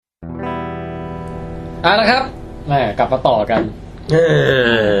นะครับแหมกลับมาต่อกัน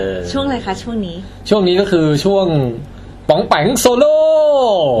ช่วงอะไรคะช่วงนี้ก็คือช่วงป๋องแปงโซโล่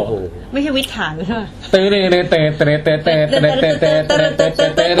ไม่ใช่วิถานใช่ไหม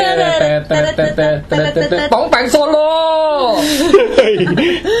ป๋องแปงโซโล่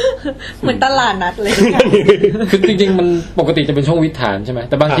เหมือนตลาดนัดเลยคือจริงๆมันปกติจะเป็นช่วงวิถานใช่ไหม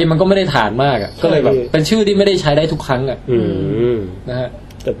แต่บางทีมันก็ไม่ได้ฐานมากอ่ะก็เลยแบบเป็นชื่อที่ไม่ได้ใช้ได้ทุกครั้งอ่ะนะฮะ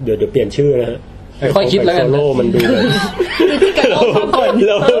เดี๋ยวเปลี่ยนชื่อนะฮะค่อยคิดแล้วกันโซโล่มันดู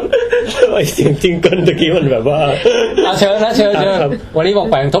แล้วเสียงจริงเกินตะกี้มันแบบว่าเชิญวันนี้บอก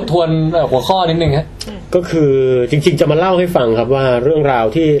ไปทบทวนหัวข้อนิดนึงฮะก็คือจริงๆจะมาเล่าให้ฟังครับว่าเรื่องราว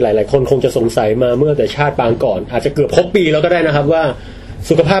ที่หลายๆคนคงจะสงสัยมาเมื่อแต่ชาติปางก่อนอาจจะเกือบ6 ปีแล้วก็ได้นะครับว่า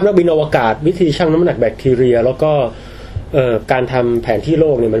สุขภาพนักบินอวกาศวิธีชั่งน้ำหนักแบคทีเรียแล้วก็การทำแผนที่โล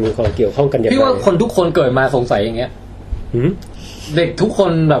กเนี่ยมันมีความเกี่ยวข้องกันอย่างไรพี่ว่าคนทุกคนเกิดมาสงสัยอย่างเงี้ยเด็กทุกค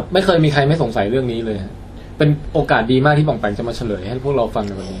นแบบไม่เคยมีใครไม่สงสัยเรื่องนี้เลยเป็นโอกาสดีมากที่ป๋องแปงจะมาเฉลยให้พวกเราฟังใ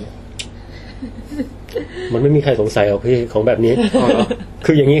นวันนี้มันไม่มีใครสงสัยหรอกพี่ของแบบนี้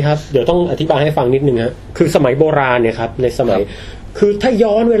คืออย่างนี้ครับเดี๋ยวต้องอธิบายให้ฟังนิดนึงฮะคือสมัยโบราณเนี่ยครับในสมัยคือถ้า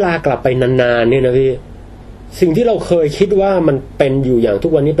ย้อนเวลากลับไปนานๆเนี่ยนะพี่สิ่งที่เราเคยคิดว่ามันเป็นอยู่อย่างทุ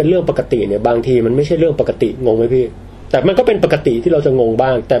กวันนี้เป็นเรื่องปกติเนี่ยบางทีมันไม่ใช่เรื่องปกติงงไหมพี่แต่มันก็เป็นปกติที่เราจะงงบ้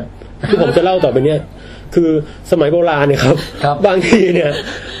างแต่ที่ผมจะเล่าต่อไปเนี่ยคือสมัยโบราณเนี่ยครับบางทีเนี่ย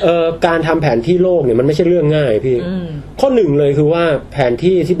การทำแผนที่โลกเนี่ยมันไม่ใช่เรื่องง่ายพี่ข้อหนึ่งเลยคือว่าแผน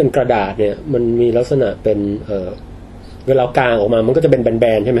ที่ที่เป็นกระดาษเนี่ยมันมีลักษณะเป็นเวลากางออกมามันก็จะเป็นแบ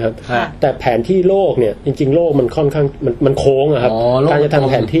นๆใช่ไหมครับแต่แผนที่โลกเนี่ยจริงๆโลกมันค่อนข้างมันโค้งอะครับการจะทำ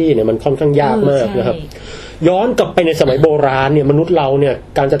แผนที่เนี่ยมันค่อนข้างยากมากนะครับย้อนกลับไปในสมัยโบราณเนี่ยมนุษย์เราเนี่ย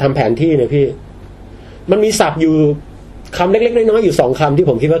การจะทำแผนที่เนี่ยพี่มันมีศัพท์อยู่คำเล็กๆน้อยๆอยู่2คำที่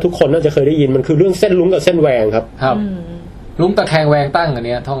ผมคิดว่าทุกคนน่าจะเคยได้ยินมันคือเรื่องเส้นลุ้งกับเส้นแหวงครับลุ้งตะแคงแหวงตั้งอันเ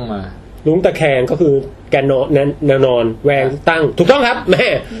นี้ยท่องมาลุ้งตะแคงก็คือแกนแนวนอนแหวงตั้งถูกต้องครับแม่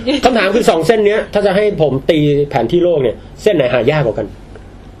คำถามคือ2เส้นเนี้ยถ้าจะให้ผมตีแผนที่โลกเนี่ยเส้นไหนหายากกว่ากัน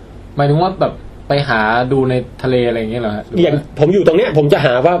หมายถึงว่าแบบไปหาดูในทะเลอะไรอย่างเงี้ยเหรออย่างผมอยู่ตรงเนี้ยผมจะห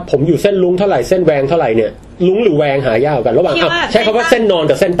าว่าผมอยู่เส้นลุ้งเท่าไหร่เส้นแหวงเท่าไหร่เนี่ยลุ้งหรือแหวงหายากกว่ากันระหว่างใช้คำว่าเส้นนอน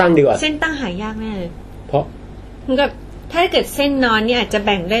กับเส้นตั้งดีกว่าเส้นตั้งหายากแน่เลยเพราะมันก็ถ้าเกิดเส้นนอนเนี่ยอาจจะแ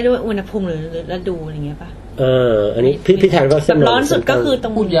บ่งได้ด้วยอุณหภูมิหรือฤดูอะไรเงี้ยป่ะอันนี้พี่แทนว่าเส้นนอนร้อนสุดก็คือตร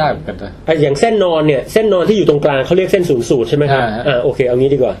งพูดยากกันนะอย่างเส้นนอนเนี่ยเส้นนอนที่อยู่ตรงกลางเขาเรียกเส้นศูนย์สูตรใช่ไหมครับโอเคเอางี้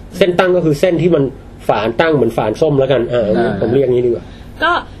ดีกว่าเส้นตั้งก็คือเส้นที่มันฝานตั้งเหมือนฝานส้มแล้วกันผมเรียกงี้ดีกว่า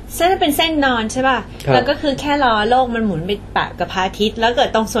ก็เส้นเป็นเส้นนอนใช่ป่ะแล้วก็คือแค่รอโลกมันหมุนไปปะกับพระอาทิตย์แล้วเกิด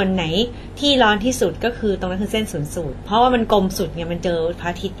ตรงส่วนไหนที่ร้อนที่สุดก็คือตรงนั้นคือเส้นศูนย์สูตรเพราะว่ามันกลมสุดไงมันเจอพระ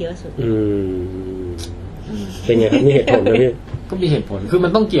อาทิตย์เยอะสุดเป็นไงครับมีเหตุผลนะพี่ก็มีเหตุผลคือมั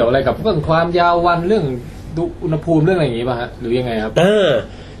นต้องเกี่ยวอะไรกับเรื่องความยาววันเรื่องดูอุณหภูมิเรื่องอะไรอย่างงี้ป่ะฮะหรือยังไงครับ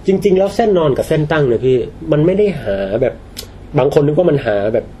จริงๆแล้วเส้นนอนกับเส้นตั้งเนี่ยพี่มันไม่ได้หาแบบบางคนนึกว่ามันหา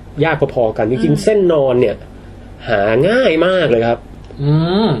แบบยากพอๆกันจริงๆเส้นนอนเนี่ยหาง่ายมากเลยครับ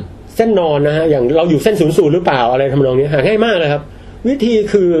เส้นนอนนะฮะอย่างเราอยู่เส้นศูนย์สูตรหรือเปล่าอะไรทำนองนี้หาง่ายมากเลยครับวิธี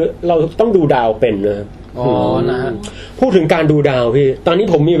คือเราต้องดูดาวเป็นนะครับนะฮะพูดถึงการดูดาวพี่ตอนนี้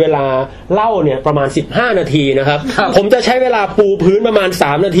ผมมีเวลาเล่าเนี่ยประมาณ15นาทีนะครับผมจะใช้เวลาปูพื้นประมาณ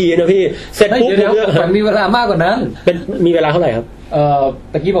3นาทีนะพี่เสร็จปุ๊บผมมีเวลามากกว่านั้นเป็นมีเวลาเท่าไหร่ครับ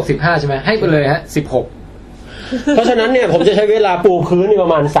ตะกี้บอก15ใช่ไหมให้ไปเลยฮะ16เพราะฉะนั้นเนี่ยผมจะใช้เวลาปูพื้นนี่ปร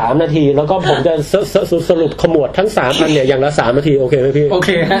ะมาณ3นาทีแล้วก็ผมจะสรุปขมวดทั้ง3อันเนี่ยอย่างละ3นาทีโอเคไหมพี่โอเค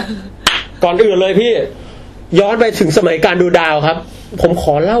ฮะก่อนอื่นเลยพี่ย้อนไปถึงสมัยการดูดาวครับผมข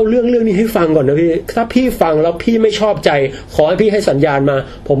อเล่าเรื่องนี้ให้ฟังก่อนนะพี่ถ้าพี่ฟังแล้วพี่ไม่ชอบใจขอให้พี่ให้สัญญาณมา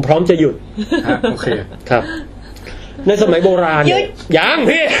ผมพร้อมจะหยุดโอเคครับในสมัยโบราณยัง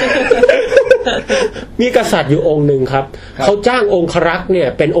พี่มีกษัตริย์อยู่องค์หนึ่งครับเขาจ้างองครักษ์เนี่ย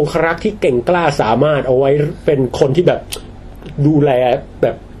เป็นองครักษ์ที่เก่งกล้าสามารถเอาไว้เป็นคนที่แบบดูแลแบ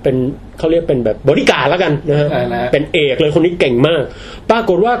บเป็นเขาเรียกเป็นแบบบริการแล้วกันนะฮะเป็นเอกเลยคนนี้เก่งมากปรา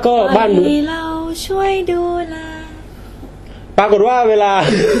กฏว่าก็บ้านเมืองเราช่วยดูแลปรากฏว่าเวลา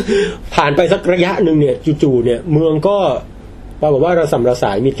ผ่านไปสักระยะหนึ่งเนี่ยจู่ๆเนี่ยเมืองก็ปรากฏว่าระสำระส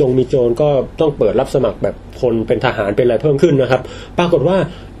ายมีโจรก็ต้องเปิดรับสมัครแบบคนเป็นทหารเป็นอะไรเพิ่มขึ้นนะครับปรากฏว่า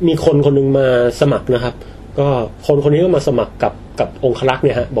มีคนหนึ่งมาสมัครนะครับก็คนนี้ก็มาสมัครกับองครักษ์เ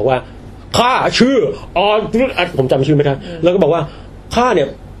นี่ยฮะบอกว่าข้าชื่อผมจำชื่อไม่ได้แล้วก็บอกว่าข้าเนี่ย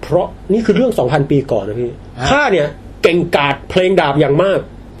เพราะนี่คือเรื่อง 2,000 ปีก่อนนะพี่ข้าเนี่ยเก่งกาจเพลงดาบอย่างมาก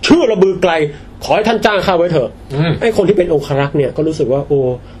ชื่อระบือไกลขอให้ท่านจ้างข้าไว้เถอะไอ้คนที่เป็นองครักษ์เนี่ยก็รู้สึกว่าโอ้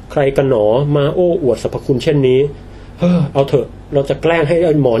ใครกันหนอมาโอ้อวดสรรพคุณเช่นนี้เอาเถอะเราจะแกล้งให้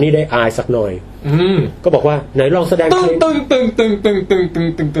หมอนี่ได้อายสักหน่อยก็บอกว่าไหนลองแสดงเพล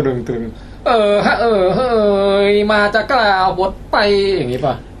งมาจะกล่าวบทไปอย่างนี้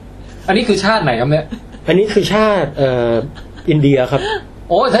ป่ะอันนี้คือชาติไหนครับเนี่ย อันนี้คือชาติอินเดียครับ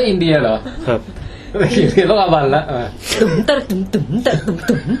โอ้ถ้าอินเดียเหรอ ครับ อินเดียต้องอาบันละตุ่มตะตุ่มตุ่มตะตุ่ม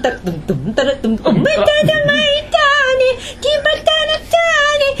ตุ่มตะตุ่มตุ่มตะตุ่มตุ่มไม่ได้ทำไมจ้านี่ที่บ้านนะจ้า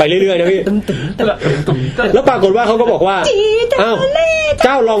นี่ไปเรื่อยๆนะพี่ ตุ่มตุ่มตะตุ่ม แล้วปรากฏว่าเขาก็บอกว่าอ้าวเ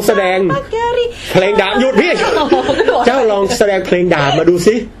จ้าลองแสดงเพลงดาบหยุดพี่เจ้าลองแสดงเพลงดาบมาดู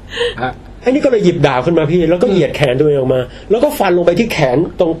สิไอ้นี่ก็เลยหยิบดาบขึ้นมาพี่แล้วก็เหยียดแขนตัวเองออกมาแล้วก็ฟันลงไปที่แขน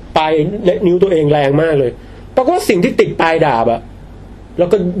ตรงปลายนิ้วตัวเองแรงมากเลยปรากฏว่าสิ่งที่ติดปลายดาบอะแล้ว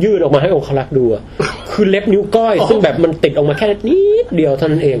ก็ยื่นออกมาให้องครักษ์ดูอะคือเล็บนิ้วก้อยซึ่งแบบมันติดออกมาแค่นิดเดียวเท่า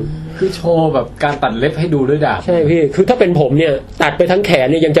นั้นเองคือโชว์แบบการตัดเล็บให้ดูด้วยดาบใช่พี่คือถ้าเป็นผมเนี่ยตัดไปทั้งแขน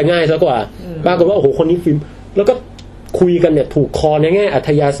เนี่ยยังจะง่ายซะกว่าปรากฏว่าโอ้โหคนนี้ฟิล์มแล้วก็คุยกันเนี่ยถูกคอในแง่อัธ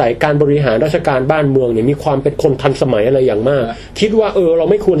ยาศัยการบริหารราชการบ้านเมืองเนี่ยมีความเป็นคนทันสมัยอะไรอย่างมากคิดว่าเรา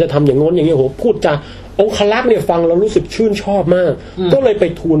ไม่ควรจะทำอย่างโน้นอย่างนี้โหพูดจาองครักษ์เนี่ยฟังแล้วรู้สึกชื่นชอบมากก็เลยไป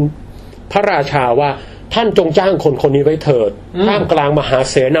ทูลพระราชาว่าท่านจงจ้างคนคนนี้ไว้เถิดท่ามกลางมหา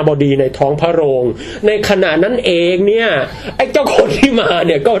เสนาบดีในท้องพระโรงในขณะนั้นเองเนี่ยไอ้เจ้าคนที่มาเ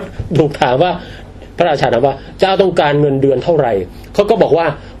นี่ยก็ถูกถามว่าพระราชาถามว่าเจ้าต้องการเงินเดือนเท่าไหร่เขาก็บอกว่า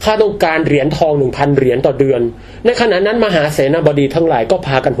ข้าต้องการเหรียญทอง 1,000 เหรียญต่อเดือนในขณะนั้นมหาเสนาบดีทั้งหลายก็พ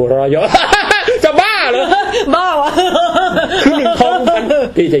ากันหัวเราะเยาะ จะบ้าเหรอบ้าวะคือ1 ทองพัน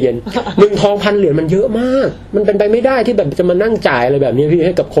พี่ใจเย็น1 ทอง 1,000 เหรียญมันเยอะมากมันเป็นไปไม่ได้ที่แบบจะมานั่งจ่ายอะไรแบบนี้พี่ใ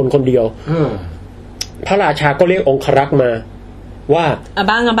ห้กับคนคนเดียวพระราชาก็เรียกองครักษ์มาว่า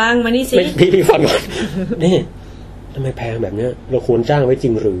บังมานี่สิพี่ฟังก่อนนี่ทำไมแพงแบบนี้เราควรจ้างไว้จริ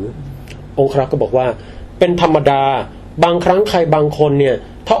งหรือองครักษ์ก็บอกว่าเป็นธรรมดาบางครั้งใครบางคนเนี่ย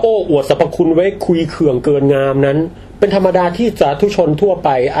ถ้าโอ้อวดสรรพคุณไว้คุยเขื่องเกินงามนั้นเป็นธรรมดาที่สาธุชนทั่วไป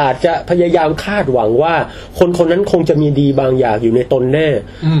อาจจะพยายามคาดหวังว่าคนคนนั้นคงจะมีดีบางอย่างอยู่ในตนแน่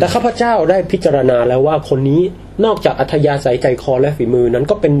แต่ข้าพเจ้าได้พิจารณาแล้วว่าคนนี้นอกจากอัธยาศัยใจคอและฝีมือนั้น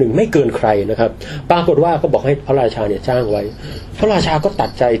ก็เป็นหนึ่งไม่เกินใครนะครับปรากฏว่าก็บอกให้พระราชาเนี่ยจ้างไว้พระราชาก็ตัด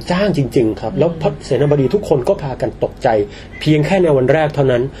ใจจ้างจริงๆครับแล้วพระเสนาบดีทุกคนก็พากันตกใจเพียงแค่ในวันแรกเท่า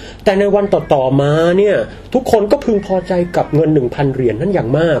นั้นแต่ในวันต่อๆมาเนี่ยทุกคนก็พึงพอใจกับเงิน 1,000 เหรียญนั้นอย่าง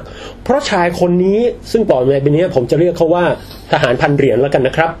มากเพราะชายคนนี้ซึ่งต่อในปีนี้ผมจะเรียกเขาว่าทหาร1,000 เหรียญแล้วกันน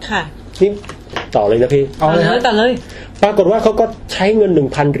ะครับค่ะนี่ต่อเลยนะพี่ต่อเลยปรากฏว่าเขาก็ใช้เงิน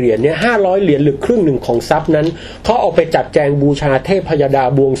 1,000 เหรียญเนี่ย500 เหรียญหรือครึ่งหนึ่งของทรัพย์นั้นเขาเอาไปจัดแจงบูชาเทพพยดา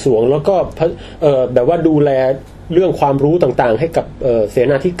บวงสรวงแล้วก็แบบว่าดูแลเรื่องความรู้ต่างๆให้กับเส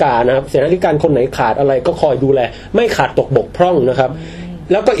นาธิการนะครับเสนาธิการคนไหนขาดอะไรก็คอยดูแลไม่ขาดตกบกพร่องนะครับ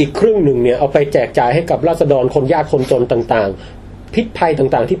แล้วก็อีกครึ่งหนึ่งเนี่ยเอาไปแจกจ่ายให้กับราษฎรคนยากคนจนต่างๆพิษภัย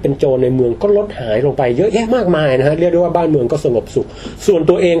ต่างๆที่เป็นโจรในเมืองก็ลดหายลงไปเยอะแยะมากมายนะฮะเรียกได้ว่าบ้านเมืองก็สงบสุขส่วน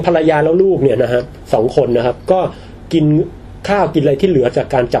ตัวเองภรรยาแล้วลูกเนี่ยนะฮะ2 คนนะครับก็กินข้าวกินอะไรที่เหลือจาก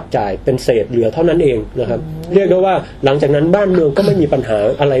การจับจ่ายเป็นเศษเหลือเท่านั้นเองนะครับเรียกได้ว่าหลังจากนั้นบ้านเมืองก็ไม่มีปัญหา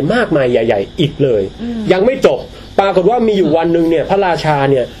อะไรมากมายใหญ่ๆอีกเลยยังไม่จบปรากฏว่ามีอยู่วันนึงเนี่ยพระราชา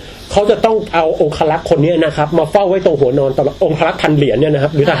เนี่ยเขาจะต้องเอาองครักษ์คนนี้นะครับมาเฝ้าไว้ตรงหัวนอนตลอดองครักษ์1,000 เหรียญเนี่ยนะครั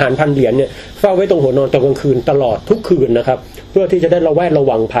บหรือทหาร 1,000 เหรียญเนี่ยเฝ้าไว้ตรงหัวนอนตอนกลางคืนตลอดทุกคืนนะครับเพื่อที่จะได้ระแวดระ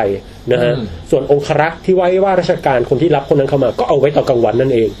วังภัยนะฮะส่วนองครักษ์ที่ไว้ว่าราชการคนที่รับคนนั้นเข้ามาก็เอาไว้ตอนกลางวันนั่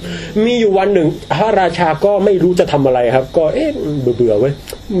นเองมีอยู่วันหนึ่งพระราชาก็ไม่รู้จะทำอะไรครับก็เบื่อเว้ย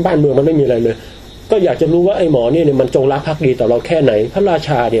บ้านเมืองมันไม่มีอะไรเลยก็อยากจะรู้ว่าไอ้หมอเนี่ยมันจงรักภักดีต่อเราแค่ไหนพระรา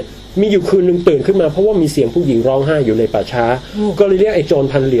ชาเนี่ยมีอยู่คืนนึงตื่นขึ้นมาเพราะว่ามีเสียงผู้หญิงร้องไห้อยู่ในป่าช้าก็เลยเรียกไอ้โจร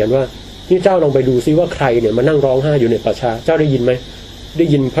1,000 เหรียญว่านี่เจ้าลองไปดูซิว่าใครเนี่ยมานั่งร้องไห้อยู่ในป่าช้าเจ้าได้ยินไหมได้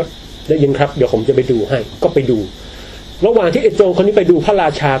ยินครับได้ยินครับเดี๋ยวผมจะไปดูให้ก็ไปดูระหว่างที่ไอ้โจรคนนี้ไปดูพระรา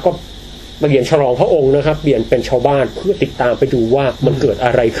ชาก็เปลี่ยนฉลองพระองค์นะครับเปลี่ยนเป็นชาวบ้านเพื่อติดตามไปดูว่ามันเกิดอ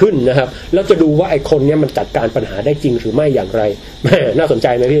ะไรขึ้นนะครับแล้วจะดูว่าไอ้คนนี้มันจัดการปัญหาได้จริงหรือไม่อย่างไรแม่น่าสนใจ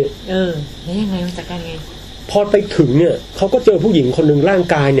ไหมพี่แล้วยังไงมันจัดการไงพอไปถึงเนี่ยเขาก็เจอผู้หญิงคนหนึ่งร่าง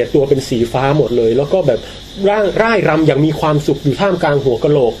กายเนี่ยตัวเป็นสีฟ้าหมดเลยแล้วก็แบบร่ายรำอย่างมีความสุขอยู่ท่ามกลางหัวก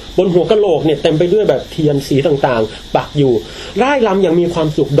ะโหลกบนหัวกะโหลกเนี่ยเต็มไปด้วยแบบเทียนสีต่างๆปักอยู่ร่ายรำอย่างมีความ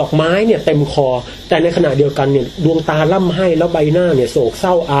สุขดอกไม้เนี่ยเต็มคอแต่ในขณะเดียวกันเนี่ยดวงตาล่ำไห้แล้วใบหน้าเนี่ยโศกเศ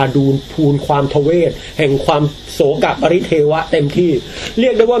ร้าอาดูลพูนความทเวศแห่งความโศกปริเทวะเต็มที่เรี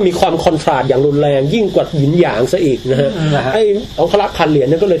ยกได้ว่ามีความคอนทราสต์อย่างรุนแรงยิ่งกว่าหยินหยางซะอีกนะฮะไอ้องครักษ์1,000 เหรียญ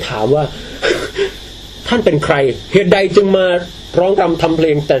นั่นก็เลยถามว่าท่านเป็นใครเหตุใดจึงมาร้องรำทำเพล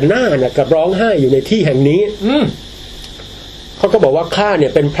งแต่หน้าเนี่ยกับร้องไห้อยู่ในที่แห่งนี้เขาก็บอกว่าข้าเนี่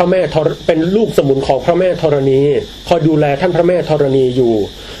ยเป็นพระแม่เป็นลูกสมุนของพระแม่ธรณีคอยดูแลท่านพระแม่ธรณีอยู่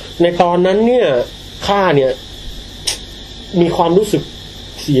ในตอนนั้นเนี่ยข้าเนี่ยมีความรู้สึก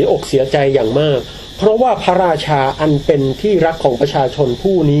เสียอกเสียใจอย่างมาก เพราะว่าพระราชาอันเป็นที่รักของประชาชน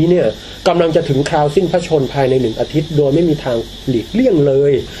ผู้นี้เนี่ยกำลังจะถึงคราวสิ้นพระชนภายใน1 อาทิตย์โดยไม่มีทางหลีกเลี่ยงเล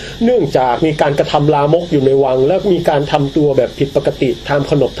ยเนื่องจากมีการกระทำลามกอยู่ในวังและมีการทำตัวแบบผิดปกติตาม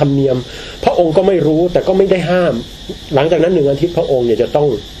ขนบธรรมเนียมพระองค์ก็ไม่รู้แต่ก็ไม่ได้ห้ามหลังจากนั้น1 อาทิตย์พระองค์เนี่ยจะต้อง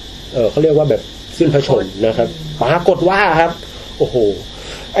เขาเรียกว่าแบบสิ้นพระชนนะครับปรากฏว่าครับโอ้โห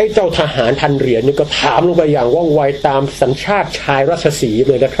ไอ้เจ้าทหารทันเหรียญนี่ก็ถามลงไปอย่างว่องไวตามสัญชาติชายราชสีห์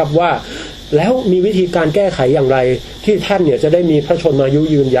เลยนะครับว่าแล้วมีวิธีการแก้ไขอย่างไรที่ท่านเนี่ยจะได้มีพระชนมายุ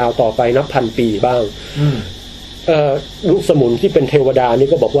ยืนยาวต่อไปนับพันปีบ้างลูกสมุนที่เป็นเทวดานี่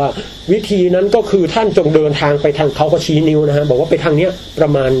ก็บอกว่าวิธีนั้นก็คือท่านจงเดินทางไปทางเขาก็ชี้นิ้วนะฮะบอกว่าไปทางเนี้ยปร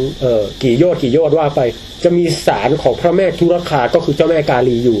ะมาณกี่โยชน์ว่าไปจะมีศาลของพระแม่ธุรคาก็คือเจ้าแม่กา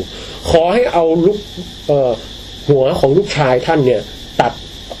ลีอยู่ขอให้เอาลูกหัวของลูกชายท่านเนี่ยตัด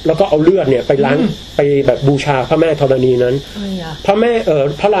แล้วก็เอาเลือดเนี่ยไปล้างไปแบบบูชาพระแม่ธรณีนั้นพระแม่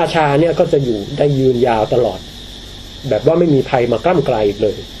พระราชาเนี่ยก็จะอยู่ได้ยืนยาวตลอดแบบว่าไม่มีภัยมากล้ำไกลอีกเล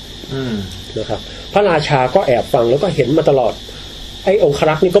ยนะครับพระราชาก็แอบฟังแล้วก็เห็นมาตลอดไอ้องค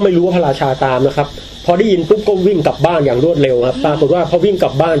รักษ์นี่ก็ไม่รู้ว่าพระราชาตามนะครับพอได้ยินปุ๊บก็วิ่งกลับบ้านอย่างรวดเร็วครับปรากฏว่าพอวิ่งกลั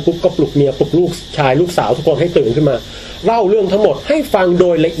บบ้านปุ๊บก็ปลุกเมียปลุกลูกชายลูกสาวทุกคนให้ตื่นขึ้นมาเล่าเรื่องทั้งหมดให้ฟังโด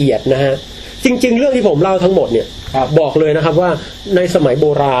ยละเอียดนะฮะจริงๆเรื่องที่ผมเล่าทั้งหมดเนี่ยบอกเลยนะครับว่าในสมัยโบ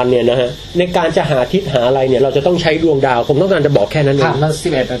ราณเนี่ยนะฮะในการจะหาทิศหาอะไรเนี่ยเราจะต้องใช้ดวงดาวผมต้องการจะบอกแค่นั้นเองผ่านมา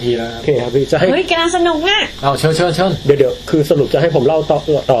11 นาทีแล้วครับโอเคครับพี่จะให้กำลังสนุกอ่ะเอาเชิญเดี๋ยวคือสรุปจะให้ผมเล่า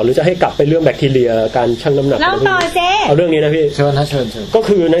ต่อหรือจะให้กลับไปเรื่องแบคทีเรียการชั่งน้ำหนักเล่าต่อเจ๊เอาเรื่องนี้นะพี่เชิญก็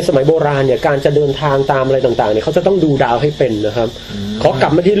คือในสมัยโบราณเนี่ยการจะเดินทางตามอะไรต่างๆเนี่ยเขาจะต้องดูดาวให้เป็นนะครับขอกลั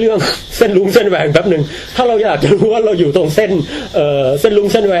บมาที่เรื่องเส้นลุงเส้นแหวงแป๊บนึงถ้าเราอยากจะรู้ว่าเราอยู่ตรงเส้นลุง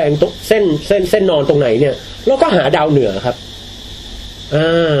เส้นแหวงเส้นนอนตรงไหนเนี่ยเราก็หาดาวเหนือครับ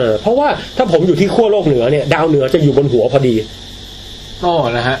เพราะว่าถ้าผมอยู่ที่ขั้วโลกเหนือเนี่ยดาวเหนือจะอยู่บนหัวพอดี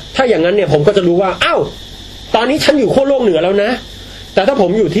นะฮะถ้าอย่างนั้นเนี่ยผมก็จะรู้ว่าอ้าวตอนนี้ฉันอยู่ขั้วโลกเหนือแล้วนะแต่ถ้าผม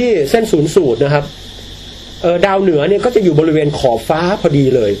อยู่ที่เส้นศูนย์สูตรนะครับดาวเหนือเนี่ยก็จะอยู่บริเวณขอบฟ้าพอดี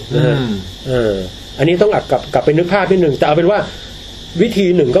เลยนะฮะอันนี้ต้องกลับไปนึกภาพนิดนึงแต่เอาเป็นว่าวิธี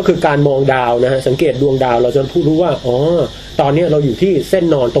หนึ่งก็คือการมองดาวนะฮะสังเกตดวงดาวเราจะรู้ว่าอ๋อตอนนี้เราอยู่ที่เส้น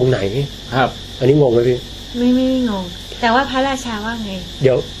นอนตรงไหนครับอันนี้งงไหมพี่ไม่งงแต่ว่าพระราชาว่าไงเ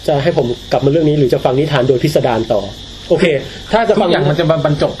ดี๋ยวจะให้ผมกลับมาเรื่องนี้หรือจะฟังนิทานโดยพิสดารต่อโอเคถ้าจะฟังอย่างมันจะบร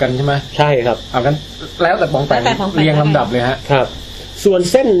รจบกันใช่ไหมใช่ครับเอากันแล้วแต่ปองแปงเรียงลำดับเลยฮะครับส่วน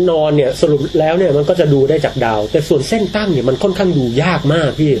เส้นนอนเนี่ยสรุปแล้วเนี่ยมันก็จะดูได้จากดาวแต่ส่วนเส้นตั้งเนี่ยมันค่อนข้างดูยากมาก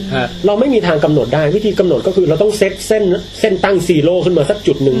พี่เราไม่มีทางกำหนดได้วิธีกำหนดก็คือเราต้องเซตเส้นตั้งซีโร่ขึ้นมาสัก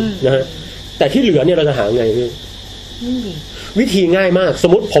จุดหนึ่งนะฮะแต่ที่เหลือเนี่ยเราจะหาไงพี่วิธีง่ายมากส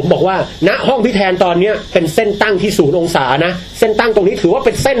มมติผมบอกว่าณห้องพี่แทนตอนเนี้ยเป็นเส้นตั้งที่0 องศานะเส้นตั้งตรงนี้ถือว่าเ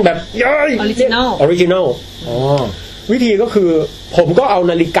ป็นเส้นแบบออริจินอลวิธีก็คือผมก็เอา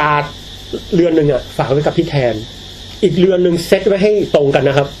นาฬิกาเรือนหนึ่งฝากไว้กับพี่แทนอีกเรือนหนึ่งเซตไว้ให้ตรงกัน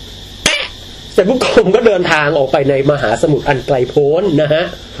นะครับเสร็จปุ๊บผมก็เดินทางออกไปในมหาสมุทรอันไกลโพ้นนะฮะ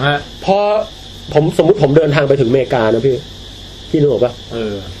พอผมสมมติผมเดินทางไปถึงอเมริกานะพี่นึกออกปะ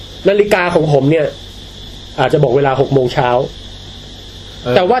นาฬิกาของผมเนี่ยอาจจะบอกเวลา6 โมงเช้า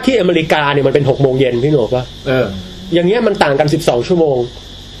แต่ว่าที่อเมริกาเนี่ยมันเป็น6 โมงเย็นพี่หนูป่ะอย่างเงี้ยมันต่างกัน12 ชั่วโมง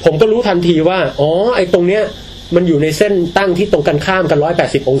ผมก็รู้ทันทีว่าอ๋อไอ้ตรงเนี้ยมันอยู่ในเส้นตั้งที่ตรงกันข้ามกัน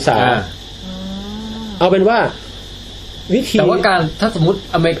180 องศาเอาเป็นว่าวิธีแต่ว่าการถ้าสมมติ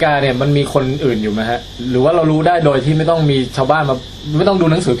อเมริกาเนี่ยมันมีคนอื่นอยู่ไหมฮะหรือว่าเรารู้ได้โดยที่ไม่ต้องมีชาวบ้านมาไม่ต้องดู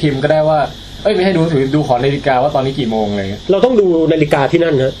หนังสือพิมพ์ก็ได้ว่าไม่ให้ดูขอนาฬิกาว่าตอนนี้กี่โมงอะไรเงี้ยเราต้องดูนาฬิกาที่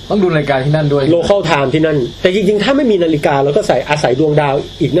นั่นนะต้องดูนาฬิกาที่นั่นด้วยlocal time ที่นั่นแต่จริงๆถ้าไม่มีนาฬิกาเราก็อาศัยดวงดาว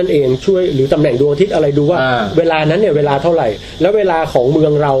อีกนั่นเองช่วยหรือตำแหน่งดวงอาทิตย์อะไรดูว่าเวลานั้นเนี่ยเวลาเท่าไหร่แล้วเวลาของเมือ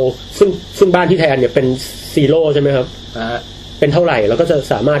งเราซึ่งบ้านที่แทนเนี่ยเป็น0ใช่ไหมครับเป็นเท่าไหร่เราก็จะ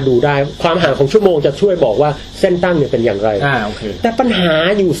สามารถดูได้ความห่างของชั่วโมงจะช่วยบอกว่าเส้นตั้งเนี่ยเป็นอย่างไรแต่ปัญหา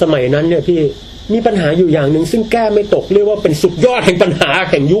อยู่สมัยนั้นเนี่ยพี่มีปัญหาอยู่อย่างหนึ่งซึ่งแก้ไม่ตกเรียกว่าเป็นสุดยอดแห่งปัญหา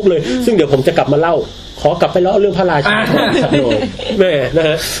แห่งยุคเลยซึ่งเดี๋ยวผมจะกลับมาเล่าขอกลับไปเล่าเรื่องพระราชาสักหน่อยแม่นะฮ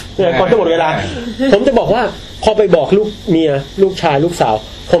ะก่อนจะหมดเวลาผมจะบอกว่าพอไปบอกลูกเมียลูกชายลูกสาว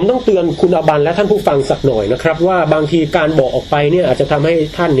ผมต้องเตือนคุณอาบันและท่านผู้ฟังสักหน่อยนะครับว่าบางทีการบอกออกไปเนี่ยอาจจะทำให้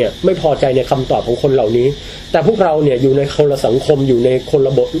ท่านเนี่ยไม่พอใจในคำตอบของคนเหล่านี้แต่พวกเราเนี่ยอยู่ในคนละสังคมอยู่ในคนล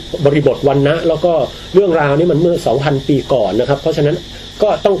ะบริบทวรรณะแล้วก็เรื่องราวนี้มันเมื่อ 2,000 ปีก่อนนะครับเพราะฉะนั้นก็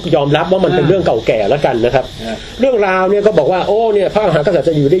ต้องยอมรับว่ามันเป็นเรื่องเก่าแก่แล้วกันนะครับเรื่องราวเนี่ยก็บอกว่าโอ้เนี่ยพระมหากษัตริย์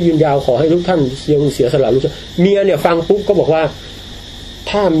จะอยู่ได้ยืนยาวขอให้ทุกท่านเสียสละลูกเมียเนี่ยฟังปุ๊บก็บอกว่า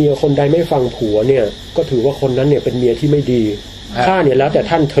ถ้าเมียคนใดไม่ฟังผัวเนี่ยก็ถือว่าคนนั้นเนี่ยเป็นเมียที่ไม่ดีข้าเนี่ยแล้วแต่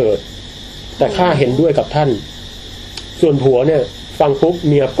ท่านเถิดแต่ข้าเห็นด้วยกับท่านส่วนผัวเนี่ยฟังปุ๊บ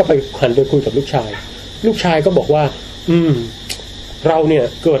เมียก็ไปหันไปคุยกับลูกชายก็บอกว่า เราเนี่ย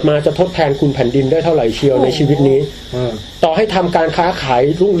เกิดมาจะทดแทนคุณแผ่นดินได้เท่าไหร่เชียวในชีวิตนี้ต่อให้ทำการค้าขาย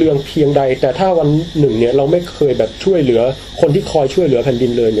รุ่งเรืองเพียงใดแต่ถ้าวันหนึ่งเนี่ยเราไม่เคยแบบช่วยเหลือคนที่คอยช่วยเหลือแผ่นดิ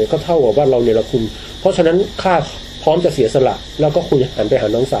นเลยเนี่ยก็เท่ากับว่าเราเนี่ยละคุณเพราะฉะนั้นข้าพร้อมจะเสียสละแล้วก็คุยหันไปหา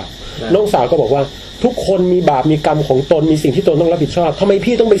น้องสาวน้องสาวก็บอกว่าทุกคนมีบาปมีกรรมของตนมีสิ่งที่ตนต้องรับผิดชอบทำไม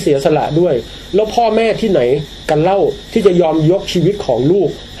พี่ต้องไปเสียสละด้วยแล้วพ่อแม่ที่ไหนกันเล่าที่จะยอมยกชีวิตของลูก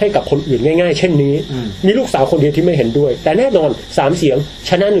ให้กับคนอื่นง่ายๆเช่นนี้มีลูกสาวคนเดียวที่ไม่เห็นด้วยแต่แน่นอน3เสียง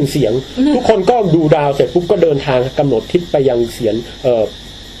ชนะ1เสียงทุกคนก็ดูดาวเสร็จปุ๊บก็เดินทางกำหนดทิศไปยังเสียง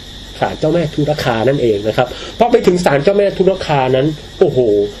ศาลเจ้าแม่ทุรคานั่นเองนะครับพอไปถึงศาลเจ้าแม่ทุรคานั้นโอ้โห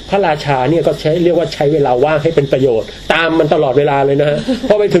พระราชาเนี่ยก็เรียกว่าใช้เวลาว่างให้เป็นประโยชน์ตามมันตลอดเวลาเลยนะฮะพ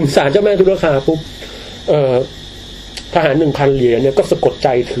อไปถึงศาลเจ้าแม่ทุรคาปุ๊บทหาร 1,000 เหรียญเนี่ยก็สะกดใจ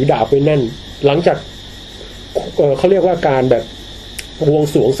ถือดาบไว้แน่นหลังจากเขาเรียกว่าการแบบบวง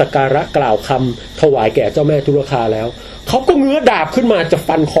สรวงสักการะกล่าวคำถวายแก่เจ้าแม่ทุรคาแล้วเขาก็เงื้อดาบขึ้นมาจะ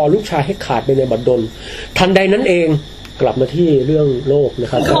ฟันคอลูกชายให้ขาดไปในบัดดลทันใดนั้นเองกลับมาที่เรื่องโลกนะ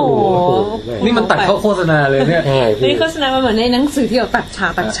ครับนี่มันตัดเข้าโฆษณาเลยเนี่ยนี่โฆษณามันเหมือนในหนังสือที่เราตัดฉา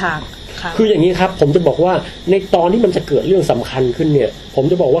กคืออย่างนี้ครับผมจะบอกว่าในตอนที่มันจะเกิดเรื่องสำคัญขึ้นเนี่ยผม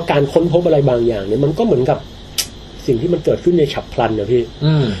จะบอกว่าการค้นพบอะไรบางอย่างเนี่ยมันก็เหมือนกับสิ่งที่มันเกิดขึ้นในฉับพลันนะพี่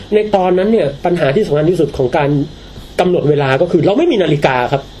ในตอนนั้นเนี่ยปัญหาที่สำคัญที่สุดของการกำหนดเวลาก็คือเราไม่มีนาฬิกา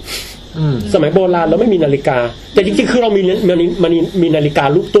ครับสมัยโบราณเราไม่มีนาฬิกาแต่จริงๆคือเรามีนาฬิกา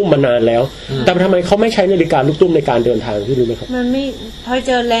ลูกตุ้มมานานแล้วแต่ทำไมเขาไม่ใช้นาฬิกาลูกตุ้มในการเดินทางที่รู้ไหมครับมันไม่พอเ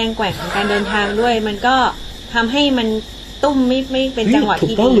จอแรงแกว่งของการเดินทางด้วยมันก็ทำให้มันตุ้มไม่เป็นจังหวะที่ถู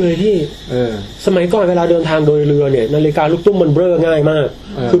กต้องเลยที่สมัยก่อนเวลาเดินทางโดยเรือเนี่ยนาฬิกาลูกตุ้มมันเบ้อง่ายมาก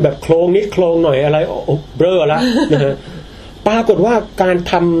คือแบบโครงนิดโครงหน่อยอะไรเบ้อละนะฮะปรากฏว่าการ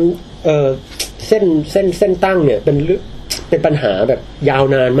ทำเส้นตั้งเนี่ยเป็นปัญหาแบบยาว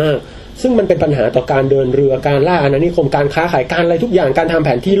นานมากซึ่งมันเป็นปัญหาต่อการเดินเรือการล่าอาณานิคมการค้าขายการอะไรทุกอย่างการทำแผ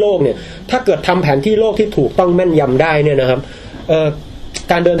นที่โลกเนี่ยถ้าเกิดทำแผนที่โลกที่ถูกต้องแม่นยำได้เนี่ยนะครับ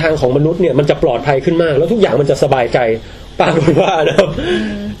การเดินทางของมนุษย์เนี่ยมันจะปลอดภัยขึ้นมากแล้วทุกอย่างมันจะสบายใจปรากฏว่านะครับ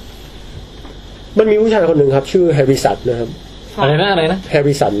มันมีผู้ชายคนหนึ่งครับชื่อแฮร์ริสันนะครับอะไรนะแฮร์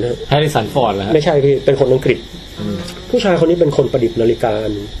ริสันนะแฮร์ริสันฟอร์ดเหรอไม่ใช่พี่เป็นคนอังกฤษผู้ชายคนนี้เป็นคนประดิษฐ์นาฬิกาอั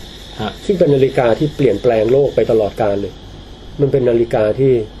นนึงซึ่งเป็นนาฬิกาที่เปลี่ยนแปลงโลกไปตลอดกาลเลยมันเป็นนาฬิกา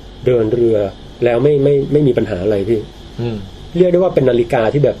ที่เดินเรือแล้วไม่มีปัญหาอะไรพี่เรียกได้ว่าเป็นนาฬิกา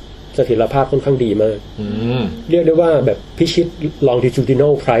ที่แบบเสถียรภาพค่อนข้างดีมากเรียกได้ว่าแบบพิชิต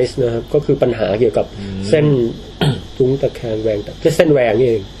longitudinal price นะครับก็คือปัญหาเกี่ยวกับเส้นทุ้งตะแคงแหวงเส้นแหวงนี่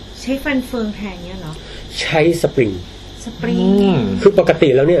เองใช้ฟันเฟืองแทนเนี่ยเหรอใช้สปริงคือปกติ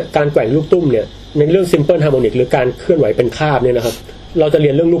แล้วเนี่ยการแกว่งลูกตุ้มเนี่ยในเรื่อง simple harmonic หรือการเคลื่อนไหวเป็นคาบเนี่ยนะครับเราจะเรี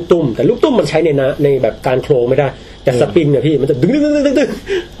ยนเรื่องลูกตุ้มแต่ลูกตุ้มมันใช้ในแบบการโครงไม่ได้แต่สปริงเนี่ยพี่มันจะดึง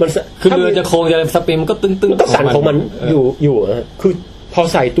มันคือเรือจะโครงจะสปริงมันก็ตึงก็สั่นของมันอยู่คือพอ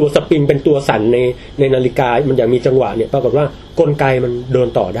ใส่ตัวสปริงเป็นตัวสั่นในนาฬิกามันอย่างมีจังหวะเนี่ยปรากฏว่ากลไกมันเดิน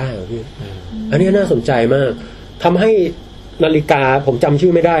ต่อได้พี่อันนี้น่าสนใจมากทำให้นาฬิกาผมจำชื่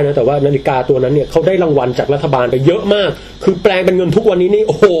อไม่ได้นะแต่ว่านาฬิกาตัวนั้นเนี่ยเขาได้รางวัลจากรัฐบาลไปเยอะมากคือแปลงเป็นเงินทุกวันนี้นี่โ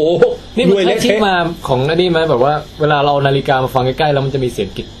อ้โหนี่มันใช่ที่มาของอันนี้ไหมแบบว่าเวลาเรานาฬิกามาฟังใกล้ๆแล้วมันจะมีเสียง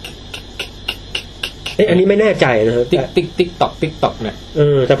กิ๊กอันนี้ไม่แน่ใจนะครับติ๊กตอกเนี่ย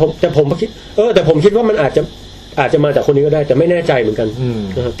แต่ผมคิดแต่ผมคิดว่ามันอาจจะมาจากคนนี้ก็ได้แต่ไม่แน่ใจเหมือนกัน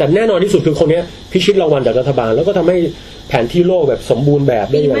แต่แน่นอนที่สุดคือคนนี้พิชิตรางวัลจากรัฐบาลแล้วก็ทำให้แผนที่โลกแบบสมบูรณ์แบบ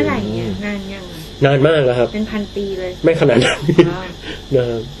ได้อย่างเมื่อไหร่เนี่ยนานมากแล้วครับเป็นพันปีเลยไม่ขนาดนั้นนะ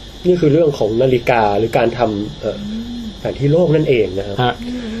ครับนี่คือเรื่องของนาฬิกาหรือการทำแผนที่โลกนั่นเองนะครับ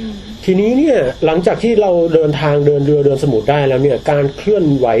ทีนี้เนี่ยหลังจากที่เราเดินทางเดินเรือเดินสมุทรได้แล้วเนี่ยการเคลื่อน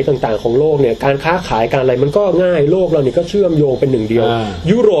ไหวต่างๆของโลกเนี่ยการค้าขายการอะไรมันก็ง่ายโลกเรานี่ก็เชื่อมโยงเป็นหนึ่งเดียว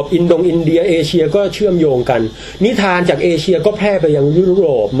ยุโรปอินเดียเอเชียก็เชื่อมโยงกันนิทานจากเอเชียก็แพร่ไปยังยุโร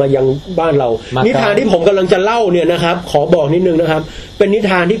ปมายังบ้านเรานิทานที่ผมกำลังจะเล่าเนี่ยนะครับขอบอกนิดนึงนะครับเป็นนิ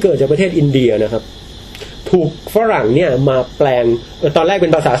ทานที่เกิดจากประเทศอินเดียนะครับถูกฝรั่งเนี่ยมาแปลงตอนแรกเป็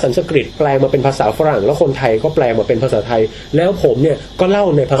นภาษาสันสกฤตแปลงมาเป็นภาษาฝรั่งแล้วคนไทยก็แปลมาเป็นภาษาไทยแล้วผมเนี่ยก็เล่า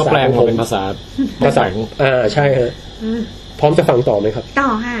ในภาษาแปลงมาเป็นภาษาใช่ฮะพร้อมจะฟังต่อไหมครับต่อ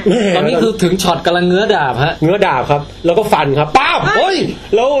ค่ะตอนนี้คือถึงช็อตกำลังเงื้อดาบฮะเงื้อดาบครับแล้วก็ฟันครับป้าบเฮ้ย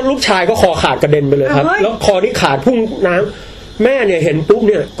แล้วลูกชายก็คอขาดกระเด็นไปเลยครับแล้วคอที่ขาดพุ่งน้ำแม่เนี่ยเห็นปุ๊บ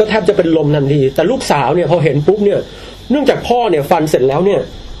เนี่ยก็แทบจะเป็นลมทันทีแต่ลูกสาวเนี่ยพอเห็นปุ๊บเนี่ยเนื่องจากพ่อเนี่ยฟันเสร็จแล้วเนี่ย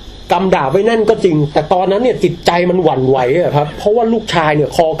กำดาบไว้นั่นก็จริงแต่ตอนนั้นเนี่ยจิตใจมันหวั่นไหวอะครับเพราะว่าลูกชายเนี่ย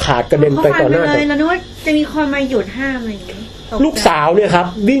คอขาดกระเด็นไปต่อหน้าเลยแล้วนึกว่าจะมีคนมาหยุดห้ามอะไรอย่างนี้ลูกสาวเนี่ยครับ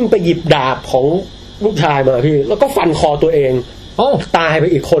วิ่งไปหยิบดาบของลูกชายมาพี่แล้วก็ฟันคอตัวเองตายไป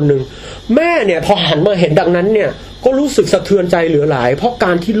อีกคนนึงแม่เนี่ยพอหันมาเห็นดังนั้นเนี่ย ก็รู้สึกสะเทือนใจเหลือหลายเพราะก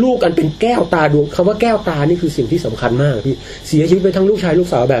ารที่ลูกอันเป็นแก้วตาดวงคำว่าแก้วตานี่คือสิ่งที่สำคัญมากพี่เสียชีวิตไปทั้งลูกชายลูก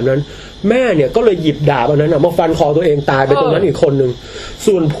สาวแบบนั้นแม่เนี่ยก็เลยหยิบดาบอันนั้นมาฟันคอตัวเองตายไปตรงนั้นอีกคนนึง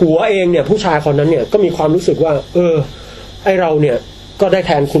ส่วนผัวเองเนี่ยผู้ชายคนนั้นเนี่ยก็มีความรู้สึกว่าไอเราเนี่ยก็ได้แ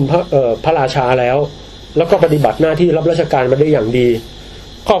ทนคุณพระราชาแล้วก็ปฏิบัติหน้าที่รับราชการมาได้อย่างดี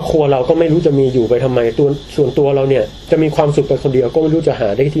ครอบครัวเราก็ไม่รู้จะมีอยู่ไปทำไมส่วนตัวเราเนี่ยจะมีความสุขไปคนเดียวก็ไม่รู้จะหา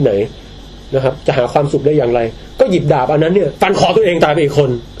ได้ที่ไหนนะครับจะหาความสุขได้อย่างไรก็หยิบดาบอันนั้นเนี่ยฟันคอตัวเองตายไปอีกคน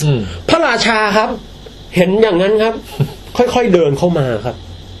พระราชาครับเห็นอย่างนั้นครับ ค่อยๆเดินเข้ามาครับ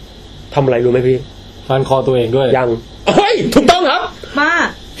ทำอะไรรู้ไหมพี่ฟันคอตัวเองด้วยยังเฮ้ยถูกต้องครับมา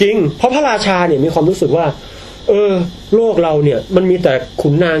จริงเพราะพระราชาเนี่ยมีความรู้สึกว่าโลกเราเนี่ยมันมีแต่ขุ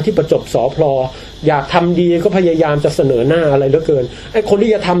นนางที่ประจบสอพลออยากทำดีก็พยายามจะเสนอหน้าอะไรเหลือเกินไอ้คน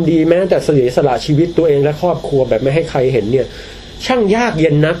ที่จะทำดีแม้แต่เสียสละชีวิตตัวเองและครอบครัวแบบไม่ให้ใครเห็นเนี่ยช่างยากเย็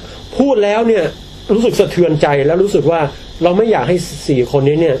นนักพูดแล้วเนี่ยรู้สึกสะเทือนใจแล้วรู้สึกว่าเราไม่อยากให้4คน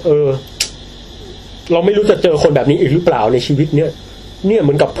นี้เนี่ยเราไม่รู้จะเจอคนแบบนี้อีกหรือเปล่าในชีวิตเนี่ยเห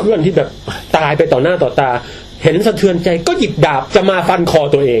มือนกับเพื่อนที่แบบตายไปต่อหน้าต่อตาเห็นสะเทือนใจก็หยิบดาบจะมาฟันคอ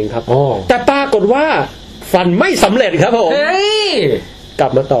ตัวเองครับแต่ปรากฏว่าฟันไม่สำเร็จครับผมกลั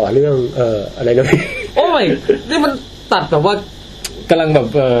บมาต่อเรื่องอะไรนะพี่โอ้ยนี่มันตัดแบบว่ากำลังแบบ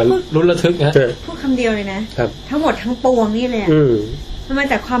ลุ้นระทึกนะพูดคำเดียวเลยนะทั้งหมดทั้งปวงนี่เลยมันมา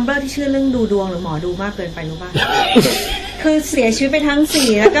จากความเบ้อที่ชื่อเรื่องดูดวงหรือหมอดูมากเกินไปรู้ป่ะ คือเสียชีวิตไปทั้ง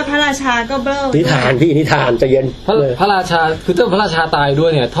4แล้วก็พระราชาก็เบ้อนิทานพี่นิทานใจเย็นพระราชาคือถ้าพระราชาตายด้ว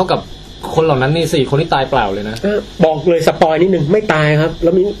ยเนี่ยเท่ากับคนเหล่านั้นนี่4คนที่ตายเปล่าเลยนะบอกเลยสปอยนิดนึงไม่ตายครับแล้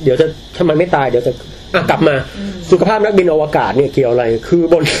วเดี๋ยวจะทำไมไม่ตายเดี๋ยวจะกลับมาสุขภาพนักบินอวกาศเนี่ยเกี่ยวอะไรคือ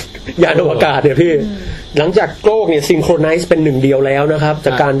บนยานอวกาศเนี่ยพี่หลังจากโลกเนี่ยซิงโครไนซ์เป็นหนึ่งเดียวแล้วนะครับจ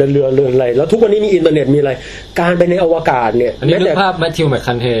ากการเดินเรืออะไรแล้วทุกวันนี้มีอินเทอร์เน็ตมีอะไรการไปในอวกาศเนี่ยอันนี้นึกภาพแมทธิวแมค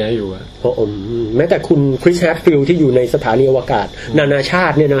คันเทอยู่อ่ะแม้แต่คุณคริสแฮตฟิลด์ที่อยู่ในสถานีอวกาศนานาชา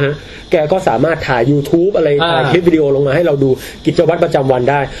ติเนี่ยนะฮะแกก็สามารถถ่าย YouTube อะไรถ่ายคลิปวิดีโอลงมาให้เราดูกิจวัตรประจำวัน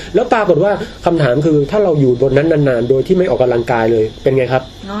ได้แล้วปรากฏว่าคำถามคือถ้าเราอยู่บนนั้นนานๆโดยที่ไม่ออกกำลังกายเลยเป็นไงครับ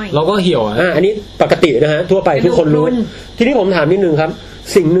เราก็เหี่ยวอันนี้ปกตินะฮะทั่วไปทุกคนรู้ทีนี้ผมถามนิดนึงครับ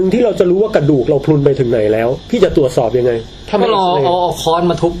สิ่งหนึ่งที่เราจะรู้ว่ากระดูกเราพรุนไปถึงไหนแล้วพี่จะตรวจสอบยังไงถ้าเราเอาค้อน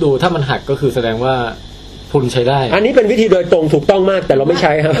มาทุบดูถ้ามันหักก็คือแสดงว่าพรุนใช้ได้อันนี้เป็นวิธีโดยตรงถูกต้องมากแต่เราไม่ใ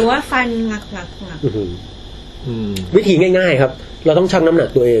ช้ครับหรือว่าฟันหนักวิธีง่ายๆครับเราต้องชั่งน้ำหนัก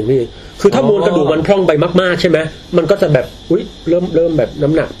ตัวเองพี่คือถ้ามวลกระดูกมันพร่องไปมากๆใช่ไหมมันก็จะแบบเริ่มแบบน้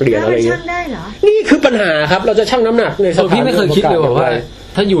ำหนักเปลี่ยนอะไรเงี้ยนี่คือปัญหาครับเราจะชั่งน้ำหนักในสภาพพี่ไม่เคยคิดเลยว่า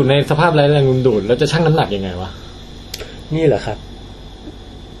ถ้าอยู่ในสภาพแรงดูดเราจะชั่งน้ำหนักยังไงวะนี่แหละครับ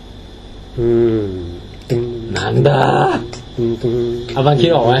นันดาเอาบางคิ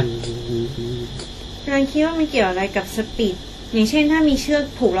ดออกไหมกำลังคิดว่ามันเกี่ยวอะไรกับสปีดอย่างเช่นถ้ามีเชือก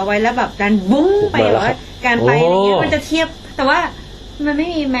ผูกเราไว้แล้วแบบการบุ้งไปหรือว่าการไปอะไรเงี้ยมันจะเทียบแต่ว่ามันไม่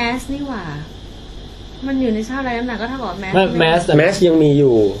มีแมสนี่หว่ามันอยู่ในสภาพไร้น้ำหนักก็เท่ากับแมสยังมีอ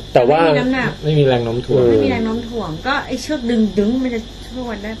ยู่แต่ว่าไม่มีน้ำหนักไม่มีแรงโน้มถ่วงไม่มีแรงโน้มถ่วงก็ไอเชือกดึงมันจะช่วย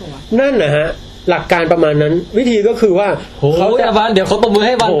วันได้ป่ะนั่นนะฮะหลักการประมาณนั้นวิธีก็คือว่าเขาจะวันเดี๋ยวเขาตบมือใ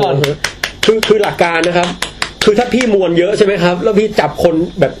ห้วันก่อนคือหลักการนะครับคือถ้าพี่มวลเยอะใช่ไหมครับแล้วพี่จับคน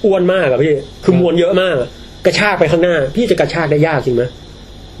แบบอ้วนมากอะพี่คือมวลเยอะมากกระชากไปข้างหน้าพี่จะกระชากได้ยากจริงไหม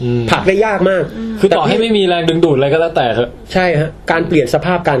ผลักได้ยากมากคือต่อให้ไม่มีแรงดึงดูดอะไรก็แล้วแต่เถอะใช่ฮะการเปลี่ยนสภ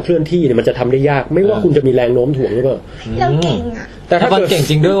าพการเคลื่อนที่เนี่ยมันจะทำได้ยากไม่ว่าคุณจะมีแรงโน้มถ่วงหรือเปล่าเราเก่งอะแต่ถ้าเก่ง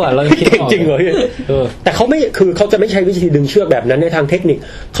จริงด้วยว่ะเราคิดจริงเหรอพี่แต่เขาไม่คือเขาจะไม่ใช้วิธีดึงเชือกแบบนั้นในทางเทคนิค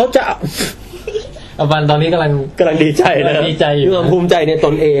เขาจะวันตอนนี้กำลังดีใจนะดีใจอยู่ภูมิใจในต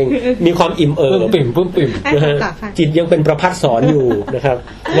นเองมีความอิ่มเอิบปิ่มนะฮะจิตยังเป็นประภัสสอนอยู่นะครับ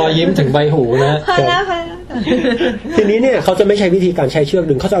รอยยิ้มถึงใบหูนะทีนี้เนี่ยเขาจะไม่ใช้วิธีการใช้เชือก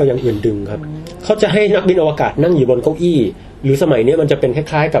ดึงเขาจะเอาอย่างอื่นดึงครับเขาจะให้นักบินอวกาศนั่งอยู่บนเก้าอี้หรือสมัยนี้มันจะเป็นค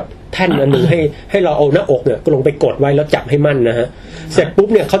ล้ายๆกับแท่นอันนึงให้เราเอาหน้าอกเนี่ยลงไปกดไว้แล้วจับให้มั่นนะฮะเสร็จปุ๊บ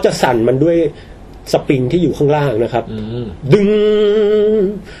เนี่ยเขาจะสั่นมันด้วยสปริงที่อยู่ข้างล่างนะครับดึง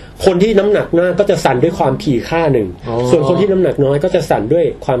คนที่น้ำหนักมากก็จะสั่นด้วยความถี่ค่าหนึ่งส่วนคนที่น้ำหนักน้อยก็จะสั่นด้วย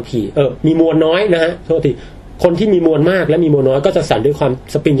ความถี่มีมวลน้อยนะฮะโทษทีคนที่มีมวลมากและมีมวลน้อยก็จะสั่นด้วยความ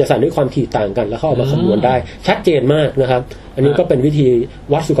สปริงจะสั่นด้วยความถี่ต่างกันแล้วเข้ามาคำนวณได้ชัดเจนมากนะครับอันนี้ก็เป็นวิธี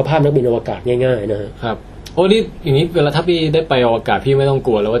วัดสุขภาพนักบินอวกาศง่ายๆนะครับโอ้นี่อย่างนี้เวลาถ้าพี่ได้ไปอวกาศพี่ไม่ต้องก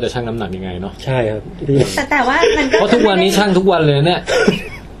ลัวแล้วว่าจะชั่งน้ำหนักยังไงเนาะใช่ครับแต่ว่ามันก็เพราะทุกวันนี้ชั่งทุกวันเลยเนี่ย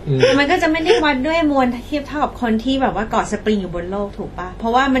มันก็จะไม่ได้วัดด้วยมวลเทียบเท่ากับคนที่แบบว่าเกาะสปริงอยู่บนโลกถูกป่ะเพรา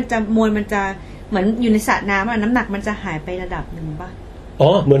ะว่ามันจะมวลมันจะเหมือนอยู่ในสระน้ำน้ำหนักมันจะหายไประดับหนึ่งป่ะ อ๋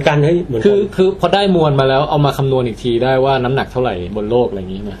อเหมือนกันเฮ้ยเหมือนกันคือพอได้มวลมาแล้วเอามาคำนวณอีกทีได้ว่าน้ำหนักเท่าไหร่บนโลกอะไรอย่า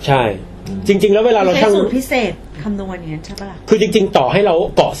งนี้นะใช่จริงๆแล้วเวลาเราชั่งสูตรพิเศษคำนวณอย่างนั้นใช่ปะล่ะคือจริงๆต่อให้เรา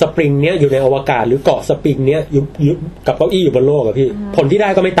เกาะสปริงเนี้ยอยู่ในอวกาศหรือเกาะสปริงเนี้ยอยู่กับเก้าอี้อยู่บนโลกอะพี่ผลที่ได้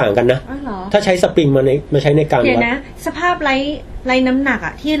ก็ไม่ต่างกันนะถ้าใช้สปริงมาใช้ในการวัดเดี๋ยวนะสภาพไร้น้ำหนักอ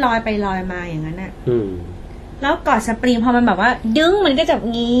ะที่ลอยไปลอยมาอย่างนั้นอะแล้วเกาะสปริงพอมันแบบว่าดึงมันก็จะ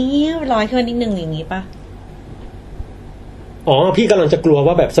งี้ลอยขึ้นนิดนึงอย่างงี้ปะอ๋อพี่กำลังจะกลัว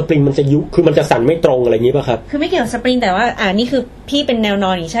ว่าแบบสปริงมันจะยุคือมันจะสั่นไม่ตรงอะไรอย่างนี้ป่ะครับคือไม่เกี่ยวกับสปริงแต่ว่านี่คือพี่เป็นแนวน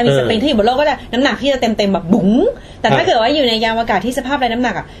อนอย่างใช่มีสปริงที่อยู่บนโลกก็จะน้ำหนักพี่จะเต็มแบบบุ๋งแต่ถ้าเกิดว่าอยู่ในยานอวกาศที่สภาพไร้น้ำห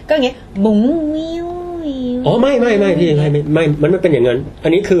นักอ่ะก็อย่างเงี้ยบุ๋งวิวอ๋อไม่พี่ไม่มันไม่เป็นอย่างนั้นอั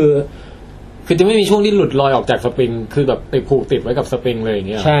นนี้คือจะไม่มีช่วงที่หลุดลอยออกจากสปริงคือแบบไปผูกติดไว้กับสปริงเลยอย่างเ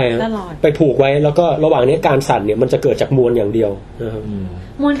งี้ยใช่ไปผูกไว้แล้วก็ระหว่างนี้การสั่นเนี่ยมันจะเกิดจากมวลอย่างเดียวนะครับ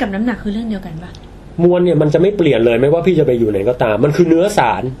มวลกับน้ำหนักคือเรื่องเดียวกันป่ะมวลเนี่ยมันจะไม่เปลี่ยนเลยไม่ว่าพี่จะไปอยู่ไหนก็ตามมันคือเนื้อส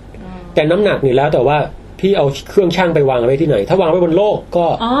ารแต่น้ำหนักนี่แล้วแต่ว่าพี่เอาเครื่องชั่งไปวางไว้ที่ไหนถ้าวางไว้บนโลก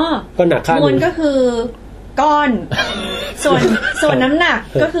ก็หนักค่ามวลก็คือก้อนส่วนน้ำหนัก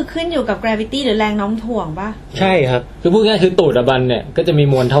ก็คือขึ้นอยู่กับ gravity หรือแรงโน้มถ่วงป่ะใช่ครับคือพูดง่ายคือตูดอบันเนี่ยก็จะมี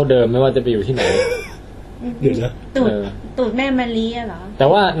มวลเท่าเดิมไม่ว่าจะไปอยู่ที่ไหนเดี๋ยวนะตูดแม่มะลิเหรอแต่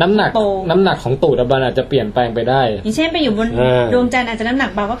ว่าน้ำหนักของตูดอบันอาจจะเปลี่ยนแปลงไปได้อย่างเช่นไปอยู่บนดวงจันทร์อาจจะน้ำหนั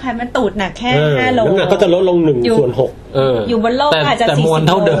กเบาก็ใครมันตูดหนักแค่5 โลน้ำหนักก็จะลดลง1/6อยู่บนโลกอาจจะแต่มวล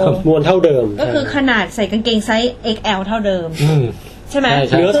เท่าเดิมก็คือขนาดใส่กางเกงไซส์ XL เท่าเดิมใช่ไหม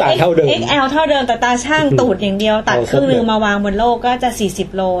เนื้อสายเท่าเดิม XL เท่าเดิมแต่ตาช่างตูดอย่างเดียวตัดครึ่งนึงมาวางบนโลกก็จะ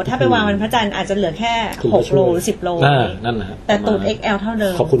40 โลถ้าไปวางบนพระจันทร์อาจจะเหลือแค่6 โลหรือ10 โลนั่นนะแต่ตูด XL เท่าเดิ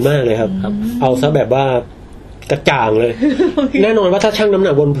มขอบคุณมากเลยครับเอาซะแบบว่ากระจ่างเลย แน่นอนว่าถ้าชั่งน้ำห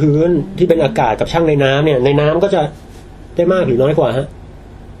นักบนพื้นที่เป็นอากาศกับชั่งในน้ำเนี่ยในน้ำก็จะได้มากหรือน้อยกว่าฮะ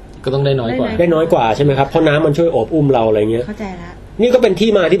ก็ต้องได้น้อยกว่าได้น้อยกว่าใช่ไหมครับเพราะน้ำมันช่วยโอบอุ้มเราอะไรเงี้ยเข้าใจแล้วนี่ก็เป็นที่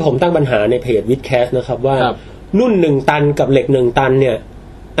มาที่ผมตั้งปัญหาในเพจวิดแคสนะครับว่านุ่น1 ตันกับเหล็ก1 ตันเนี่ย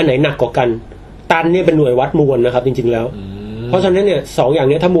อันไหนหนักกว่ากันตันเนี่ยเป็นหน่วยวัดมวลนะครับจริงๆแล้วเพราะฉะนั้นเนี่ย2 อย่าง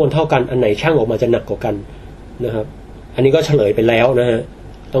นี้ถ้ามวลเท่ากันอันไหนชั่งออกมาจะหนักกว่ากันนะครับอันนี้ก็เฉลยไปแล้วนะฮะ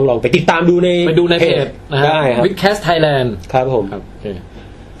ต้องลองไปติดตามดูในเพจได้ครับ Witcast Thailand ครับผม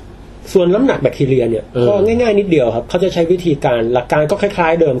ส่วนน้ำหนักแบคทีเรียเนี่ยก็ง่ายๆนิดเดียวครับเขาจะใช้วิธีการหลักการก็คล้า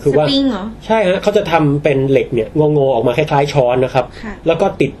ยๆเดิมคือว่าใช่ฮะเขาจะทำเป็นเหล็กเนี่ยงอๆออกมาคล้ายๆช้อนนะครับแล้วก็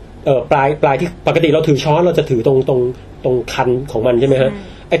ติดปลายที่ปกติเราถือช้อนเราจะถือตรงคันของมันใช่ไหมฮะ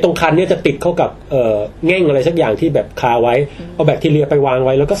ไอ้ตรงคันเนี่ยจะติดเข้ากับแง่งอะไรสักอย่างที่แบบคาไว้เอาแบคทีเรียไปวางไ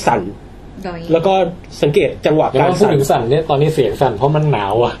ว้แล้วก็สั่นแล้วก็สังเกตจังหวะการสั่นพูดถึงสั่นเนี่ยตอนนี้เสียงสั่นเพราะมันหนา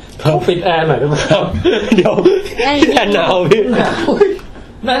วอ่ะเขาปิดแอร์หน่อยได้ไหมครับเดี๋ยวแอร์หนาวพี่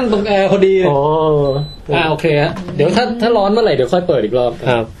นั่งตรงแอร์พอดีอ๋อโอเคฮะเดี๋ยวถ้าร้อนเมื่อไหร่เดี๋ยวค่อยเปิดอีกรอบ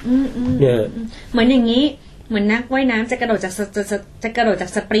ครับเนี่ยเหมือนอย่างนี้เหมือนนักว่ายน้ำจะกระโดดจาก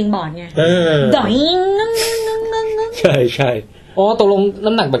สปริงบอร์ดไงดอยใช่อ๋อตกลง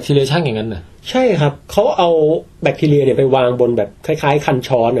น้ำหนักแบคทีเรียช่างอย่างนั้นน่ะใช่ครับเขาเอาแบคทีเรียเนี่ยไปวางบนแบบคล้ายๆคัน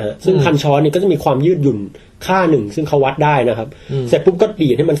ช้อนนะฮะซึ่งคันช้อนนี่ก็จะมีความยืดหยุ่นค่าหนึ่งซึ่งเขาวัดได้นะครับเสร็จปุ๊บก็ดี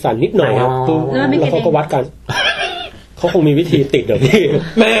ดให้มันสั่นนิดหน่อยครับแล้วเขาก็วัดกันเขาคงมีวิธีติดเดี๋ยวพี่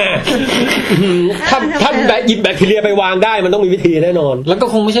แม่ถ้าหยิบแบคทีเรียไปวางได้มันต้องมีวิธีแน่นอนแล้วก็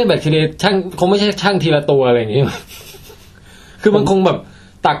คงไม่ใช่แบคทีเรียคงไม่ใช่ช่างทีละตัวอะไรอย่างงี้คือมันคงแบบ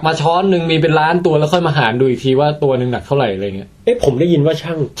ตักมาช้อนนึงมีเป็นล้านตัวแล้วค่อยมาหารดูอีกทีว่าตัวนึงหนักเท่าไหร่อะไรเงี้ยผมได้ยินว่า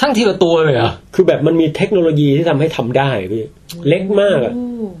ช่างทีละตัวเลยเหรอคือแบบมันมีเทคโนโลยีที่ทำให้ทำได้พี่เล็กมากอ่ะ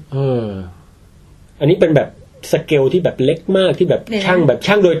อันนี้เป็นแบบสเกลที่แบบเล็กมากที่แบบช่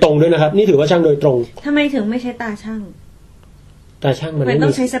างโดยตรงด้วยนะครับนี่ถือว่าช่างโดยตรงทำไมถึงไม่ใช้ตาช่างมันต้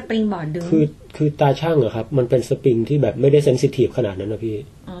องใช้สปริงบอร์ดดึงคือตาช่างอะครับมันเป็นสปริงที่แบบไม่ได้เซนซิทีฟขนาดนั้นนะพี่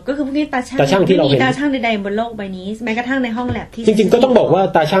ก็คือพวกนี้ตาช่างที่เราเห็นตาช่างใดๆบนโลกใบนี้แม้กระทั่งในห้องแลบที่จริงๆก็ต้องบอกว่า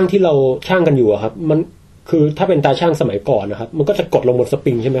ตาช่างที่เราช่างกันอยู่อะครับมันคือถ้าเป็นตาช่างสมัยก่อนนะครับมันก็จะกดลงบนสป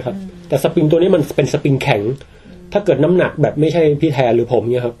ริงใช่ไหมครับแต่สปริงตัวนี้มันเป็นสปริงแข็งถ้าเกิดน้ำหนักแบบไม่ใช่พี่แทนหรือผม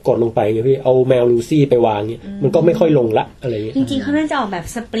เนี่ยครับกดลงไปเนี่ยพี่เอาแมวลูซี่ไปวางเนี่ยมันก็ไม่ค่อยลงละอะไรอย่างเงี้ยจริงๆเขาน่าจะออกแบบ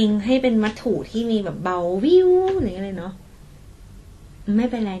สปริงให้เป็นวัตถุที่มีแบบเบาวิวอะไรอย่างเงี้ยเนาะไม่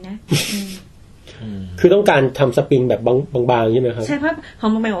เป็นไรนะคือต้องการทำสปริงแบบบางๆใช่ไหมครับใช่เพราะของ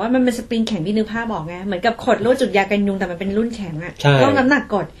บางแบบว่ามันเป็นสปริงแข็งที่นึกภาพบอกไงเหมือนกับขดรูดจุดยากันยุงแต่มันเป็นรุ่นแข็งอะต้องน้ำหนัก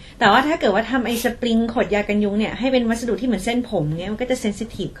กดแต่ว่าถ้าเกิดว่าทำไอ้สปริงขดยากันยุงเนี่ยให้เป็นวัสดุที่เหมือนเส้นผมเงี้ยมันก็จะเซนซิ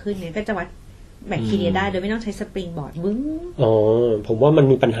ทีฟขึ้นเนี่ยก็จะวัดแบคทีเรียได้โดยไม่ต้องใช้สปริงบอร์ดบึ้งผมว่ามัน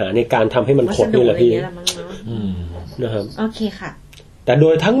มีปัญหาในการทำให้มันขดนี่แหละพี่นะครับโอเคค่ะแต่โด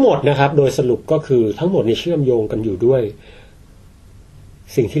ยทั้งหมดนะครับโดยสรุปก็คือทั้งหมดเนี่ยเชื่อมโยงกันอยู่ด้วย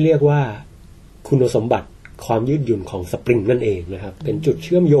สิ่งที่เรียกว่าคุณสมบัติ ความยืดหยุ่นของสปริงนั่นเองนะครับเป็นจุดเ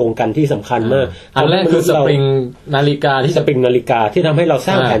ชื่อมโยงกันที่สำคัญมากอันแรกคือสปริงนาฬิกาที่สปริงนาฬิกาที่ทำให้เราส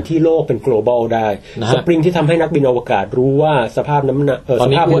ร้างแผนที่โลกเป็น global ได้สปริงที่ทำให้นักบินอวกาศรู้ว่าสภาพน้ำหนักส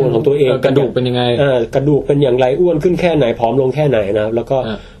ภาพมวลของตัวเองกระดูกเป็นยังไงกระดูกเป็นอย่างไรอ้วนขึ้นแค่ไหนผอมลงแค่ไหนนะครับแล้วก็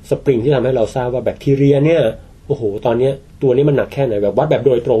สปริงที่ทำให้เราทราบว่าแบคทีเรียเนี่ยโอ้โหตอนนี้ตัวนี้มันหนักแค่ไหนแบบวัดแบบโ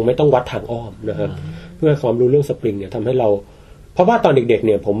ดยตรงไม่ต้องวัดทางอ้อมนะครับเพื่อความรู้เรื่องสปริงเนี่ยทำให้เราเพราะว่าตอนเด็กๆเ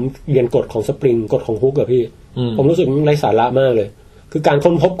นี่ยผมเรียนกฎของสปริงกฎของฮุกอะพี่ผมรู้สึกมันไร้สาระมากเลยคือการ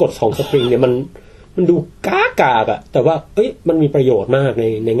ค้นพบกฎของสปริงเนี่ยมันดูกากอะแต่ว่ามันมีประโยชน์มาก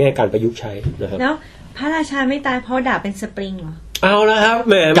ในแง่การประยุกต์ใช้นะครับแล้วพระราชาไม่ตายเพราะดาบเป็นสปริงเหรอเอาละครับแ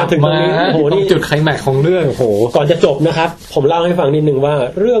หมมาถึงตรงนี้โอ้โหนี่จุดไคลแม็กซ์ของเรื่องโอ้โหก่อนจะจบนะครับผมเล่าให้ฟังนิดนึงว่า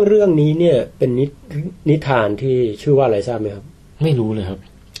เรื่องนี้เนี่ยเป็นนิทานที่ชื่อว่าอะไรทราบไหมครับไม่รู้เลยครับ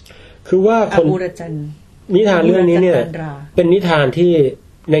คือว่าคนนิทานเรื่องนี้เนี่ยเป็นนิทานที่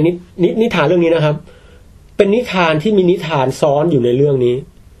ในนิทานเรื่องนี้นะครับเป็นนิทานที่มีนิทานซ้อนอยู่ในเรื่องนี้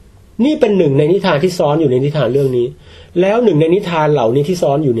นี่เป็นหนึ่งในนิทานที่ซ้อนอยู่ในนิทานเรื่องนี้แล้วหนึ่งในนิทานเหล่านี้ที่ซ้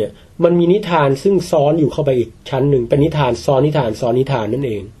อนอยู่เนี่ยมันมีนิทานซึ่งซ้อนอยู่เข้าไปอีกชั้นหนึ่งเป็นนิทานซ้อนนิทานซ้อนนิทานนั่นเ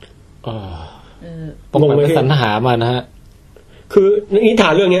องงงไปสรรหามานะฮะคือนิทา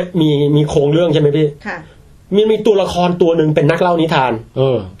นเรื่องนี้มีโครงเรื่องใช่ไหมพี่ค่ะมีตัวละครตัวหนึ่งเป็นนักเล่านิทาน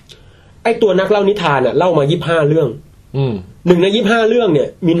ไอตัวนักเล่านิทานน่ะเล่ามา25เรื่องหนึ่งใน25เรื่องเนี่ย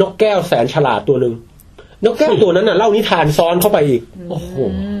มีนกแก้วแสนฉลาดตัวหนึ่งนกแก้วตัวนั้นน่ะเล่านิทานซ้อนเข้าไปอีกโอ้โห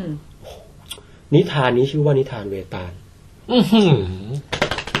นิทานนี้ชื่อว่านิทานเวตาล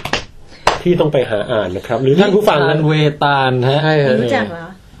ที่ต้องไปหาอ่านนะครับหรือท่านผู้ฟังนั้นเวตาลฮะรู้จักเหรอ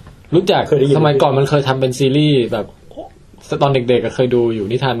รู้จักสมัยก่อนมันเคยทำเป็นซีรีส์แบบตอนเด็กๆก็เคยดูอยู่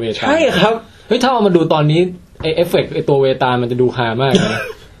นิทานเวตาลใช่ครับเฮ้ยถ้าเอามาดูตอนนี้ไอเอฟเฟกต์ไอตัวเวตาลมันจะดูฮามากนะ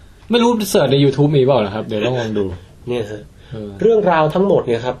ไม่รู้เสิร์ชใน YouTube มีเปล่านะครับเดี๋ยวต้องลองดูเนี่ยฮะเรื่องราวทั้งหมดเ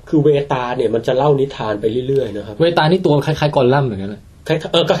นี่ยครับคือเวตาเนี่ยมันจะเล่านิทานไปเรื่อยๆนะครับเวตานี่ตัวคล้ายๆกอลลัมน์เหมือนกันนะ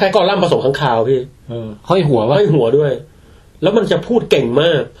ก็คล้ายกอลลัมน์ผสมข้างคาวพี่ห้อยหัวด้วย แล้วมันจะพูดเก่งม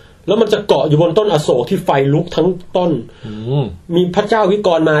ากแล้วมันจะเกาะอยู่บนต้นอโศกที่ไฟลุกทั้งต้นมีพระเจ้าวิก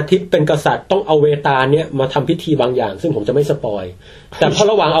รมาทิตย์เป็นกษัตริย์ต้องเอาเวตาลเนี่ยมาทำพิธีบางอย่างซึ่งผมจะไม่สปอยแต่พอ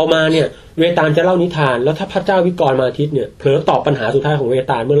ระหว่างเอามาเนี่ยเวตาลจะเล่านิทานแล้วถ้าพระเจ้าวิกรมาทิตย์เนี่ยเผลอตอบปัญหาสุดท้ายของเว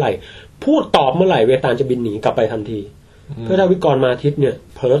ตาลเมื่อไหร่พูดตอบเมื่อไหร่เวตาลจะบินหนีกลับไปทันทีพระเจ้าวิกรมาทิตย์เนี่ย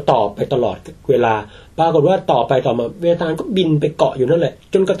เผลอตอบไปตลอดเวลาปรากฏว่าต่อไปต่อมาเวตาลก็บินไปเกาะอยู่นั่นแหละ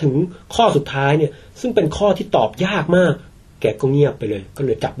จนกระทั่งข้อสุดท้ายเนี่ยซึ่งเป็นข้อที่ตอบยากมากแกก็เงียบไปเลยก็เล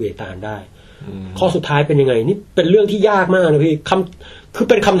ยจับเวตาลได้ข้อสุดท้ายเป็นยังไงนี่เป็นเรื่องที่ยากมากนะพี่คือ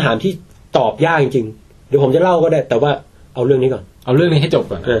เป็นคำถามที่ตอบยากจริงๆเดี๋ยวผมจะเล่าก็ได้แต่ว่าเอาเรื่องนี้ก่อนเอาเรื่องนี้ให้จบ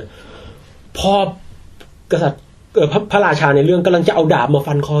ก่อนพอกษัตริย์พระราชาในเรื่องกำลังจะเอาดาบมา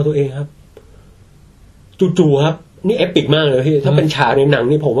ฟันคอตัวเองครับจู่ๆครับนี่เอปิกมากเลยพี่ถ้าเป็นฉากในหนัง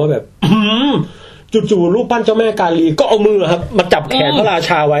นี่ผมว่าแบบจู่ๆรูปปั้นเจ้าแม่กาลีก็เอามือครับมาจับแขนพระรา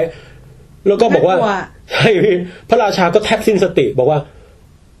ชาไว้แล้วก็บอกว่าใช่พี่พระราชาก็แทบสิ้นสติบอกว่า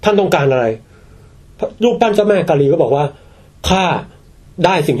ท่านต้องการอะไรรูปปั้นเจ้าแม่กาลีก็บอกว่าข้าไ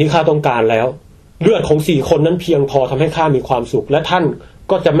ด้สิ่งที่ข้าต้องการแล้วเลือดของ4คนนั้นเพียงพอทำให้ข้ามีความสุขและท่าน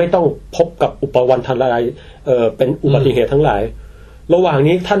ก็จะไม่ต้องพบกับอุปวันทนายเป็นอุบัติเหตุทั้งหลายระหว่าง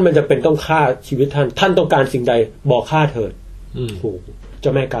นี้ท่านมันจะเป็นต้องฆ่าชีวิตท่านต้องการสิ่งใดบอกข้าเถิดโอ้เจ้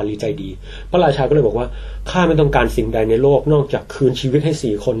าแม่กาลีใจดีพระราชาก็เลยบอกว่าข้าไม่ต้องการสิ่งใดในโลกนอกจากคืนชีวิตให้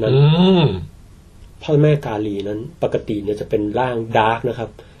4คนนั้นพ่อแม่กาลีนั้นปกติเนี่ยจะเป็นร่างดาร์กนะครับ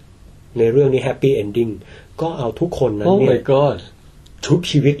ในเรื่องนี้แฮปปี้เอนดิ้งก็เอาทุกคนนั้นเนี่ยชุบ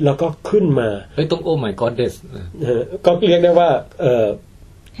ชีวิตแล้วก็ขึ้นมาต้องโอ้ my god this ก็เรียกได้ว่า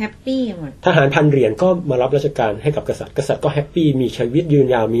แฮปปี้หมดทหารพันเหรียญก็มารับราชการให้กับกษัตริย์ก็แฮปปี้มีชีวิตยืน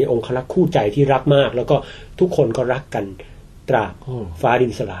ยาวมีองครักษ์คู่ใจที่รักมากแล้วก็ทุกคนก็รักกันตราบฟ้าดิ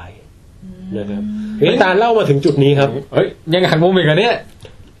นสลายนะครับเวตาลเล่ามาถึงจุดนี้ครับยังหันมุมอีกอันเนี้ย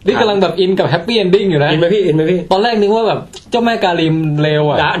นี่กำลังแบบอินกับแฮปปี้เอนดิ้งอยู่นะอินไหมพี่ตอนแรกนึกว่าแบบเจ้าแม่กาลีเลว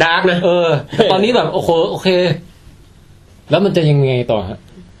อ่ะดาร์กนะแต่ตอนนี้แบบโอเคแล้วมันจะยังไงต่อฮะ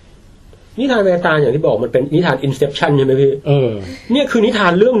นิทานเวตาลอย่างที่บอกมันเป็นนิทาน Inception ใช่ไหมพี่เนี่ยคือนิทา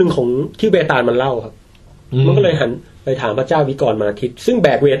นเรื่องนึงของที่เวตาลมันเล่าครับมันก็เลยหันไปถามพระเจ้าวิกรมาทิตย์ซึ่งแบ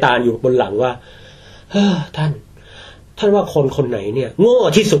กเวตาลอยู่บนหลังว่าท่านว่าคนไหนเนี่ยโง่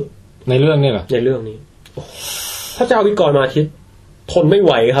ที่สุดในเรื่องนี้เหรอในเรื่องนี้พระเจ้าวิกรมาทิตย์ทนไม่ไ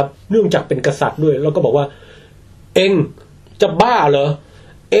หวครับเนื่องจากเป็นกษัตริย์ด้วยแล้วก็บอกว่าเอ็งจะบ้าเหรอ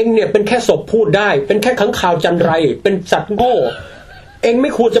เอ็งเนี่ยเป็นแค่ศพพูดได้เป็นแค่ค้างคาวจันไรเป็นสัตว์โง่เอ็งไ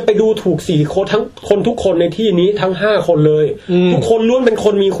ม่ควรจะไปดูถูก4คนทั้งคนทุกคนในที่นี้ทั้ง5คนเลยทุกคนล้วนเป็นค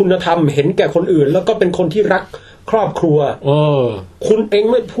นมีคุณธรรมเห็นแก่คนอื่นแล้วก็เป็นคนที่รักครอบครัวคุณเอ็ง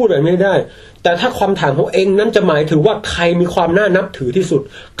ไม่พูดอะไรไม่ได้ แต่ถ้าความถามของเองนั้นจะหมายถึงว่าใครมีความน่านับถือที่สุด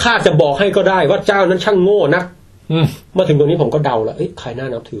ข้าจะบอกให้ก็ได้ว่าเจ้านั้นช่างโง่นักมาถึงตรงนี้ผมก็เดาแล้วใครน่า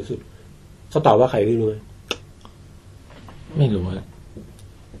นับถือสุดเขาตอบว่าใครไม่รู้ไม่รู้เลย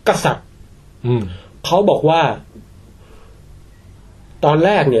กษัตริย์เขาบอกว่าตอนแร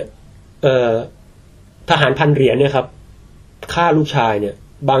กเนี่ยทหารพันเหรียญเนี่ยครับฆ่าลูกชายเนี่ย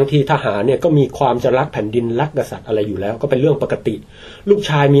บางทีทหารเนี่ยก็มีความจะรักแผ่นดินรักกษัตริย์อะไรอยู่แล้วก็เป็นเรื่องปกติลูก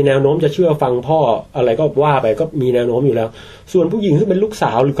ชายมีแนวโน้มจะเชื่อฟังพ่ออะไรก็ว่าไปก็มีแนวโน้มอยู่แล้วส่วนผู้หญิงที่เป็นลูกส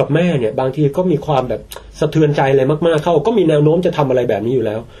าวหรือกับแม่เนี่ยบางทีก็มีความแบบสะเทือนใจอะไรมากๆเขาก็มีแนวโน้มจะทำอะไรแบบนี้อยู่แ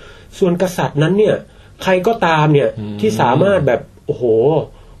ล้วส่วนกษัตริย์นั้นเนี่ยใครก็ตามเนี่ยที่สามารถแบบโอ้โห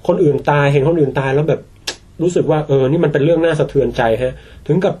คนอื่นตายเห็นคนอื่นตายแล้วแบบรู้สึกว่านี่มันเป็นเรื่องน่าสะเทือนใจฮะ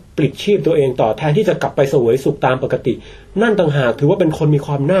ถึงกับปลิดชีพตัวเองต่อแทนที่จะกลับไปเสวยสุขตามปกตินั่นต่างหากถือว่าเป็นคนมีค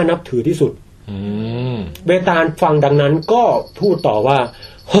วามน่านับถือที่สุดเบตาลฟังดังนั้นก็พูดต่อว่า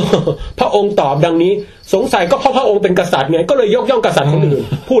พระองค์ตอบดังนี้สงสัยก็เพราะพระองค์เป็นกษัตริย์ไงก็เลยยกย่องกษัตริย์คนอื่น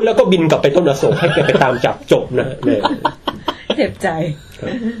พูดแล้วก็บินกลับไปต้นอโศกให้แกไปตามจับจบนะเนี่ยเจ็บใจ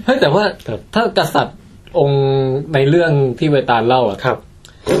เฮ้ยแต่ว่าถ้ากษัตริย์องค์ในเรื่องที่เบตาลเล่าอ่ะครับ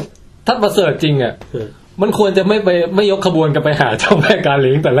ถ้าประเสริฐจริงอ่ะมันควรจะไม่ยกขบวนกันไปหาเจ้าแม่กา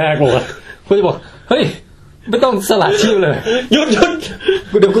ลิงแต่แรกเลยคุณจะบอกเฮ้ยไม่ต้องสละชีพเลยหยุด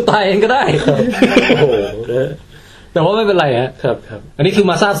กูเดี๋ยวกูตายเองก็ได้โอ้โหแต่ว่าไม่เป็นไรฮะครับอันนี้คือ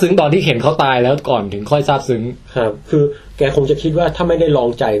มาทราบซึ้งตอนที่เห็นเขาตายแล้วก่อนถึงค่อยทราบซึ้งครับคือแกคงจะคิดว่าถ้าไม่ได้ลอง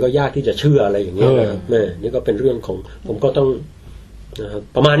ใจก็ยากที่จะเชื่ออะไรอย่างเงี้ยนี่ก็เป็นเรื่องของผมก็ต้อง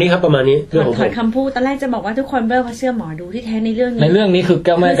ประมาณนี้ครับประมาณนี้เรื่องของคำพูดตอนแรกจะบอกว่าทุกคนเบ้อเพราะเชื่อหมอดูที่แท้ในเรื่องนี้คือเ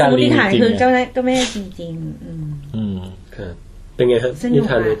จ้าแม่กาลีจริงๆคือเจ้าแม่จริงๆครับเป็นไงครับนิ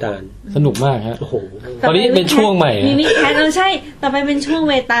ทานเวตาลสนุกมากฮะโอ้โหตอนนี้เป็นช่วงใหม่นี่แคทใช่ต่อไปเป็นช่วง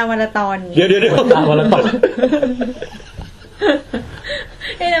เวตาลวันละตอนเดี๋ยวตาวันละตอน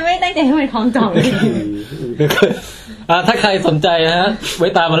ไม่ตั้งใจให้มันคล้องจองถ้าใครสนใจนะฮะเว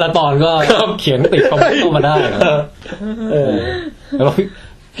ตาลวันละตอนก็เขียนติดคอมเมนต์เข้ามาได้แล้ว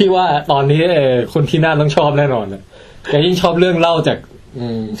พี่ว่าตอนนี้คนที่น่าต้องชอบแน่นอนเลยแกยิ่งชอบเรื่องเล่าจาก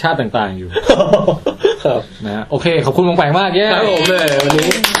ชาติต่างๆอยู่นะโอเคขอบคุณมงแปงมากเย้ครับผมเลยวันนี้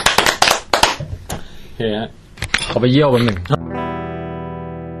โอเคฮะขอไปเยี่ยววันหนึ่ง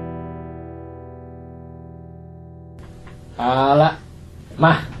เอาละม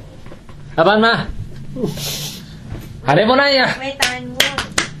าอาบันมาหาได้บ่ได้อ่ะไม่ตายง่วง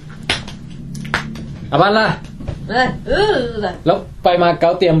อาบันล่ะแล้วไปมาเก๊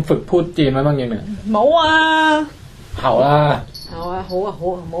าเตรียมฝึกพูดจีนมาบ้างยังเนี่ยหมูอ่ะเห่าล่ะ好啊，好啊，好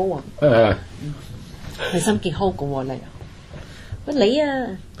啊，冇啊。你心結好過嚟啊？乜你啊？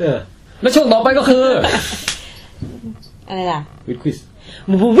แล้วช่วงต่อไปก็คืออะไรล่ะวิดควิส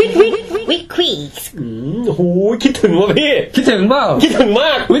วิดควิสโอ้โหคิดถึงว่ะพี่คิดถึงเปล่าคิดถึงม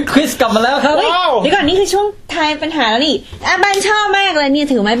ากวิดควิสกลับมาแล้วครับเดี๋ยวก่อนนี่คือช่วงทายปัญหาแล้วนี่บ้านชอบมากเลยเนี่ย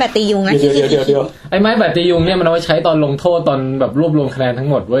ถือไม้แบตตียุงนะเดี๋ยวไอ้ไม้แบตตียุงเนี่ยมันเอาไว้ใช้ตอนลงโทษตอนแบบรวบรวมคะแนนทั้ง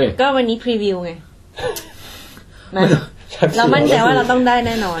หมดเว้ยก็วันนี้พรีวิวไงเรามั่นใจว่าเราต้องได้แ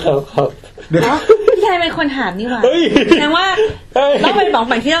น่นอนครับพี่ชายเป็นคนถามนี่หว่าแสดงว่าต้องเป็นบอก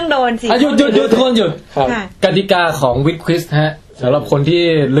ฝั่งที่ต้องโดนสิหยุดทุกคนหยุดกติกาของวิดควิสฮะสำหรับคนที่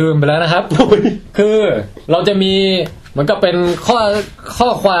ลืมไปแล้วนะครับคือเราจะมีเหมือนกับเป็นข้อ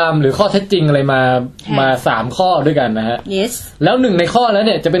ความหรือข้อเท็จจริงอะไรมา3ข้อด้วยกันนะฮะ yes แล้ว1ในข้อแล้วเ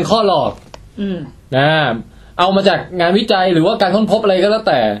นี่ยจะเป็นข้อหลอกนะเอามาจากงานวิจัยหรือว่าการค้นพบอะไรก็แล้ว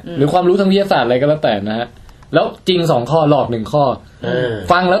แต่หรือความรู้ทางวิทยาศาสตร์อะไรก็แล้วแต่นะฮะแล้วจริง2ข้อหลอก1ข้อ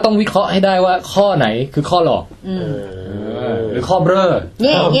ฟังแล้วต้องวิเคราะห์ให้ได้ว่าข้อไหนคือข้อหลอกหรือข้อเบ้อเ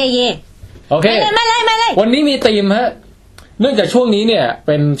ย่โอเคไม่เลยวันนี้มีธีมฮะเนื่องจากช่วงนี้เนี่ยเ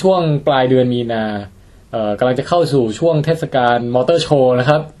ป็นช่วงปลายเดือนมีนากำลังจะเข้าสู่ช่วงเทศกาลมอเตอร์โชว์นะ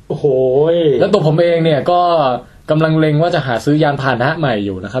ครับโอ้โหแล้วตัวผมเองเนี่ยก็กำลังเล็งว่าจะหาซื้อยานพาหนะใหม่อ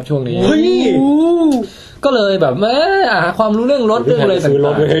ยู่นะครับช่วงนี้ก็เลยแบบหาความรู้เรื่องรถเรื่องอะไรต่างๆ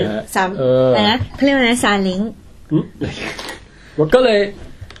นะเขาเรียกว่าอะไรซาเล้งก็เ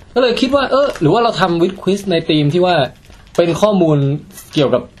ลยคิดว่าหรือว่าเราทำวิดควิสในธีมที่ว่าเป็นข้อมูลเกี่ย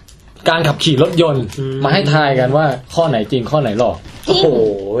วกับการขับขี่รถยนต์มาให้ทายกันว่าข้อไหนจริงข้อไหนหลอกโอ้โห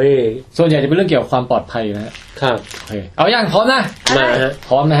ส่วนใหญ่จะเป็นเรื่องเกี่ยวกับความปลอดภัยนะครับโอเคเอาอย่างพร้อมนะมาฮะพ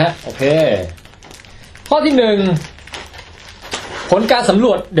ร้อมนะฮะโอเคข้อที่1ผลการสำร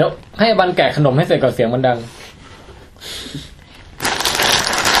วจเดี๋ยวให้บันแกะขนมให้เสร็จก่อนเสียงมันดัง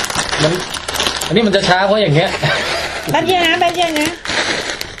อันนี้มันจะช้าเพราะอย่างเงี้ยแป๊บเดียวนะไม่เ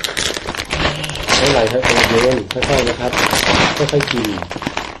ป็นไรครับเย็นค่อยๆนะครับค่อยๆกิน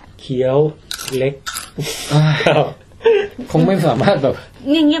เคี้ยวเล็กคงไม่สามารถแบบ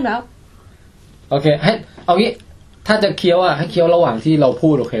เงียบๆแล้วโอเคให้เอางี้ถ้าจะเคี้ยวให้เคี้ยวระหว่างที่เราพู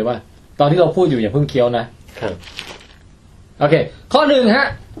ดโอเคป่ะ ตอนที่เราพูดอยู่อย่าเพิ่งเคี้ยวนะครับ โอเคข้อ1ฮะ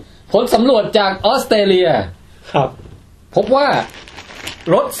ผลสำรวจจากออสเตรเลียครับพบว่า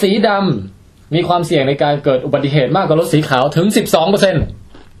รถสีดำมีความเสี่ยงในการเกิดอุบัติเหตุมากกว่ารถสีขาวถึง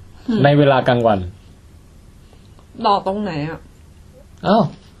 12% ในเวลากลางวันหลอกตรงไหนอ่ะอ้าว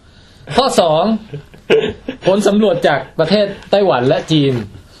ข้อ2ผลสำรวจจากประเทศไต้หวันและจีน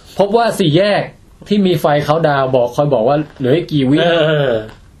พบว่า4แยกที่มีไฟเขาดาวคอยบอกว่าเหลืออีกกี่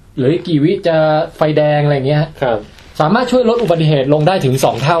วิจะไฟแดงอะไรเงี้ยครับสามารถช่วยลดอุบัติเหตุลงได้ถึง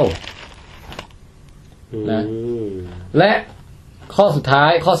2เท่านะและข้อสุดท้า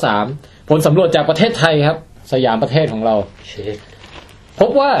ยข้อ3ผลสำรวจจากประเทศไทยครับสยามประเทศของเราพบ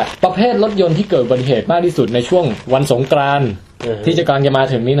ว่าประเภทรถยนต์ที่เกิดอุบัติเหตุมากที่สุดในช่วงวันสงกรานต์ที่จะกำลังจะมา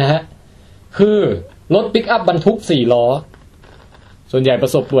ถึงนี้นะฮะคือรถปิกอัพบรรทุก4ล้อส่วนใหญ่ปร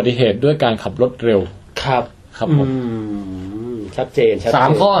ะสบอุบัติเหตุด้วยการขับรถเร็วครับผมชัดเจน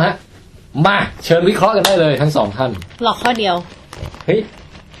3ข้อฮะมาเชิญวิเคราะห์กันได้เลยทั้ง2ท่านหลอกข้อเดียวเฮ้ย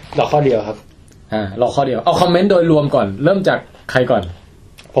หลอกข้อเดียวครับหลอกข้อเดียวเอาคอมเมนต์โดยรวมก่อนเริ่มจากใครก่อน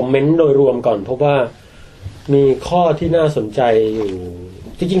ผมเมนต์โดยรวมก่อนเพราะว่ามีข้อที่น่าสนใจอยู่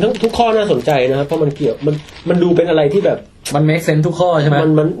จริงๆทั้งทุกข้อน่าสนใจนะครับเพราะมันเกี่ยวมันดูเป็นอะไรที่แบบมัน make sense ทุกข้อใช่ไหม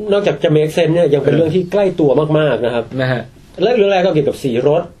มันนอกจากจะ make sense เนี่ยยังเป็นเรื่องที่ใกล้ตัวมากๆนะครับนะฮะและเรื่องแรกก็เกี่ยวกับสีร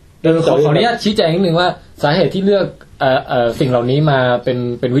ถขออนุญาตชี้แจงนิดนึงว่าสาเหตุที่เลือกสิ่งเหล่านี้มาเ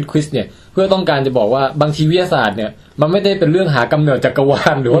ป็นวิดควิสเนี่ยเพื่อต้องการจะบอกว่าบางทีวิทยาศาสตร์เนี่ยมันไม่ได้เป็นเรื่องหากำเนิดจักรวา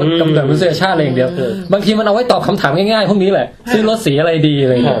ลหรือว่ากำเนิดมนุษยชาติอะไรอย่างเดียวบางทีมันเอาไว้ตอบคำถามง่ายๆพวกนี้แหละซื้อรถสีอะไรดีอะ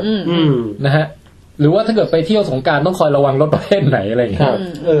ไรอย่างเงี้ยนะฮะหรือว่าถ้าเกิดไปเที่ยวสงกรานต์ต้องคอยระวังรถประเภทไหนอะไรอย่างเงี้ย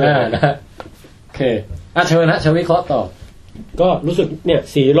นะฮะโอเคเชิญนะเชิญวิเคราะห์ต่อก็รู้สึกเนี่ย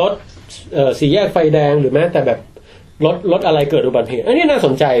สีรถสีแยกไฟแดงหรือแม้แต่แบบรถอะไรเกิดอุบัติเหตุอันนี้น่าส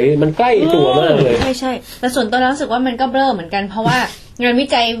นใจมันใกล้ตัวมากเลยใช่แต่ส่วนตัวรู้สึกว่ามันก็เบ้อเหมือนกันเพราะว่างานวิ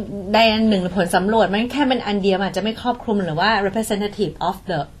จัยใดอันหนึ่งผลสำรวจมันแค่เป็นอันเดียวอาจจะไม่ครอบคลุมหรือว่า representative of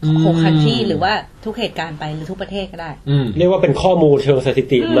the whole country หรือว่าทุกเหตุการณ์ไปหรือทุกประเทศก็ได้เรียกว่าเป็นข้อมูลเชิงสถิ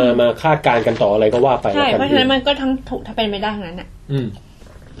ติมาคาดการณ์กันต่ออะไรก็ว่าไปใช่เพราะฉะนั้นมันก็ทั้งถูกถ้าเป็นไม่ได้ทั้งนั้นอ่ะ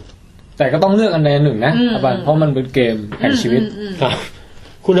แต่ก็ต้องเลือกอันใดอันหนึ่งนะอบันเพราะมันเป็นเกมแห่งชีวิตครับ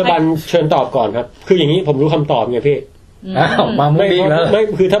คุณอบันเชิญตอบก่อนครับคืออย่างนี้ผมรู้คำตอบไงพี่มาไม่ไม่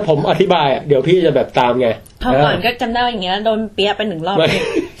คือถ้าผมอธิบายเดี๋ยวพี่จะแบบตามไงพอก่อนก็จำได้อย่างเงี้ยโดนเปี๊ยะไป1 รอบ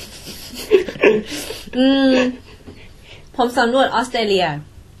ผมสำรวจออสเตรเลีย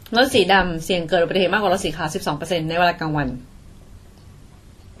รถสีดำเสี่ยงเกิดอุบัติเหตุมากกว่ารถสีขาว 12% ในเวลากลางวัน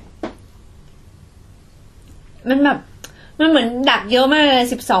มันแบบมันเหมือนดักเยอะมากเลย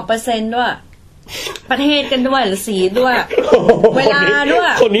 12% ด้วยประเทศกันด้วยหรือสีด้วยเวลาด้วย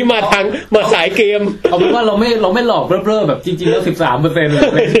คนนี้มาสายเกมเอาเป็นว่าเราไม่หลอกเบ้อๆแบบจริงๆแล้ว 13% เลย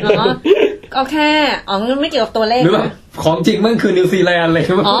ก็แค่ไม่เกี่ยวกับตัวเลขหรือแบบของจริงมันคือนิวซีแลนด์เลย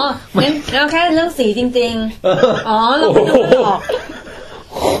งั้นเราแค่เรื่องสีจริงๆเราไม่ต้องหลอก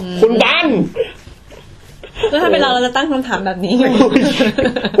คุณบันก็ถ้าเป็นเราจะตั้งคำถามแบบนี้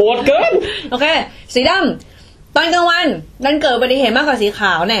โหดเกินโอเคสีดำตอนกลางวันดันเกิดอุบัติเหตุมากกว่าสีข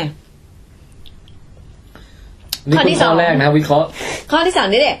าวแน่ข้อที่2แรกนะวิเคราะห์ข้อที่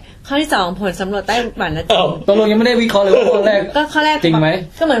3นี่แหละข้อที่2ผลสำรวจไต้หวันและจีนตกลงยังไม่ได้วิเคราะห์เลยว่าข้อแรกก็ข้อแรกจริงไหม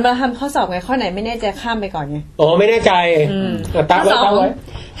ก็เหมือนเราทำข้อสอบไงข้อไหนไม่แน่ใจข้ามไปก่อนไงไม่แน่ใจตั้งไว้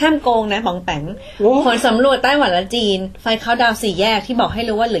ห้ามโกงนะของแปงผลสำรวจไต้หวันและจีนไฟเขาดาว4แยกที่บอกให้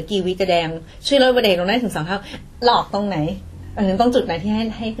รู้ว่าเหลือกี่วิจะแดงช่วยลดอุบัติเหตุลงได้ถึง2 เท่าหลอกตรงไหนถึงตรงจุดไหนที่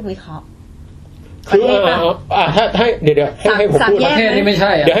ให้วิเคราะห์คือถ้าเดี๋ยวให้ผมพูดประเทศนี้ไม่ใ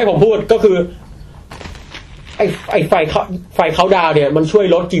ช่เดี๋ยวให้ผมพูดก็คือไอ้ไฟเขาดาวเนี่ยมันช่วย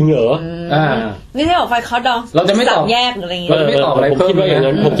ลดจริงเหรอนี่ให้บอกไฟเขาดาวเราจะไม่ตอบแยกอะไรอย่างเงี้ยเราจะไม่ตอบอะไรผมคิดว่าอย่าง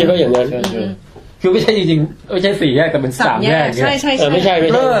นั้นคือไม่ใช่จริงๆไม่ใช่4 แยกแต่เป็น3 แยกใช่ไม่ใช่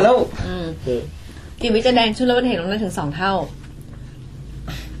แล้วกี่วิจะแดงช่วยลดอุบัติเหตุลงได้ถึง2 เท่า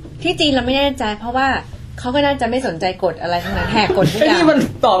ที่จีนเราไม่แน่ใจเพราะว่าเขาก็น่าจะไม่สนใจกฎอะไรทั้งนั้นแหกกฎทุกอย่างนี่มัน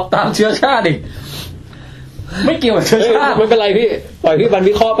ตอบตามเชื้อชาติดิไม่เกี่ยวกับเชื้อชาติไม่เป็นไรพี่ปล่อยพี่บัน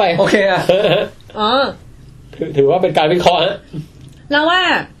วิเคราะห์ไปโอเคอ่ะถือว่าเป็นการวิเคราะห์นะแล้วว่า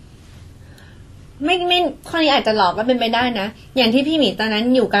ไม่ข้อนี้อาจจะหลอกก็เป็นไปได้นะอย่างที่พี่หมีตอนนั้น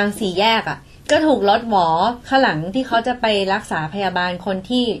อยู่กลาง4 แยกอ่ะก็ถูกรถหวอข้างหลังที่เขาจะไปรักษาพยาบาลคน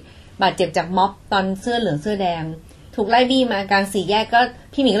ที่บาดเจ็บจากม็อบตอนเสื้อเหลืองเสื้อแดงถูกไล่บี้มากลาง4 แยกก็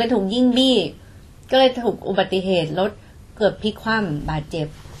พี่หมีก็เลยถูกยิ่งบี้ก็เลยถูกอุบัติเหตุรถเกิดพลิกคว่ำบาดเจ็บ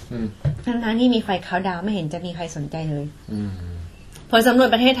ทั้งที่มีไฟเขาดาวไม่เห็นจะมีใครสนใจเลยผลสำรวจ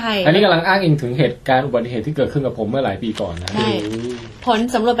ประเทศไทยอันนี้กำลังอ้างอิงถึงเหตุการณ์อุบัติเหตุที่เกิดขึ้นกับผมเมื่อหลายปีก่อนนะใช่ผล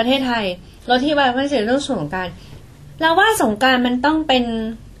สำรวจประเทศไทยรถที่ว่าไม่ใช่เรื่องสงกรานต์เราว่าสงกรานต์มันต้องเป็น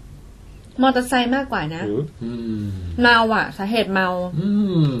มอเตอร์ไซค์มากกว่านะ อืม เมาอ่ะสาเหตุเมา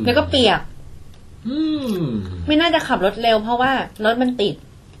แล้วก็เปียกไม่น่าจะขับรถเร็วเพราะว่ารถมันติด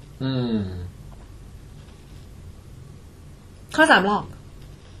ข้อ3หลอก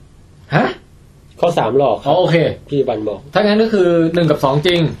ฮะข้อ3หลอกอ๋อโอเคพี่บันบอกถ้างั้นก็คือ1กับ2จ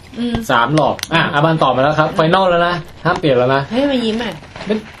ริง3หลอกอาบันตอบมาแล้วครับไฟนอลแล้วนะห้ามเปลี่ยนแล้วนะเฮ้ยมายิ้มอ่ะ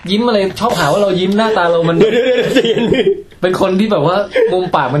มันยิ้มอะไรชอบหาว่าเรายิ้มหน้าตาเรามันเป็นคนที่แบบว่ามุม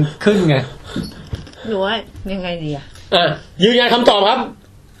ปากมันขึ้นไงหรือว่ายังไงดีอ่ะยืนยันคำตอบครับ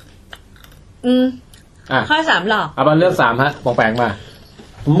ข้อ3หลอกบันเลือก3ฮะปองแปงมา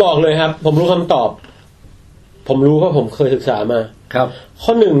ผมบอกเลยครับผมรู้คำตอบผมรู้เพราะผมเคยศึกษามาครับข้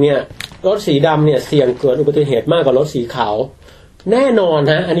อ1เนี่ยรถสีดำเนี่ยเสี่ยงเกิดอุบัติเหตุมากกว่ารถสีขาวแน่นอน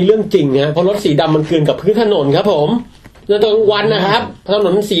ฮะอันนี้เรื่องจริงฮะเพราะรถสีดำมันกลืนกับพื้นถนนครับผมในตอนกลางวันนะครับถน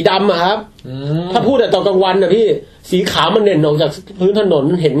นสีดำอะครับถ้าพูดแต่ตอนกลางวันนะพี่สีขาวมันเด่นออกจากพื้นถนน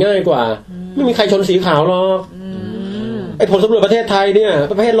เห็นง่ายกว่าไม่มีใครชนสีขาวหรอกไอ้ผลสำรวจประเทศไทยเนี่ย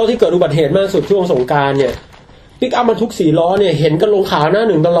ประเภทรถที่เกิดอุบัติเหตุมากสุดช่วงสงกรานต์เนี่ยปิกอัพบรรทุก4ล้อเนี่ยเห็นกันลงข่าวหน้า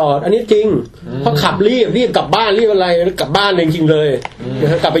1ตลอดอันนี้จริงเพราะขับรีบกลับบ้านรีบอะไรกลับบ้านจริงๆเลยน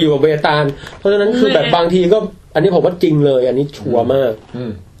ะกลับไปอยู่กับเวตาลเพราะฉะนั้นคือแบบบางทีก็อันนี้ผมว่าจริงเลยอันนี้ชัวร์มาก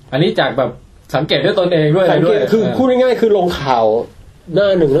อันนี้จากแบบสังเกตด้วยตนเองด้วยสังเกตคือพูดง่ายๆคือลงข่าวหน้า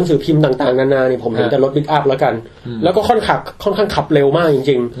1หนังสือพิมพ์ต่างๆนานาเนี่ยผมเห็นแต่รถปิกอัพแล้วกันแล้วก็ค่อนข้างขับเร็วมากจ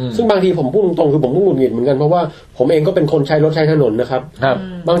ริงๆซึ่งบางทีผมพูดตรงๆคือผมก็หงุดหงิดเหมือนกันเพราะว่าผมเองก็เป็นคนใช้รถใช้ถนนนะครับ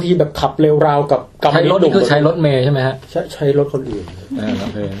บางทีแบบขับเร็วราวกับใช้รถนี่คือใช้รถเมย์ใช่ไหมฮะใช้รถคนอื่น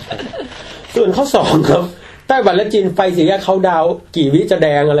ส่วนข้อ2ครับไต้หวันและจีนไฟสีแยกเขาดาวกี่วิจะแด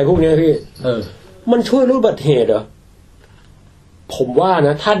งอะไรพวกนี้พี่มันช่วยลดอุบัติเหตุเหรอผมว่าน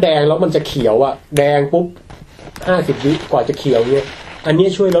ะถ้าแดงแล้วมันจะเขียวอะแดงปุ๊บ50วิกว่าจะเขียวเนี่ยอันนี้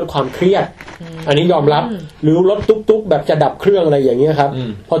ช่วยลดความเครียดอันนี้ยอมรับหรือรถตุ๊กๆแบบจะดับเครื่องอะไรอย่างเงี้ยครับ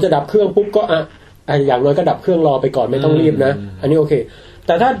พอจะดับเครื่องปุ๊บก็อย่างน้อยก็ดับเครื่องรอไปก่อนไม่ต้องรีบนะอันนี้โอเคแ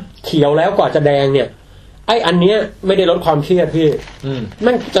ต่ถ้าเขียวแล้วกว่าจะแดงเนี่ยไอ้อันเนี้ยไม่ได้ลดความเครียดพี่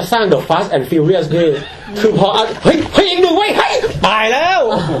มันจะสร้าง The Fast and Furious พี่คือพอเฮ้ยอีก1ไว้ให้ตายแล้ว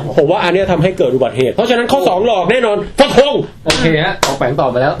ผมว่าอันเนี้ยทำให้เกิดอุบัติเหตุเพราะฉะนั้นข้อ2หลอกแน่นอนฟันธงโอเคฮะเอาแปงตอบ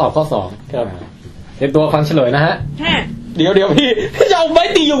ไปแล้วตอบข้อ2ครับเตรียมตัวฟังเฉลยนะฮะเดี๋ยวพี่จะเอาไม้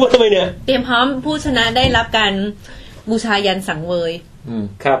ตียุงมาทำไมเนี่ยเตรียมพร้อมผู้ชนะได้รับการบูชายันสังเวย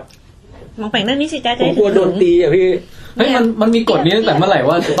ครับมองแปงนั่นนี่สิจ้าจะได้กลัวโดนตีอ่ะพี่เฮ้ยมันมีกฎนี้ตั้งแต่เมื่อไหร่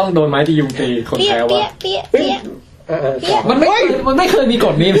ว่าจะต้องโดนไม้ตียุงตีคนแพ้ว่ามันไม่เคยมีก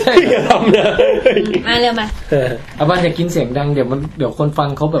ฎนี้ไม่ใช่ทำนะเร็วมาบ้านอย่ากินเสียงดังเดี๋ยวคนฟัง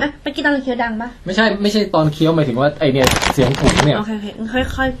เขาแบบไปกินตอนเคี้ยวดังปะไม่ใช่ตอนเคี้ยวหมายถึงว่าไอเนี่ยเสียงถุงเนี่ยโอเค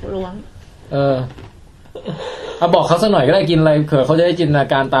ค่อยๆล้วงบอกเขาสักหน่อยก็ได้กินอะไรเผื่อเขาจะได้จินตนา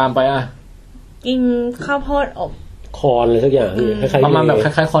การตามไปกินข้าวโพดอบคอนอะไรสักอย่างคล้ายๆประมาณแบบค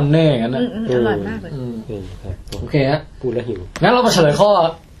ล้ายๆคอนเน่อย่างนั้นนะอร่อยมากเลยโอเคฮะพูดแล้วหิวงั้นเรามาเฉลยข้อ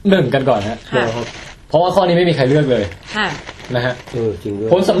1กันก่อนฮะเพราะว่าข้อนี้ไม่มีใครเลือกเลยนะฮะจริงด้วย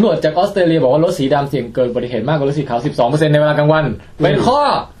ผลสำรวจจากออสเตรเลียบอกว่ารถสีดำเสี่ยงเกิดอุบัติเหตุมากกว่ารถสีขาว 12% ในเวลากลางวันเป็นข้อ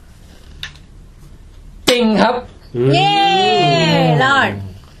จริงครับเย้รอด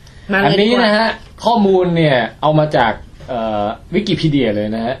อันนี้นะฮะข้อมูลเนี่ยเอามาจากวิกิพีเดียเลย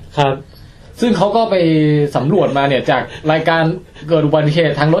นะฮะครับซึ่งเขาก็ไปสำรวจมาเนี่ยจากรายการเกิดอุบัติเห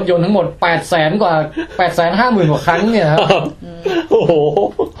ตุทางรถยนต์ทั้งหมด 800,000 กว่า 850,000 กว่าครั้งเนี่ยครับโอ้โห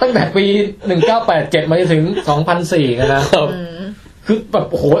ตั้งแต่ปี1987มาจนถึง2004นะครับคือแบบ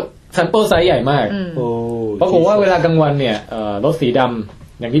โอ้โหแซมเปิลไซส์ใหญ่มากปรากฏว่าเวลากลางวันเนี่ยรถสีด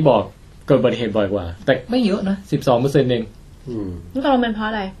ำอย่างที่บอกเกิดอุบัติเหตุบ่อยกว่าแต่ไม่เยอะนะ 12% เองนี่ตกลงเป็นเพราะ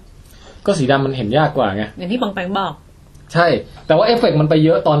อะไรก็สีดำมันเห็นยากกว่าไงอย่างที่บางแปงบอกใช่แต่ว่าเอฟเฟกต์มันไปเย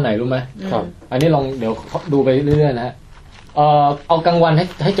อะตอนไหนรู้ไหมครับอันนี้ลองเดี๋ยวดูไปเรื่อยๆนะฮะเอากลางวัน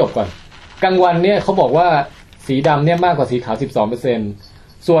ให้จบก่อนกลางวันเนี่ยเขาบอกว่าสีดำเนี่ยมากกว่าสีขาว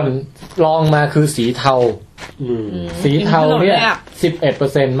 12% ส่วนรองมาคือสีเทาสีเทาเนี่ย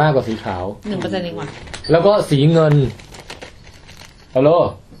 11% มากกว่าสีขาว 1% เองว่ะแล้วก็สีเงินฮัลโหล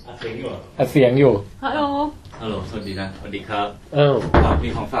อัดเสียงอยู่ฮัลโหลสวัสดีนะสวัสดีครับมี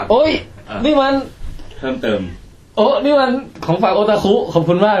ของฝากโอ้ยนี่มันเพิ่มเติมนี่มันของฝากโอตาคุขอบ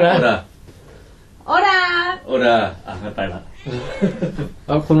คุณมากนะโอดางั้นไปละ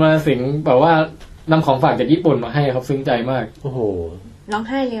คุณมาสิงแบบว่านำของฝากจากญี่ปุ่นมาให้ครับซึ้งใจมากโอ้โหร้อง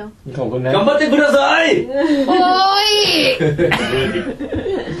ไห้เร็วขอบคุณนะกัมบัตเตกุระไซโอ้ย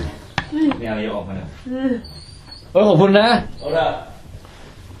ไม่เอาอย่าออกมานะขอบคุณนะ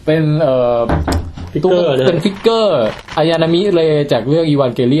เป็นฟิกเกอร์เป็นฟิกเกอร์อายานามิเรจากเรื่องอีวา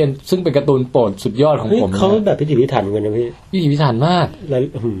นเกเลียนซึ่งเป็นการ์ตูนโปรดสุดยอดของผมเขาแบบพิถีพิถันกันนะพี่พิถีพิถันมาก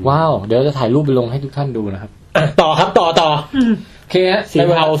ว้าวเดี๋ยวจะถ่ายรูปไปลงให้ทุกท่านดูนะครับต่อครับต่อ เคฮะสี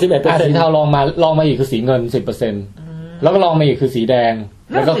เทา 11% สีเทาลองมาอีกคือสีเงิน 10% แล้วก็ลองมาอีกคือสีแดง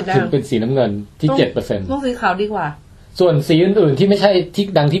แล้วก็คือเป็นสีน้ำเงินที่ 7% ต้องสีขาวดีกว่าส่วนสีอื่นๆที่ไม่ใช่ที่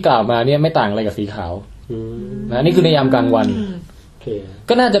ดังที่กล่าวมาเนี่ยไม่ต่างอะไรกับสีขาวนะนี่คือในยามกลางวัน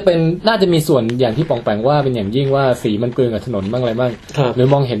ก็น่าจะมีส่วนอย่างที่ปองแปงว่าเป็นอย่างยิ่งว่าสีมันเปลืองกับถนนบ้างอะไรบ้างหรือ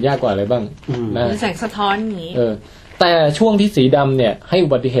มองเห็นยากกว่าอะไรบ้างนะแสงสะท้อนอย่างนี้แต่ช่วงที่สีดำเนี่ยให้อุ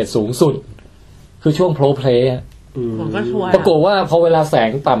บัติเหตุสูงสุดคือช่วงโพลเพลย์ปรากฏว่าพอเวลาแส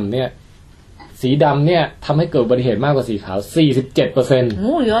งต่ำเนี่ยสีดำเนี่ยทำให้เกิดอุบัติเหตุมากกว่าสีขาว 47%โ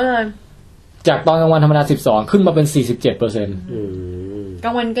อ้เยอะเลยจากตอนกลางวันธรรมดา12ขึ้นมาเป็น 47%กล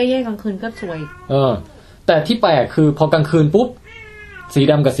างวันก็แย่กลางคืนก็สวยแต่ที่แปลกคือพอกลางคืนปุ๊บสี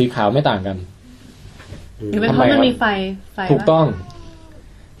ดำกับสีขาวไม่ต่างกันเพราะมันมีไฟถูกต้อง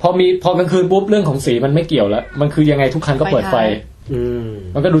พอกลางคืนปุ๊บเรื่องของสีมันไม่เกี่ยวแล้วมันคือยังไงทุกคันก็เปิดไฟ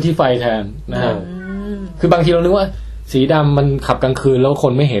มันก็ดูที่ไฟแทนนะฮะคือบางทีเรานึกว่าสีดำมันขับกลางคืนแล้วค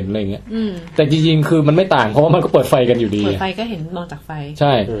นไม่เห็นอะไรเงี้ยแต่จริงๆคือมันไม่ต่างเพราะว่ามันก็เปิดไฟกันอยู่ดีเปิดไฟก็เห็นมองจากไฟใ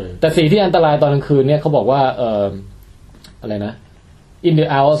ช่แต่สีที่อันตรายตอนกลางคืนเนี่ยเขาบอกว่าอะไรนะ in the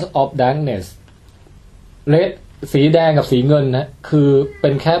hours of darkness red สีแดงกับสีเงินนะคือเป็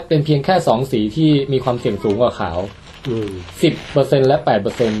นเพียงแค่2สีที่มีความเสี่ยงสูงกว่าขาว10% และ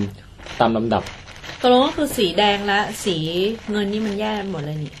 8% ตามลำดับตกลงก็คือสีแดงและสีเงินนี่มันแย่หมดเ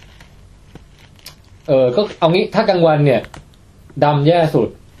ลยนี่ก็เอางี้ถ้ากลางวันเนี่ยดำแย่สุด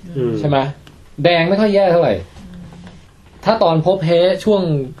ใช่ไหมแดงไม่ค่อยแย่เท่าไหร่ถ้าตอนพบเฮช่วง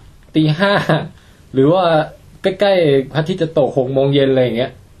 5:00 หรือว่าใกล้ๆพระอาทิตย์จะตก 6:00 นอะไรอย่างเงี้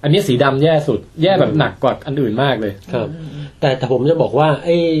ยอันนี้สีดำแย่สุดแย่แบบหนักกว่าอันอื่นมากเลยครับแต่ผมจะบอกว่าไ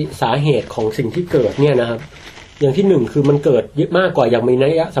อ้สาเหตุของสิ่งที่เกิดเนี่ยนะครับอย่างที่1คือมันเกิดเยอะมากกว่าอย่างมีนั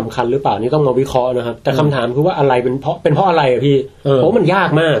ยสำคัญหรือเปล่านี่ต้องมาวิเคราะห์นะครับแต่คำถามคือว่าอะไรเป็นเพราะอะไรอะพี่เพราะมันยา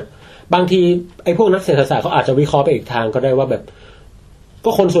กมากบางทีไอ้พวกนักเศรษฐศาสตร์เขาอาจจะวิเคราะห์ไปอีกทางก็ได้ว่าแบบ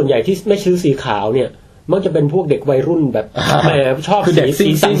ก็คนส่วนใหญ่ที่ไม่ซื้อสีขาวเนี่ยมักจะเป็นพวกเด็กวัยรุ่นแบบแหมชอบสี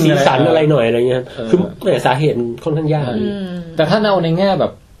สันอะไรหน่อยอะไรเงี้ยคือแหมสาเหตุค่อนข้างยากแต่ถ้าเอาในแง่แบ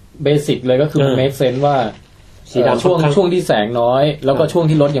บเบสิกเลยก็คือมัน make sense ว่าสีดำช่วงที่แสงน้อยแล้วก็ช่วง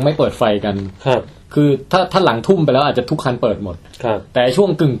ที่รถยังไม่เปิดไฟกันคือถ้าหลังทุ่มไปแล้วอาจจะทุกคันเปิดหมดแต่ช่วง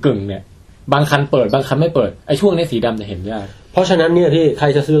กึ่งเนี่ยบางคันเปิดบางคันไม่เปิดไอ้ช่วงนี้สีดำจะเห็นยากเพราะฉะนั้นเนี่ยที่ใคร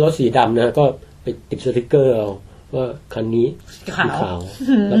จะซื้อรถสีดำนะก็ไปติดสติ๊กเกอร์เอาว่าคันนี้สีขาว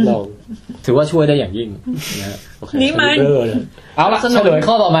รับรองถือว่าช่วยได้อย่างยิ่งนะนี่มันเอาละเฉลย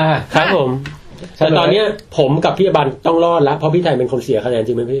ข้อต่อมาครับผมแต่ตอนนี้ผมกับพี่บันต้องรอดแล้วเพราะพี่ไทยเป็นคนเสียคะแนนจ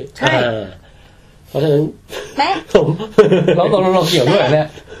ริงไหมพี่ใช่เพราะฉะนั้นผมเราเกี่ยวด้วยเนี่ย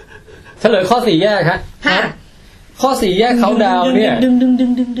เฉลยข้อ4แยกครับข้อ4แยกเขาดาวเนี่ย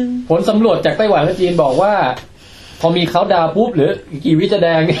ผลสำรวจจากไต้หวันและจีนบอกว่าพอมีเขาดาวปุ๊บหรือกี่วิจะแด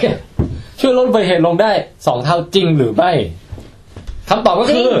งเนี่ยช่วยลดอุบัติเหตุลงได้2 เท่าจริงหรือไม่คำตอบก็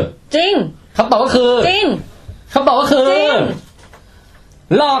คือจริงคำตอบก็คือจริงคำตอบก็คือ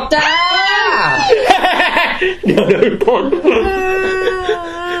หลอกจ้าเดี๋ยวพ่น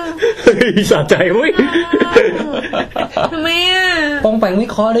สะใจเว้ยทำไมอ่ะปองแปงวิ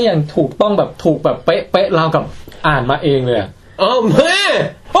เคราะห์ได้อย่างถูกต้องแบบถูกแบบเป๊ะๆราวกับอ่านมาเองเลยแม่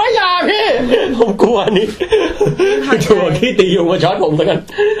โอ้ยอย่าพี่ผมกลัวนี่ชัวร์ที่ตียุงมาช็อตผมซะกัน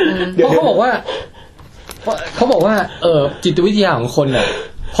เพราะเขาบอกว่าจิตวิทยาของคนเนี่ย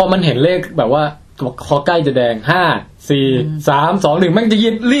พอมันเห็นเลขแบบว่าพอใกล้จะแดง5 4 3 2 1แม่งจะ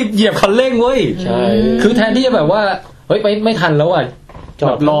รีบเหยียบคันเร่งเว้ยใช่คือแทนที่จะแบบว่าเฮ้ยไม่ทันแล้วอ่ะแ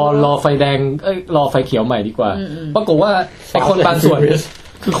บบรอไฟแดงรอไฟเขียวใหม่ดีกว่าปรากฏว่าไอ้คนบางส่วน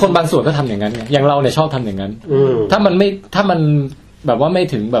คือคนบางส่วนก็ทำอย่างนั้นไงอย่างเราเนี่ยชอบทำอย่างนั้นถ้ามันแบบว่าไม่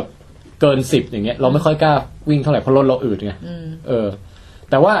ถึงแบบเกิน10อย่างเงี้ยเราไม่ค่อยกล้าวิ่งเท่าไหร่เพราะรถเราอืดไง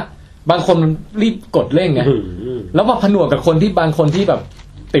แต่ว่าบางคนรีบกดเร่งไงแล้วมาผนวกกับคนที่บางคนที่แบบ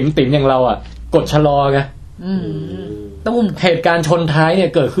ติ๋มอย่างเราอ่ะกดชะลอไงตุ้มเหตุการณ์ชนท้ายเนี่ย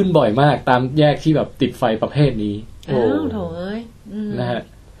เกิดขึ้นบ่อยมากตามแยกที่แบบติดไฟประเภทนี้โถเอ้ยนะฮะ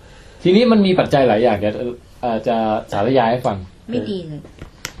ทีนี้มันมีปัจจัยหลายอย่างเดี๋ยวจะสาธยายให้ฟังไม่ดีเลย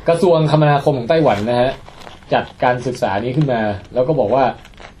กระทรวงคมนาคมของไต้หวันนะฮะจัดการศึกษานี้ขึ้นมาแล้วก็บอกว่า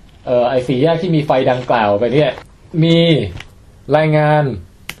ไอ้4 แยกที่มีไฟดังกล่าวไปเนี่ยมีรายงาน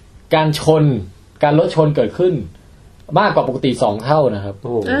การรถชนเกิดขึ้นมากกว่าปกติ2 เท่านะครับ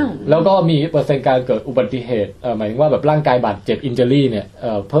แล้วก็มีเปอร์เซ็นต์การเกิดอุบัติเหตุหมายถึงว่าแบบร่างกายบาดเจ็บ injury เนี่ย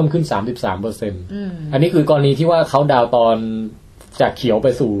เพิ่มขึ้น 33%อันนี้คือกรณีที่ว่าเขาดาวตอนจากเขียวไป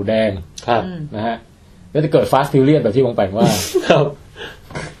สู่แดงนะฮะแล้วจะเกิด fast furious แบบที่วงแปงว่าครับ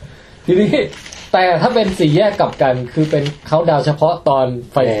ทีนี้แต่ถ้าเป็น4 แยกกลับกันคือเป็นเขาดาวเฉพาะตอน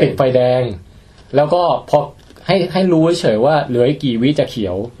ไฟติดไฟแดงแล้วก็พอให้รู้เฉยว่าเหลือกี่วิจะเขี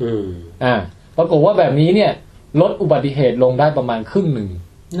ยวปรากฏว่าแบบนี้เนี่ย ลดอุบัติเหตุลงได้ประมาณครึ่งหนึ่ง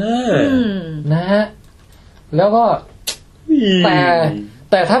นะฮะแล้วก็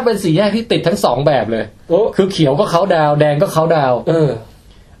แต่ถ้าเป็นสี่แยกที่ติดทั้งสองแบบเลยคือเขียวก็เขาดาวแดงก็เขาดาว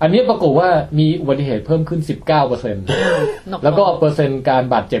อันนี้ปรากฏว่ามีอุบัติเหตุเพิ่มขึ้น 19% แล้วก็เปอร์เซ็นต์การ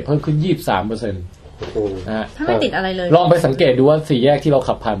บาดเจ็บเพิ่มขึ้น 23%นะฮะถ้าไม่ติดอะไรเลยลองไปสังเกตดูว่าสี่แยกที่เรา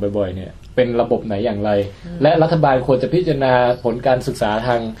ขับผ่านบ่อยๆเนี่ยเป็นระบบไหนอย่างไรและรัฐบาลควรจะพิจารณาผลการศึกษาท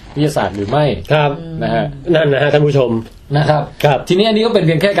างวิทยาศาสตร์หรือไม่ครับนะฮะนั่นนะฮะท่านผู้ชมนะครับทีนี้อันนี้ก็เป็นเ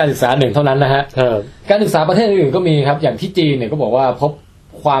พียงแค่การศึกษาหนึ่งเท่านั้นนะฮะการศึกษาประเทศอื่นก็มีครับอย่างที่จีนเนี่ยก็บอกว่าพบ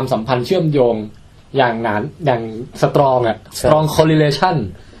ความสัมพันธ์เชื่อมโยงอย่างหนาอย่างสตรองอ่ะ strong correlation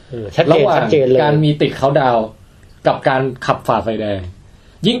ระหว่างการมีติดเขาดาวกับการขับฝ่าไฟแดง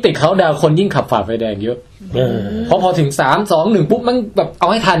ยิ่งติดเขาดาวคนยิ่งขับฝ่าไฟแดงเยอะเพราะพอถึง3 2 1ปุ๊บมันแบบเอา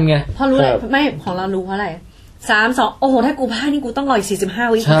ให้ทันไงพอรู้เลยไม่ของเรารู้เพราะอะไร3 2โอ้โหถ้ากูพลาดนี่กูต้องรออีก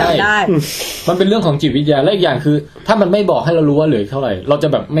45 วิจำได้มันเป็นเรื่องของจิตวิทยาและอีกอย่างคือถ้ามันไม่บอกให้เรารู้ว่าเหลือเท่าไหร่เราจะ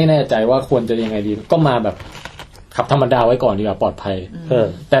แบบไม่แน่ใจว่าควรจะยังไงดีก็มาแบบขับธรรมดาไว้ก่อนดีกว่าปลอดภัย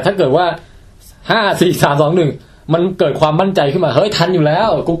แต่ถ้าเกิดว่า5 4 3 2 1มันเกิดความมั่นใจขึ้นมาเฮ้ยทันอยู่แล้ว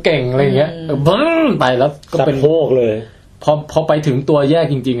กูเก่งอะไรอย่างเงี้ยบึ้มไปแล้วก็เป็นโชคเลยพอไปถึงตัวแยก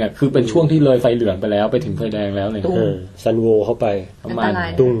จริงๆอ่ะคือเป็นช่วงที่เลยไฟเหลืองไปแล้วไปถึงไฟแดงแล้วเนี่ยซันโวเข้าไปประมาณ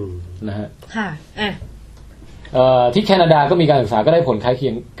ตุ้งนะฮะค่ะที่แคนาดาก็มีการศึกษาก็ได้ผลใกล้เ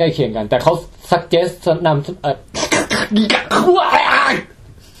คียงกันแต่เขาsuggest นำ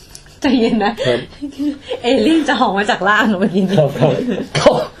ใจเย็นนะเอลินจะหอกมาจากล่างเมื่อกี้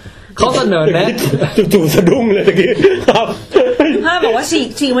เขาเสนอแนะจู่ๆสะดุ้งเลยเมื่อกี้ครับถ้าบอกว่า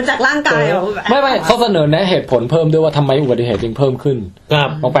ฉีกมาจากร่างกายไม่เขาเสนอแนะเหตุผลเพิ่มด้วยว่าทำไมอุบัติเหตุจึงเพิ่มขึ้นครับ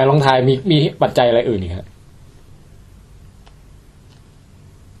ลองไปลองทายมีปัจจัยอะไรอื่นอีกครับ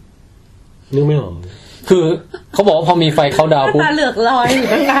นึกไม่ออกคือเขาบอกว่าพอมีไฟเขาดาวปุ๊บตาเหลือกลอยอยู่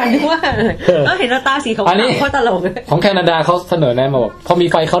ตั้งนานด้วยแล้วเห็นตาสีขาวๆโคตรตลกของแคนาดาเขาเสนอแนะมาบอกพอมี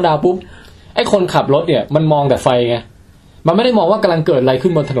ไฟเขาดาวปุ๊บไอ้คนขับรถเนี่ยมันมองแต่ไฟไงมันไม่ได้มองว่ากำลังเกิดอะไรขึ้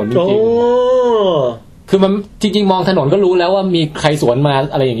นบนถนนจริงๆคือมันจริงๆมองถนนก็รู้แล้วว่ามีใครสวนมา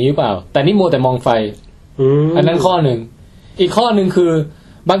อะไรอย่างนี้หรือเปล่าแต่นี่มัวแต่มองไฟอันนั้นข้อหนึ่งอีกข้อหนึ่งคือ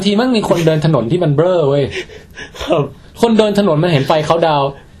บางทีมันมีคนเดินถนนที่มันเบ้อเว้ยคนเดินถนนมันเห็นไฟเขาดาว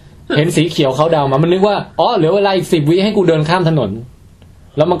เห็นสีเขียวเขาดาวมามันนึกว่าอ๋อเหลือเวลาอีก10 วิให้กูเดินข้ามถนน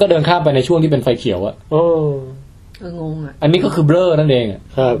แล้วมันก็เดินข้ามไปในช่วงที่เป็นไฟเขียวอะงงอ่ะอันนี้ก็คือเบลอนั่นเองอ่ะ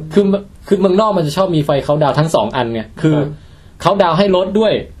คือเมืองนอกมันจะชอบมีไฟเขาดาวทั้ง2อันไงคือเขาดาวให้รถด้ว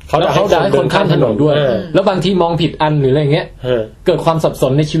ยแล้วเขาดาวให้คนข้ามถนนด้วยแล้วบางทีมองผิดอันหรืออะไรเงี้ยเกิดความสับส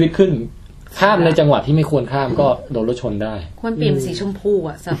นในชีวิตขึ้นข้ามในจังหวะที่ไม่ควรข้ามก็โดนรถชนได้ควรเปลี่ยนสีชมพู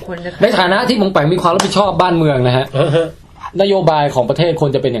อ่ะสำหรับคนในฐานะที่มงแปงมีความรับผิดชอบบ้านเมืองนะฮะนโยบายของประเทศคว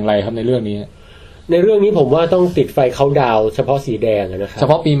รจะเป็นอย่างไรครับในเรื่องนี้ในเรื่องนี้ผมว่าต้องติดไฟเขาดาวเฉพาะสีแดงนะครับเฉ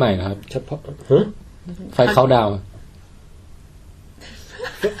พาะปีใหม่นะครับเฉพาะไฟเขาดาว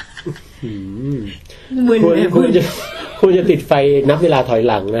ควรจะติดไฟนับเวลาถอย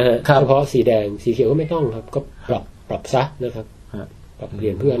หลังนะฮะเฉพาะสีแดงสีเขียวก็ไม่ต้องครับก็ปรับซะนะครับปรับเปลี่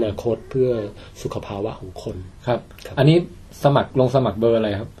ยนเพื่ออนาคตเพื่อสุขภาวะของคนครับอันนี้ลงสมัครเบอร์อะไร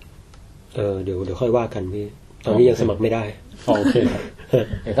ครับเดี๋ยวค่อยว่ากันพี่ตอนนี้ยังสมัครไม่ได้โอเคครับ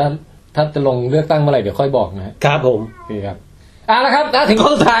เดี๋ยวถ้าจะลงเลือกตั้งเมื่อไหร่เดี๋ยวค่อยบอกนะครับผมดีครับแล้วครับถึงข้อ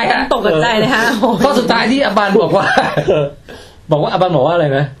สุดท้ายฮะตกใจเลยฮะข้อสุดท้ายที่อบันบอกว่าอบันบอกว่าอะไร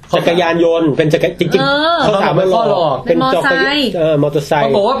นะจักรยานยนต์เป็นจริงๆเขาถามว่าข้อหลอกเป็นมอเตอร์ไซค์มอเตอร์ไซค์เขา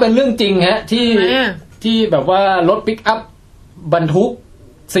บอกว่าเป็นเรื่องจริงฮะที่แบบว่ารถปิกอัพบรรทุก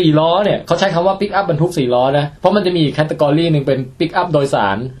4 ล้อเนี่ยเขาใช้คำว่าปิกอัพบรรทุก4 ล้อนะเพราะมันจะมีแคตตากรีนึงเป็นปิกอัพโดยสา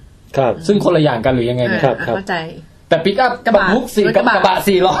รครับซึ่งคนละอย่างกันหรือยังไงครับเข้าใจแต่ปิกอัพบรรทุกกระบะ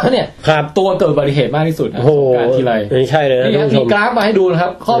4 ล้อเนี่ยตัวเกิดอุบัติเหตุมากที่สุดนะการทีไรไม่ใช่เลยนี่มีกราฟมาให้ดูนะครั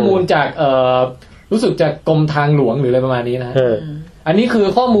บข้อมูลจากรู้สึกจากกรมทางหลวงหรืออะไรประมาณนี้นะอันนี้คือ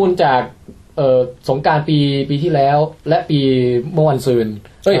ข้อมูลจากสงกรานต์ปีที่แล้วและปีเมื่อวันซืน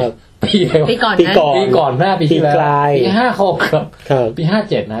ปีก่อนหน้าปีที่แล้วปี56ครับปี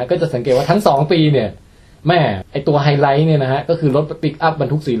57นะก็จะสังเกตว่าทั้ง2ปีเนี่ยแม่ไอตัวไฮไลท์เนี่ยนะฮะก็คือรถปิกอัพบร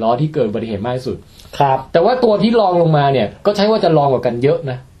รทุก4 ล้อที่เกิดอุบัติเหตุมากที่สุดครับแต่ว่าตัวที่รองลงมาเนี่ยก็ใช้ว่าจะรองกว่ากันเยอะ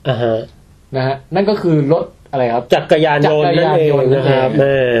นะนะฮะนั่นก็คือรถอะไรครับจักรยานยนต์นะครับ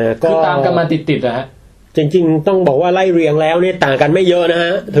คือตามกันมาติดๆนะฮะจริงๆต้องบอกว่าไล่เรียงแล้วเนี่ยต่างกันไม่เยอะนะฮ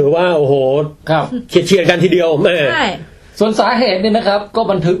ะถือว่าโอ้โหครับเฉียดกันทีเดียวแม่ส่วนสาเหตุเนี่ยนะครับก็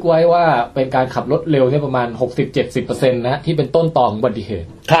บันทึกไว้ว่าเป็นการขับรถเร็วเนี่ยประมาณ 60-70% นะที่เป็นต้นตอของอุบัติเหตุ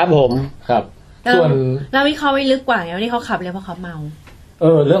ครับผมครับส่วนเราวิเคราะห์ไว้ลึกกว่าไงว่าที่เขาขับเร็วเพราะเขาเมา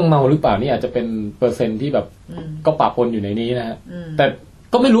เรื่องเมาหรือเปล่านี่อาจจะเป็นเปอร์เซ็นต์ที่แบบก็ปะปนอยู่ในนี้นะฮะแต่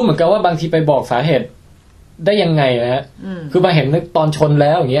ก็ไม่รู้เหมือนกันว่าบางทีไปบอกสาเหตุได้ยังไงนะฮะคือมาเห็นตอนชนแ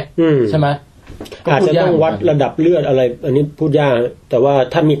ล้วอย่างเงี้ยใช่ไหม อาจจะต้องวัดระดับเลือดอะไรอันนี้พูดยากแต่ว่า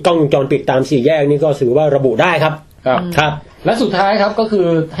ถ้ามีกล้องวงจรปิดตาม4แยกนี่ก็ถือว่าระบุได้ครับครับและสุดท้ายครับก็คือ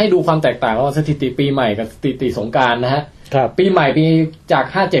ให้ดูความแตกต่างระหว่างสถิติปีใหม่กับสถิติสงกรานต์นะฮะปีใหม่ปีจาก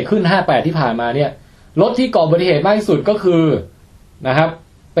57ขึ้น58ที่ผ่านมาเนี่ยรถที่ก่ออุบัติเหตุมากที่สุดก็คือนะครับ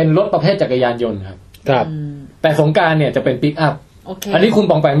เป็นรถประเภทจักรยานยนต์ครับแต่สงกรานต์เนี่ยจะเป็นปิกอัพอันนี้คุณ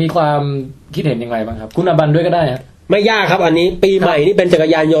ปองแปงมีความคิดเห็นยังไงบ้างครับคุณอบันด้วยก็ได้ฮะไม่ยากครับอันนี้ปีใหม่นี่เป็นจักร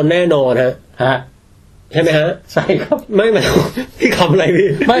ยานยนต์แน่นอนฮะใช่ไหมฮะใช่ครับไม่พี่คำอะไรพี่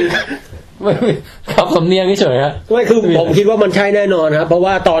ไม่ครับสำเนียงเฉยๆฮะไม่คือผมคิดว่ามันใช่แน่นอนครับเพราะ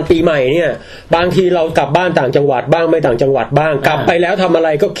ว่าตอนปีใหม่เนี่ยบางทีเรากลับบ้านต่างจังหวัดบ้างไม่ต่างจังหวัดบ้างกลับไปแล้วทำอะไร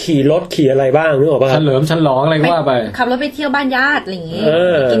ก็ขี่รถขี่อะไรบ้างนึกออกป่ะเฉลิมฉลองอะไรก็ว่าไปขับรถไปเที่ยวบ้านญาติอะไรอย่างงี้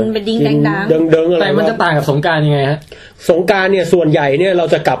กินไปดิ้งดังอะไรแต่มันจะต่างกับสงกรานต์ยังไงฮะสงกรานต์เนี่ยส่วนใหญ่เนี่ยเรา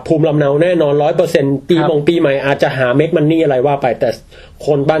จะกลับภูมิลำเนาแน่นอน 100% ปีใหม่อาจจะหาเมคมันนี่อะไรว่าไปแต่ค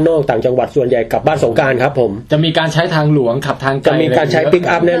นบ้านนอกต่างจังหวัดส่วนใหญ่กลับบ้านสงกรานต์ครับผมจะมีการใช้ทางหลวงขับทางไกลจะมีการใช้ปิก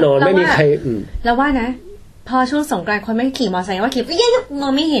อัพแน่นอนไม่มีใครแล้วว่านะพอช่วงสงกรานต์คนไม่ขี่มอเตอร์ไซค์ว่าขี่มอ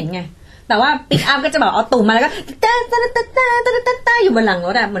งไม่เห็นไงแต่ว่าปิกอัพก็จะแบบเอาตุ่มมาแล้วก็ต้าอยู่บนหลังร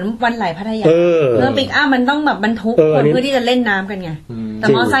ถอะเหมือนวันไหลพัทยาเมื่อปิกอัพมันต้องแบบบรรทุกคนเพื่อที่จะเล่นน้ำกันไงแต่ม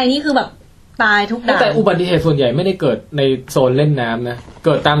อเตอร์ไซค์นี่คือแบบตายทุกด่านแต่อุบัติเหตุส่วนใหญ่ไม่ได้เกิดในโซนเล่นน้ำนะเ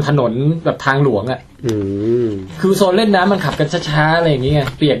กิดตามถนนแบบทางหลวงอ่ะคือโซนเล่นน้ำมันขับกันช้าๆอะไรอย่างเงี้ย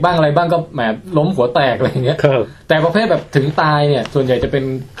เปียกบ้างอะไรบ้างก็แหมล้มหัวแตกอะไรอย่างเงี้ยแต่ประเภทแบบถึงตายเนี่ยส่วนใหญ่จะเป็น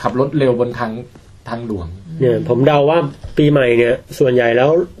ขับรถเร็วบนทางหลวงเนี่ยผมเดาว่าปีใหม่เนี่ยส่วนใหญ่แล้ว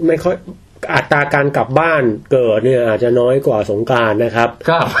ไม่ค่อยอัตราการกลับบ้านเกิดเนี่ยอาจจะน้อยกว่าสงกรานต์นะครับ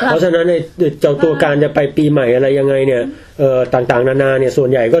เพราะฉะนั้นในเจ้าตัวการจะไปปีใหม่อะไรยังไงเนี่ยต่างๆนานาเนี่ยส่วน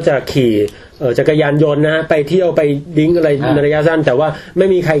ใหญ่ก็จะขี่จักรยานยนต์นะฮะไปเที่ยวไปดิ้งอะไรในระยะสั้นแต่ว่าไม่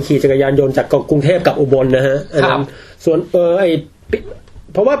มีใครขี่จักรยานยนต์จากกรุงเทพกับอุบลนะฮะส่วน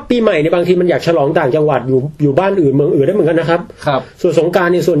เพราะว่าปีใหม่ในบางทีมันอยากฉลองต่างจังหวัดอยู่บ้านอื่นเมืองอื่นได้เหมือนกันนะครับส่วนสงกราน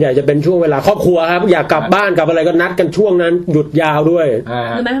ต์นี่ส่วนใหญ่จะเป็นช่วงเวลาครอบครัวครับอยากกลับบ้านกลับอะไรก็นัดกันช่วงนั้นหยุดยาวด้วย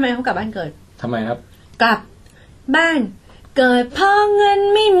รู้ไหมทำไมเขากลับบ้านเกิดทำไมครับกลับบ้านเกิดเพราะเงิน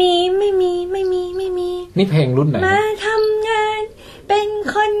ไม่มีนี่เพลงรุ่นไหนมาทำงานเป็น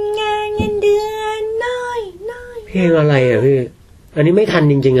คนงานเงินเดือนน้อยเพลงอะไรอ่ะพี่อันนี้ไม่ทัน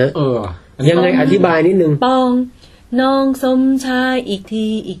จริงๆฮะยังไงอธิบายนิดนึงปองน้องสมชายอีกที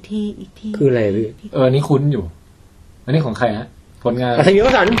คืออะไรพี่นี่คุ้นอยู่อันนี้ของใครฮะผลงานอัธยศ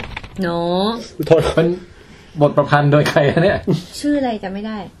สันโนเป็นบทประพันธ์โดยใครฮะเนี่ยชื่ออะไรจำไม่ไ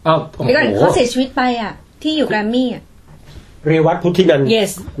ด้อ้าวเดี๋ยวก่อนเขาเสียชีวิตไปอ่ะที่อยู่แกรมมี่อ่ะเรวัตพุทธินันท์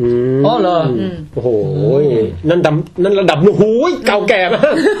yes อ๋อเหรอโอ้โหนั่นระดับโอ้โหเก่าแก่มา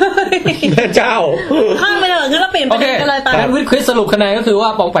กแม่เจ้าข้ามไปเลยงั้นเราเปลี่ยนประเด็นกันเลยไปงั้นวิดควิสสรุปคะแนนก็คือว่า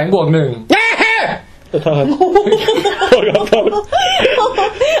ปองแปงบวก1ไ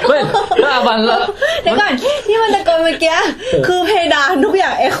ม่ถ้าบันละเดี๋ยวก่อนที่มันตะโกนเมื่อกี้คือเพดานทุกอย่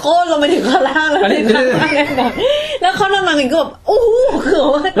างเอ็กโคลงไปถึงข้างล่างแล้วแล้วเขาลงมาถึงก็แบบโอ้โหคือ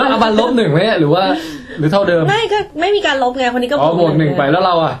ว่าแล้วบันลบ1ไหมหรือเท่าเดิมไม่ก็ไม่มีการลบไงคนนี้ก็บวก1ไปแล้ว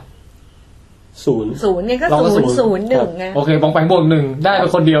เราอ่ะ0ไงก็0 ไงโอเคปองแปงบวก1ได้เป็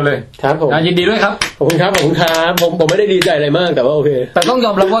นคนเดียวเลยครับผมยินดีด้วยครับขอบคุณครับผมไม่ได้ดีใจอะไรมากแต่ว่าโอเคแต่ต้องย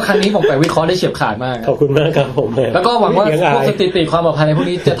อมรับว่าครั้งนี้ปองแปงวิเคราะห์ได้เฉียบขาดมากขอบคุณมากครับผมแล้วก็หวังว่าพวกสถิติความปลอดภัยในพวก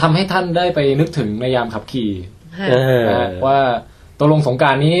นี้จะทำให้ท่านได้ไปนึกถึงในยามขับขี่ว่าตกลงสงกร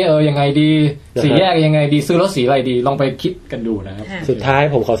านต์นี้ยังไงดีสีแยกยังไงดีซื้อรถสีอะไรดีลองไปคิดกันดูนะครับสุดท้าย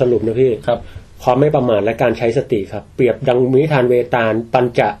ผมขอสรุปนะพี่ครับความไม่ประมาทและการใช้สติครับเปรียบดังมิทานเวตาลปัญ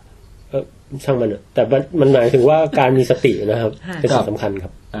จะช่างมันแต่มันหมายถึงว่าการมีสตินะครับเป็นสิ่งสำคัญครั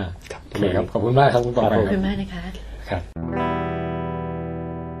บครับขอบคุณมากครับคุณปองแปงขอบคุณมากนะคะครับ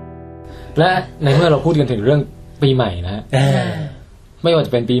และในเมื่อเราพูดกันถึงเรื่องปีใหม่นะไม่ว่าจ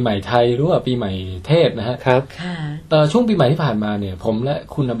ะเป็นปีใหม่ไทยหรือว่าปีใหม่เทศนะฮะครับช่วงปีใหม่ที่ผ่านมาเนี่ยผมและ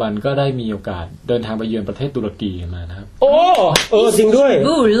คุณอบันก็ได้มีโอกาสเดินทางไปเยือนประเทศตุรกีมานะครับจริงด้วย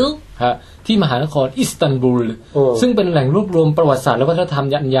ฮะที่มหานครอิสตันบูลซึ่งเป็นแหล่งรวบรวมประวัติศาสตร์และวัฒนธรรม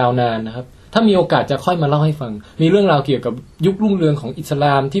ยาวนานนะครับถ้ามีโอกาสจะค่อยมาเล่าให้ฟังมีเรื่องราวเกี่ยวกับยุครุ่งเรืองของอิสล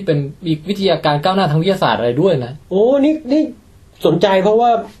ามที่เป็นมีวิทยาการก้าวหน้าทางวิทยาศาสตร์อะไรด้วยนะนี่สนใจเพราะว่า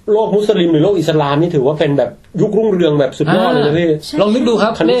โลกมุสลิมหรือโลกอิสลามนี่ถือว่าเป็นแบบยุครุ่งเรืองแบบสุดยอดเลยนะพี่ลองนึกดูครั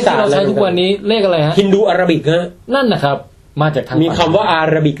บเลขที่เราใช้ทุกวันนี้เลขอะไรฮะฮินดูอาราบิกฮะนั่นนะครับมาจากทางมีคำว่าอา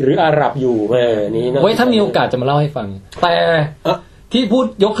ราบิกหรืออาหรับอยู่นี่นะไว้ถ้ามีโอกาสจะมาเล่าให้ฟังแต่ที่พูด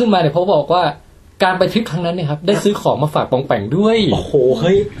ยกขึ้นมาเนี่ยเพราะบอกว่าการไปทริปครั้งนั้นเนี่ยครับได้ซื้อของมาฝากปองแปงด้วยโอ้โหเ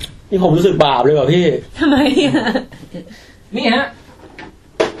ฮ้ยนี่ผมรู้สึกบาปเลยว่ะพี่ทำไมนี่ฮะ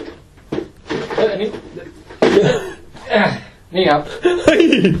อันนี้ นี่ครับ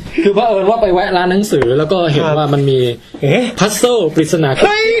คือเผอิญว่าไปแวะร้านหนังสือแล้วก็เห็นว่ามันมีพัซเซิลปริศนา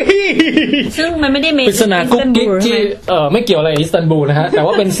ซึ่งมันไม่ได้ปริศนากุ๊กกิ๊กที่ไม่เกี่ยวอะไรกับอิสตันบูลนะฮะแต่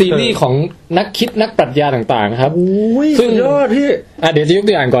ว่าเป็นซีรีส์ของนักคิดนักปรัชญาต่างๆครับซึ่งยอดพี่เดี๋ยวจะยก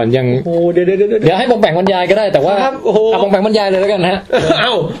ตัวอย่างก่อนยังเดี๋ยวให้ปองแปงบรรยายก็ได้แต่ว่าปองแปงบรรยายเลยแล้วกันฮะเอ้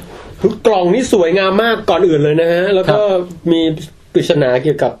ากล่องนี่สวยงามมากก่อนอื่นเลยนะฮะแล้วก็มีปริศนาเ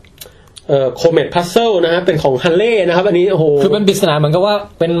กี่ยวกับโคเมตพัซเซิลนะฮะเป็นของฮันเล่นะครับอันนี้โอ้โหคือเป็นปริศนาเหมือนกับว่า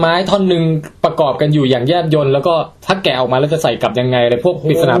เป็นไม้ท่อนนึงประกอบกันอยู่อย่างแยบยลแล้วก็ถ้าแกะออกมาแล้วจะใส่กลับยังไงอะไรพวก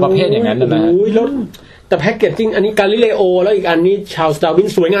ปริศนาประเภทอย่างนั้นนะฮะแล้วแต่แพ็กเกจจริงอันนี้กาลิเลโอแล้วอีกอันนี้ชาร์ลส์ดาร์วิน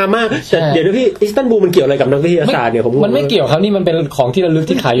สวยงามมากแต่เดี๋ยวพี่อิสตันบูลมันเกี่ยวอะไรกับนักวิทยาศาสตร์เนี่ยมันไม่เกี่ยวครับนี่มันเป็นของที่ระลึก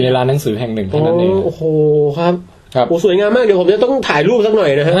ที่ขายอยู่ในร้านหนังสือแห่งหนึ่งเท่านั้นเองโอ้โหครับโอ้สวยงามมากเดี๋ยวผมจะต้องถ่ายรูปสักหน่อ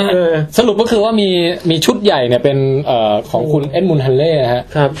ยนะฮะสรุปก็คือว่ามีชุดใหญ่เนี่ยเป็นของคุณเอ็ดมุนด์ฮันเล่ฮะ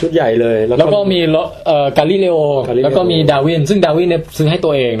ครับชุดใหญ่เลยแล้วก็มีกาลิเลโอแล้วก็มีดาร์วินซึ่งดาร์วินเนี่ยซื้อให้ตั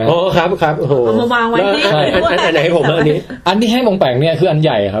วเองนะอ๋อครับโอ้โหเอามาวางไว้อันไหนให้ผมอันนี้อันที่ให้มองแปงเนี่ยคืออันใ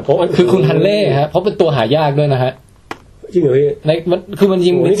หญ่ครับคือคุณฮันเล่ฮะเพราะเป็นตัวหายากด้วยนะฮะจริงเหรอพี่คือมัน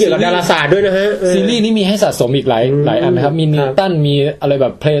ยิงนี่เกี่ยวกับดาราศาสตร์ด้วยนะฮะซีรีส์นี้มีให้สะสมอีกหลายอันนะครับมีนิวตันมีอะไรแบ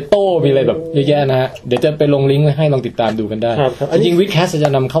บเพลโตมีอะไรแบบเยอะแยะนะฮะเดี๋ยวจะไปลงลิงก์ให้ลองติดตามดูกันได้จริงวิดแคสจะ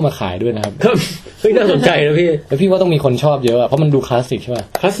นำเข้ามาขายด้วยนะครับเฮ้ยน่าสนใจนะพี่แล้วพี่ว่าต้องมีคนชอบเยอะเพราะมันดูคลาสสิกใช่ป่ะ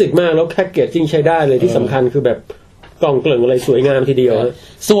คลาสสิกมากแล้วแพ็กเกจจริงใช้ได้เลยที่สำคัญคือแบบกล่องเกลื่อนอะไรสวยงามทีเดียว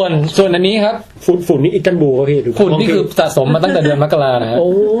ส่วนอันนี้ครับฝุ่นนี่อิสตันบูลครับพี่ฝุ่นนี่คือสะสมมาตั้งแต่เดือนมกรานะฮะ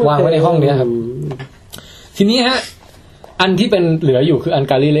วางไว้ในห้องนี้ครับทีนี้ฮะอันที่เป็นเหลืออยู่คืออัน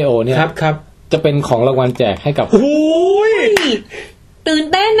กาลิเลโอเนี่ยครับจะเป็นของรางวัลแจกให้กับโอ้ยตื่น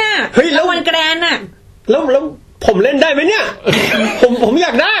เต้นน่ะรางวัลแกรนน่ะแล้วผมเล่นได้ไหมเนี่ยผมอย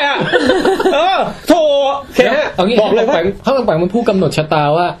ากได้อ่ะโธ่แค่บอกเลยว่าเขาต้องแบ่งมันผู้กำหนดชะตา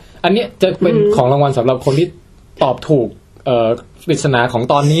ว่าอันนี้จะเป็นของรางวัลสำหรับคนที่ตอบถูกปริศนาของ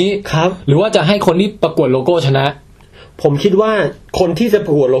ตอนนี้ครับหรือว่าจะให้คนที่ประกวดโลโก้ชนะผมคิดว่าคนที่จะป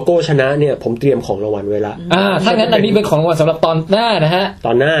ระกวดโลโก้ชนะเนี่ยผมเตรียมของรางวัลไว้ละถ้างั้นอันนี้เป็นของรางวัลสำหรับตอนหน้านะฮะต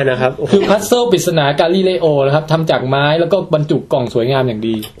อนหน้านะครับคือพัซเซิลปริศนากาลิเลโอนะครับทำจากไม้แล้วก็บรรจุกล่องสวยงามอย่าง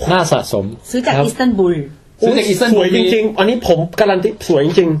ดีน่าสะสมซื้อจากอิสตันบูลสวยจริงๆอันนี้ผมการันตีสวยจ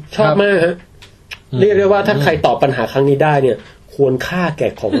ริงๆชอบมากฮะเรียกได้ว่าถ้าใครตอบปัญหาครั้งนี้ได้เนี่ยควรค่าแก่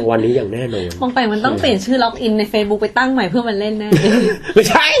ของรางวัลนี้อย่างแน่นอนมองไปมันต้องเปลี่ยนชื่อล็อกอินใน Facebook ไปตั้งใหม่เพื่อมันเล่นแน่ไม่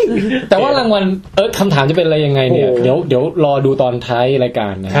ใช่แต่ว่ารางวัลคำถามจะเป็นอะไรยังไงเนี่ยเดี๋ยวรอดูตอนท้ายรายกา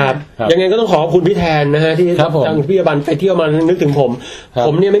รนะครับยังไงก็ต้องขอบคุณพี่แทนนะฮะที่ทางพี่อบันไปเที่ยวมานึกถึงผม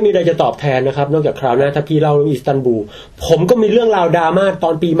เนี่ยไม่มีอะไรจะตอบแทนนะครับนอกจากคราวหน้าถ้าพี่เล่าเรื่องอิสตันบูลผมก็มีเรื่องราวดราม่าต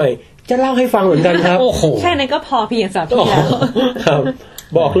อนปีใหม่จะเล่าให้ฟังเหมือนกันครับแค่นั้นก็พอเพียงสำหรับพี่แล้วครับ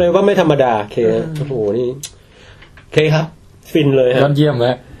บอกเลยว่าไม่ธรรมดาเคโอ้โหนี่เคครับฟินเลยยอดเยี่ยมเล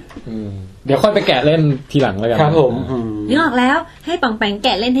ยเดี๋ยวค่อยไปแกะเล่นทีหลังแล้วกันครับผมนึกออกแล้วให้ปังแปงแก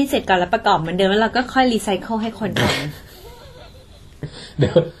ะเล่นให้เสร็จก่อนแล้วประกอบเหมือนเดิมแล้วเราก็ค่อยรีไซเคิลให้คนทำเดี๋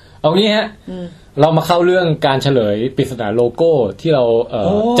ยวเอางี้ฮะเรามาเข้าเรื่องการเฉลยปริศนาโลโก้ที่เรา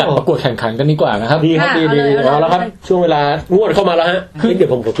จัดประกวดแข่งขันกันดีกว่านะครับดีครับดีเอาแล้วครับช่วงเวลางวดเข้ามาแล้วฮะเดี๋ย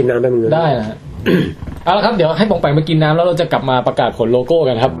วผมขอกินน้ำแป๊บนึงได้นะเอาละครับเดี๋ยวให้ปังแปงไปกินน้ำแล้วเราจะกลับมาประกาศผลโลโก้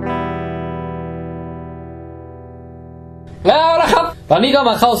กันครับแล้วนะครับตอนนี้ก็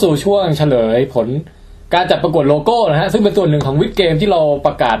มาเข้าสู่ช่วงเฉลยผลการจัดประกวดโลโก้นะฮะซึ่งเป็นส่วนหนึ่งของวิดเกมที่เราป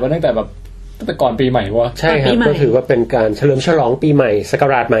ระกาศไว้ตั้งแต่ก่อนปีใหม่วะใช่ครับก็ถือว่าเป็นการเฉลิมฉลองปีใหม่ศัก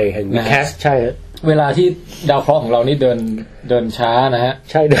ราชใหม่แห่งแคสใช่ฮะเวลาที่ดาวเคราะห์ของเรานี่เดินช้านะฮะ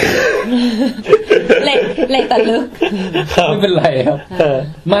ใช่เดินเละตะลึกไม่เป็นไรครับ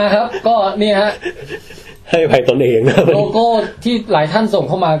มาครับก็นี่ฮะให้ภัยตนเองนะโลโก้ที่หลายท่านส่ง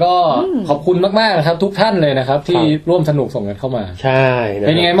เข้ามาก็ขอบคุณมากๆนะครับทุกท่านเลยนะครับที่ร่วมสนุกส่งกันเข้ามาใช่เ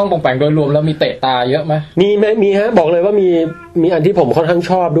ป็นยังไงบ้างปองแปงโดยรวมแล้วมีเตะตาเยอะไหมมีฮะบอกเลยว่ามีอันที่ผมค่อนข้าง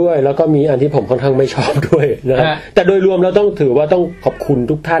ชอบด้วยแล้วก็มีอันที่ผมค่อนข้างไม่ชอบด้วยนะแต่โดยรวมเราต้องถือว่าต้องขอบคุณ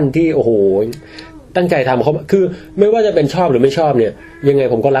ทุกท่านที่โอ้โหตั้งใจทำเขาคือไม่ว่าจะเป็นชอบหรือไม่ชอบเนี่ยยังไง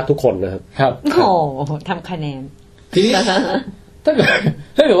ผมก็รักทุกคนนะครับครับโอ้ทำคะแนนทีนี้ถ้าเ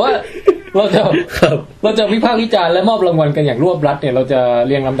กิดว่าเราจะวิพากษ์วิจารณ์และมอบรางวัลกันอย่างรวบรัดเนี่ยเราจะเ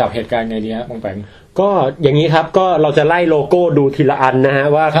รียงลำดับเหตุการณ์ไงดีฮะปองแปงก็อย่างนี้ครับก็เราจะไล่โลโก้ดูทีละอันนะฮะ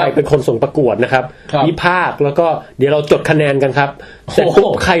ว่าใครเป็นคนส่งประกวดนะครับวิพากษ์แล้วก็เดี๋ยวเราจดคะแนนกันครับเสร็จปุ๊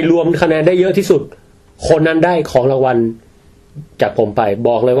บใครรวมคะแนนได้เยอะที่สุดคนนั้นได้ของรางวัลจากผมไปบ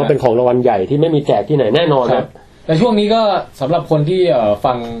อกเลยว่าเป็นของรางวัลใหญ่ที่ไม่มีแจกที่ไหนแน่นอนครับแต่ช่วงนี้ก็สำหรับคนที่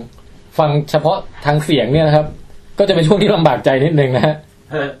ฟังเฉพาะทางเสียงเนี่ยนะครับก็จะเป็นช่วงที่ลำบากใจนิดนึงนะฮะ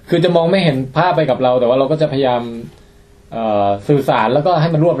คือจะมองไม่เห็นภาพไปกับเราแต่ว่าเราก็จะพยายามสื่อสารแล้วก็ให้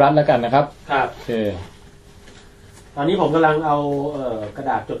มันรวบรัดแล้วกันนะครับครับโอเคตอนนี้ผมกำลังเอากระ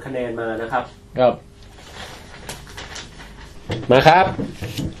ดาษจดคะแนนมานะครับครับ มาครับ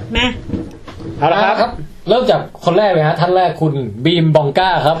มาเอาละครับ เริ่มจากคนแรกเลยฮะท่านแรกคุณบีมบองก้า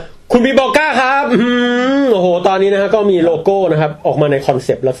ครับคุณบีมบองก้าครับโอ้โหตอนนี้นะฮะก็มีโลโก้นะครับออกมาในคอนเซ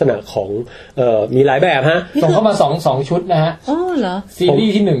ปต์ลักษณะของมีหลายแบบฮะส่งเข้ามา2ชุดนะฮะอ๋อเหรอซีรี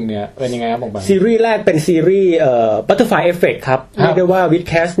ส์ที่1เนี่ยเป็นยังไงครับบอกไปซีรีส์แรกเป็นซีรีส์Butterfly Effect ครับเรียกได้ว่า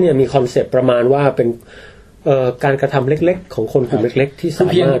Vidcast เนี่ยมีคอนเซปต์ประมาณว่าเป็นการกระทำเล็กๆของคนกลุ่มเล็กๆที่สาม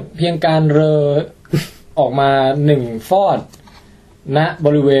ารถเพียงการออกมา1ฟอดณบ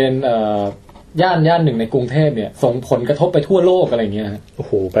ริเวณย่านหนึ่งในกรุงเทพเนี่ยส่งผลกระทบไปทั่วโลกอะไรเงี้ยโอ้โ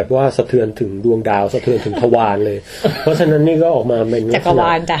หแบบว่าสะเทือนถึงดวงดาวสะเทือนถึงทวารเลย เพราะฉะนั้นนี่ก็ออกมาเป็นจักรว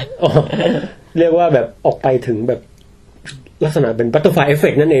าลจ้ะเรียกว่าแบบออกไปถึงแบบลักษณะเป็น Butterfly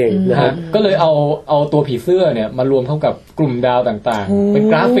Effect นั่นเองนะฮะก็เลยเอาตัวผีเสื้อเนี่ยมารวมเข้ากับกลุ่มดาวต่างๆเป็น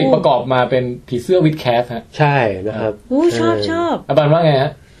กราฟิกประกอบมาเป็นผีเสื้อวิดแคสฮะใช่นะครับชอบอบันว่าไงฮ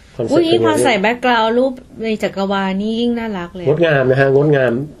ะพอใส่แบ็คกราวด์รูปในจักรวาลนี่ยิ่งน่ารักเลยงดงามนะฮะงดงา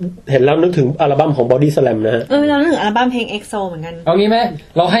มเห็นแล้วนึกถึงอัลบั้มของ Body Slam นะฮะเรานึกถึงอัลบั้มเพลง EXO เหมือนกันเอางี้ไหม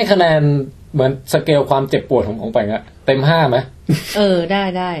เราให้คะแนนเหมือนสเกลความเจ็บปวดของไปงะเต็ม5ไหมไ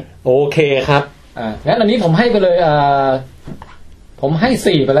ด้โอเคครับงั้นอันนี้ผมให้ไปเลยผมให้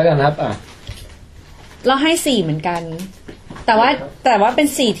4ไปแล้วกันครับเราให้4เหมือนกันแต่ว่าเป็น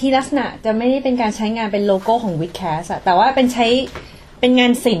4ที่ลักษณะจะไม่ได้เป็นการใช้งานเป็นโลโก้ของ Vidcast อะแต่ว่าเป็นงา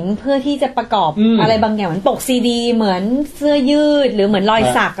นศิลป์เพื่อที่จะประกอบอะไรบางอย่างเหมือนปกซีดีเหมือนเสื้อยืดหรือเหมือนรอย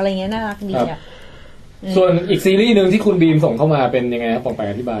สักอะไรเงี้ยน่ารักดีอ่ะส่วนอีกซีรีส์นึงที่คุณบีมส่งเข้ามาเป็นยังไงครับผมไป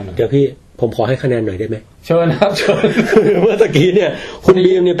อธิบายหน่อยเดี๋ยวพี่ผมขอให้คะแนนหน่อยได้ไหมเชิญครับเชิญเมื่อกี้เนี่ยคุณ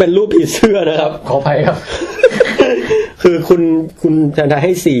บีมเนี่ยเป็นรูปผีเสื้อนะครับขออภัยครับคือคุณจันทาใ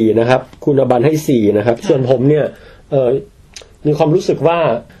ห้4นะครับคุณอบันให้4นะครับส่วนผมเนี่ยมีความรู้สึกว่า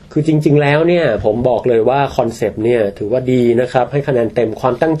คือจริงๆแล้วเนี่ยผมบอกเลยว่าคอนเซปต์เนี่ยถือว่าดีนะครับให้คะแนนเต็มควา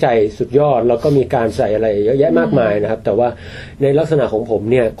มตั้งใจสุดยอดแล้วก็มีการใส่อะไรเยอะแยะมากมายนะครับแต่ว่าในลักษณะของผม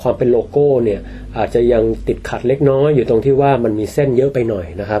เนี่ยความเป็นโลโก้เนี่ยอาจจะยังติดขัดเล็กน้อยอยู่ตรงที่ว่ามันมีเส้นเยอะไปหน่อย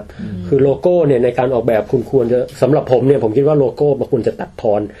นะครับคือโลโก้เนี่ยในการออกแบบคุณควรจะสำหรับผมเนี่ยผมคิดว่าโลโก้มันควรจะตัดท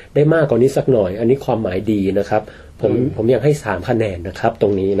อนได้มากกว่านี้สักหน่อยอันนี้ความหมายดีนะครับผมยังให้3คะแนนนะครับตร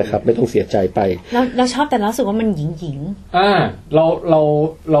งนี้นะครับไม่ต้องเสียใจไปเราชอบแต่เราสึกว่ามันหญิงเ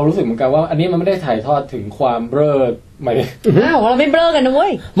รารู้สึกเหมือนกันว่าอันนี้มันไม่ได้ถ่ายทอดถึงความเบ้อไม่เราไม่เบ้อกันนะเว้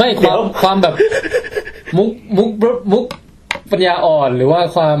ยไม่ความแบบมุกปัญญาอ่อนหรือว่า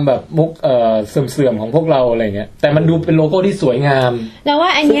ความแบบมุกเสื่อมของพวกเราอะไรเงี้ยแต่มันดูเป็นโลโก้ที่สวยงามแล้วว่า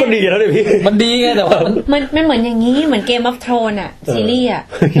อันเนี้ยมันดีแล้วเลยพี่มันดีไงแต่ว่ามันเหมือนอย่างนี้เหมือน Game of Thrones อ่ะซีรีส์อ่ะ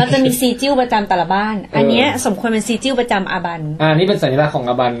เราจะมีซีจิ้วประจำแต่ละบ้านอันเนี้ยสมควรเป็นซีจิ้วประจำอาบันนี่เป็นสัญลักษณ์ของ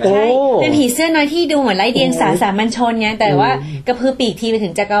อาบันใช่เป็นผีเสื้อน้อยที่ดูเหมือนไร้เดียงสาสามัญชนไงแต่ว่ากระพือปีกทีไปถึ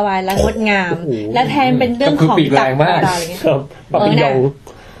งจักรวาลแล้วงดงามและแทนเป็นเรื่องของจักรวาลอะไรเงี้ย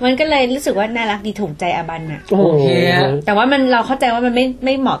มันก็เลยรู้สึกว่าน่ารักดีถูกใจอาบันน่ะโอเคแต่ว่าเราเข้าใจว่ามันไ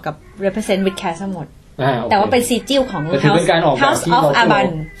ม่เหมาะกับ represent Vidcast ทั้งหมดแต่ว่าเป็นซีจิ้วของ House of Aban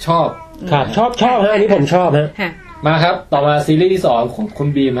ชอบครับชอบฮะอันนี้ผมชอบฮะมาครับต่อมาซีรีส์ที่2ของคุณ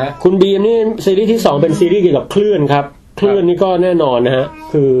บีมฮะคุณบีมนี่ซีรีส์ที่2เป็นซีรีส์เกี่ยวกับคลื่นครับคลื่นนี่ก็แน่นอนนะฮะ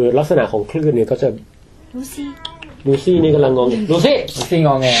คือลักษณะของคลื่นเนี่ยก็จะลูซี่นี่กำลังงงลูซี่ง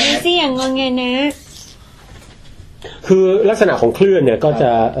อแงลูซี่อย่างงอแงนะคือลักษณะของคลื่นเนี่ยก็จ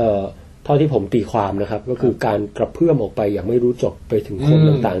ะเท่าที่ผมตีความนะครับก็คือการกระเพื่อมออกไปอย่างไม่รู้จบไปถึงคน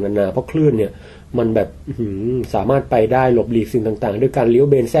ต่างๆนานาเพราะคลื่นเนี่ยมันแบบสามารถไปได้หลบหลีกสิ่งต่างๆด้วยการเลี้ยว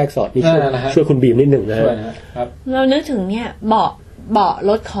เบนแทรกสอดนี่ช่วยคุณบีมนิดหนึ่งนะฮะเรานึกถึงเนี่ยเบาะ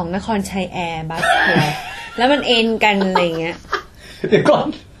รถของนครชัยแอร์บัสแล้วมันเอ็นกันอะไรเงี้ยเดี๋ยวก่อน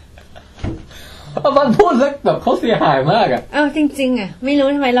มันพูดแล้วแบบเขาเสียหายมากอ่ะจริงๆอ่ะไม่รู้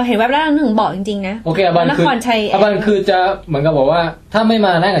ทำไมเราเห็นว่าเราถึงบอกจริงๆนะโอเคอบันคือจะเหมือนกับบอกว่าถ้าไม่ม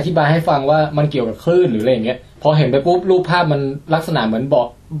านั่งอธิบายให้ฟังว่ามันเกี่ยวกับคลื่นหรืออะไรอย่างเงี้ยพอเห็นไปปุ๊บรูปภาพมันลักษณะเหมือนเ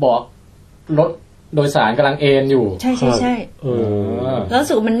บาะรถโดยสารกำลังเอนอยู่ใช่แล้วรู้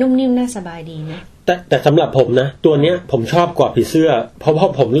สึกมันนุ่มนิ่มน่าสบายดีนะแต่สำหรับผมนะตัวเนี้ยผมชอบกว่าผีเสื้อเพรา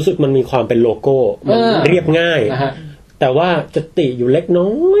ะผมรู้สึกมันมีความเป็นโลโก้มันเรียบง่ายแต่ว่าจะติอยู่เล็กน้อ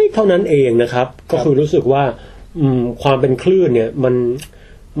ยเท่านั้นเองนะครับก็คือรู้สึกว่าความเป็นคลื่นเนี่ย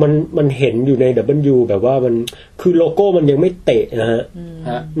มันเห็นอยู่ใน W แบบว่ามันคือโลโก้มันยังไม่เตะนะฮะ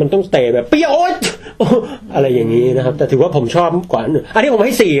มันต้องเตะแบบเปี้ยโอ๊ยอะไรอย่างนี้นะครับแต่ถือว่าผมชอบกว่าอันนี้ผมใ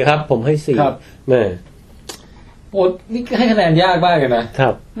ห้4ครับผมให้4ครับแม่โอ้นี่ให้คะแนนยากมากเลยนะครั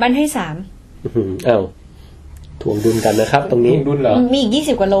บบันให้3อ้าวถ่วงดุลกันนะครับตรงนี้ถ่วงดุลเหรอมีอีก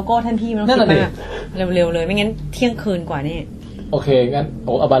20กว่าโลโก้ท่านพี่มันต้องคิดมากเร็วๆเลยไม่งั้นเที่ยงคืนกว่านี่โอเคงั้น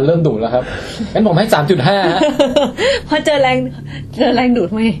อบันเริ่มดุแล้วครับงั้นผมให้ 3.5 พอเจอแรงดูด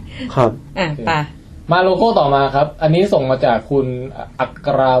ไหมครับป่ะมาโลโก้ต่อมาครับอันนี้ส่งมาจากคุณอัก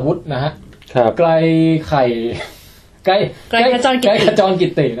ราวุธนะฮะครับไกลไข่ ไกลขจรกิ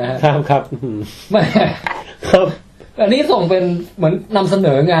ตตินะฮะครับแม่ครับอันนี้ส่งเป็นเหมือนนำเสน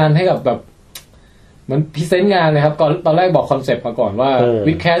องานให้กับแบบเหมือนพรีเซนต์งานเลยครับก่อนตอนแรกบอกคอนเซปต์มาก่อนว่า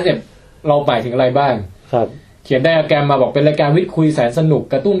วิดแคสเนี่ยเราหมายถึงอะไรบ้างครับเขียนไดอะแกรมมาบอกเป็นรายการวิดคุยแสนสนุก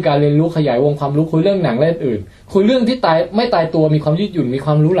กระตุ้นการเรียนรู้ขยายวงความรู้คุยเรื่องหนังและอื่นคุยเรื่องที่ไม่ตายตัวมีความยืดหยุ่นมีค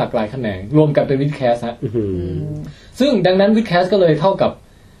วามรู้หลากหลายแขนงรวมกันเป็นวิดแคสฮะซึ่งดังนั้นวิดแคสก็เลยเท่ากับ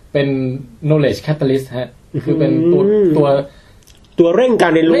เป็น knowledge catalyst ฮะคือเป็นตัวเร่งกา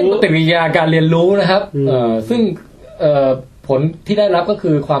รเรียนรู้เร่งปฏิกิริยาการเรียนรู้นะครับซึ่งผลที่ได้รับก็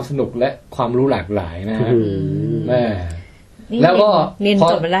คือความสนุกและความรู้หลากหลายนะฮะแล้วก็เรียน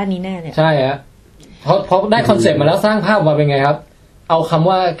จบมาด้านนี้แน่เลยใช่ฮะพอได้คอนเซ็ปต์มาแล้วสร้างภาพมาเป็นไงครับเอาคำ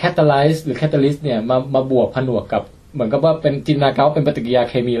ว่า catalyze หรือ catalyst เนี่ยมาบวกผนวกกับเหมือนกับว่าเป็นจินตนาการเป็นปฏิกิริยา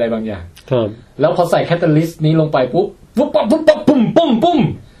เคมีอะไรบางอย่างแล้วพอใส่ catalyst นี้ลงไปปุ๊บปุ้ม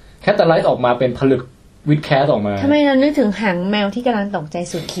catalyze ออกมาเป็นผลึกวิดแคสออกมาทำไมเรานึกถึงหางแมวที่กำลังตกใจ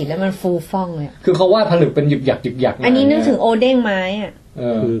สุดขีดแล้วมันฟูฟ่องเลยคือเขาว่าผลึกเป็นหยึกหยักอันนี้นึกถึงโอเด้งไม้อ่ะ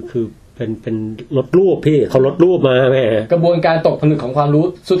คือเป็นลดรูปพี่เขาลดรูปมาแม่กระบวนการตกผลึกของความรู้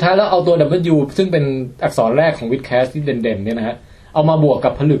สุดท้ายแล้วเอาตัว W ซึ่งเป็นอักษรแรกของวิดแคสที่เด่นๆเนี่ยนะฮะเอามาบวกกั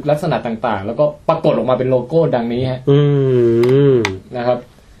บผลึกลักษณะต่างๆแล้วก็ปรากฏออกมาเป็นโลโก้ดังนี้ฮะนะครับ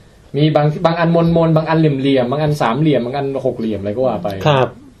มีบางอันมนบางอันเหลี่ยมบางอันสามเหลี่ยมบางอันหกเหลี่ยมอะไรก็ว่าไปครับ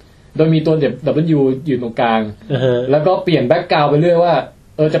โดยมีตัว W อยู่ตรงกลางแล้วก็เปลี่ยนแบ็คกราวด์ไปเรื่อยว่า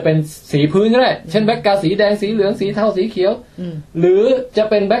จะเป็นสีพื้นก็ได้เช่นแบ็คกราวด์สีแดงสีเหลืองสีเทาสีเขียวหรือจะ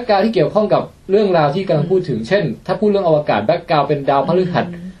เป็นแบ็คกราวด์ที่เกี่ยวข้องกับเรื่องราวที่กำลังพูดถึงเช่นถ้าพูดเรื่องอวกาศแบ็คกราวด์เป็นดาวพฤหัส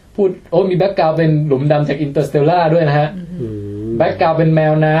พูดมีแบ็คกราวด์เป็นหลุมดำจากอินเตอร์สเตลล่าด้วยนะฮะแบ็คกราวด์เป็นแม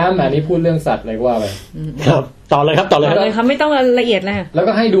วน้ำอันนี้พูดเรื่องสัตว์อะไรก็ว่าไปครับต่อเลยครับเขาไม่ต้องละเอียดแล้ว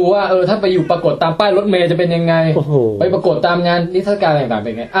ก็ให้ดูว่าถ้าไปอยู่ปรากฏตามป้ายรถเมล์จะเป็นยังไงไปปรากฏตามงานนิทรรศการต่างๆเป็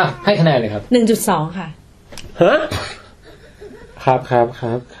นไงให้คะแนนเลยครับ 1.2 ค่ะฮะครับ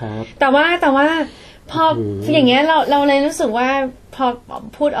แต่ว่าพออย่างเงี้ยเราเลยรู้สึกว่าพอ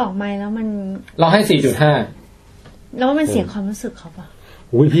พูดออกมาแล้วมันเราให้ 4.5 แล้วมันเสียความรู้สึกเขาป่ะ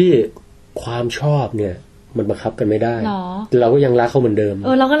อุ้ยพี่ความชอบเนี่ยมันบังคับกันไม่ได้เราก็ยังรักเขาเหมือนเดิม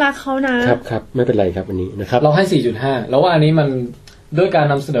เราก็รักเขานะครับไม่เป็นไรครับอันนี้นะครับเราให้ 4.5 แล้วว่าอันนี้มันด้วยการ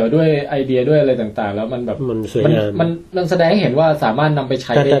นำเสนอด้วยไอเดียด้วยอะไรต่างๆแล้วมันแบบมันสวยงามมันแสดงให้เห็นว่าสามารถนำไปใ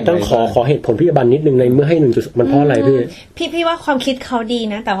ช้ได้แต่ต้องขอเหตุผลพี่อบันนิดนึงในเมื่อให้1.2มันเพราะอะไรพี่ว่าความคิดเขาดี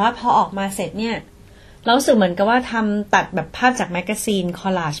นะแต่ว่าพอออกมาเสร็จเนี่ยเราสึกเหมือนกับว่าทำตัดแบบภาพจากแมกกาซีนคอ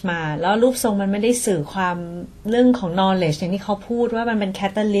ลลาจมาแล้วรูปทรงมันไม่ได้สื่อความเรื่องของ knowledge อย่างที่เขาพูดว่ามันเป็น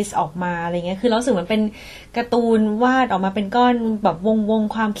catalyst ออกมาอะไรเงี้ยคือเราสึกมันเป็นการ์ตูนวาดออกมาเป็นก้อนแบบวง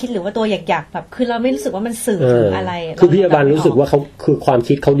ความคิดหรือว่าตัวหยักๆแบบคือเราไม่รู้สึกว่ามันสื่อถึงอะไรคือพี่อบันรู้สึกว่าเขาคือความ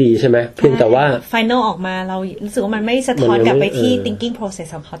คิดเขาดีใช่ไหมเพียงแต่ว่า final ออกมาเรารู้สึกว่ามันไม่สะท้อนกลับไปที่ thinking process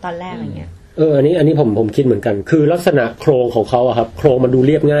ของเขาตอนแรกอะไรเงี้ยอันนี้ผมคิดเหมือนกันคือลักษณะโครงของเขาอะครับโครงมันดูเ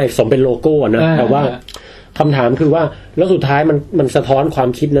รียบง่ายสมเป็นโลโก้นะแต่ว่าคำถามคือว่าแล้วสุดท้ายมันสะท้อนความ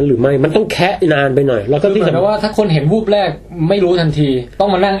คิดนั้นหรือไม่มันต้องแคะนานไปหน่อยแล้วก็ที่สำคัญว่าถ้าคนเห็นวูบแรกไม่รู้ทันทีต้อง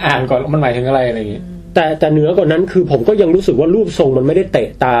มานั่งอ่านก่อนมันหมายถึงอะไรอย่างงี้แต่เหนือกว่านั้นคือผมก็ยังรู้สึกว่ารูปทรงมันไม่ได้เตะ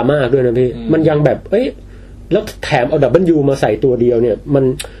ตามากด้วยนะพี่มันยังแบบแล้วแถมเอา W มาใส่ตัวเดียวเนี่ย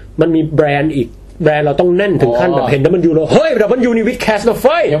มันมีแบรนด์อีกแบรนด์เราต้องแน่นถึงขั้นแบบเห็น W แล้วเฮ้ย W นี่วิดแคสต์นะเ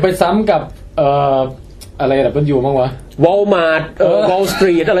ฟ้ยยังไปซ้ำกับอะไรWบ้างวะWalmart Wall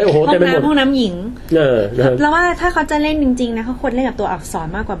Street อะไรโอ้โหเต็มไปหมดห้องน้ำหญิงแล้วว่าถ้าเขาจะเล่นจริงๆนะเขาควรเล่นกับตัวอักษร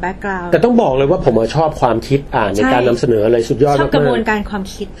มากกว่าแบ็คกราวด์แต่ต้องบอกเลยว่าผมชอบความคิดในการนำเสนออะไรสุดยอดมากชอบกระบวนการความ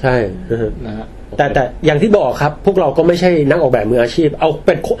คิดใช่นะฮะแต่อย่างที่บอกครับพวกเราก็ไม่ใช่นักออกแบบมืออาชีพเอาเ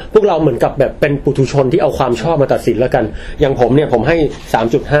ป็นพวกเราเหมือนกับแบบเป็นปุถุชนที่เอาความชอบมาตัดสินแล้วกันอย่างผมเนี่ยผมให้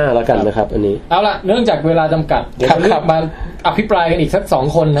 3.5 แล้วกันนะครับอันนี้เอาละเนื่องจากเวลาจำกัดเดี๋ยวเลือกมาอภิปรายกันอีกสัก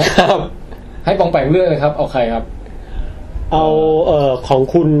2คนนะครับให้ปองแปงเลือกเลยครับเอาใครครับเอาของ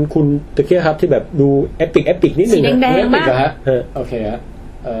คุณตะเกียครับที่แบบดูเอปิกนิดนึงนะเอปิกเหรอฮะโอเคฮะ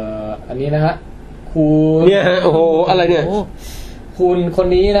อันนี้นะฮะคุณเนี่ยฮะโอ้โหอะไรเนี่ยคุณคน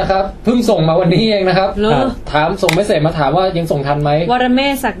นี้นะครับเพิ่งส่งมาวันนี้เองนะครับถามส่งเมสเสจมาถามว่ายังส่งทันไหมวรเม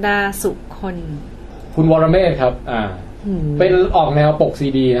ศศักดาสุคน คุณวรเมศครับเป็นออกแนวปกซี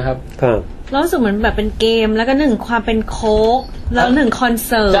ดีนะครับครับเราสึกเหมือนแบบเป็นเกมแล้วก็1ความเป็นโค้กแล้ว1คอนเ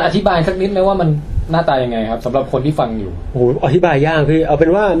สิร์ตจะอธิบายสักนิดไหมว่ามันหน้าตายังไงครับสำหรับคนที่ฟังอยู่โอ้อธิบายยากพี่เอาเป็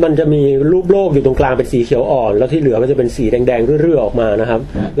นว่ามันจะมีรูปโลกอยู่ตรงกลางเป็นสีเขียวอ่อนแล้วที่เหลือก็จะเป็นสีแดงๆเรื่อยๆออกมานะครับ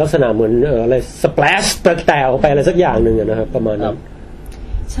ลักษณะเหมือนอะไรสเปลชแตกออกไปอะไรสักอย่างนึงนะครับประมาณนั้น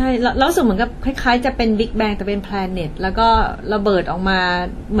ใช่แล้วรู้สึกเหมือนกับคล้ายๆจะเป็นบิ๊กแบงแต่เป็นแพลเน็ตแล้วก็ระเบิดออกมา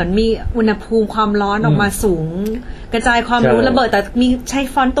เหมือนมีอุณหภูมิความร้อนออกมาสูงกระจายความรู้ระเบิดแต่มีใช้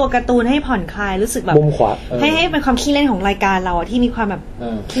ฟอนต์ตัวการ์ตูนให้ผ่อนคลายรู้สึกแบบมุมขวาให้เป็นความขี้เล่นของรายการเราที่มีความแบบ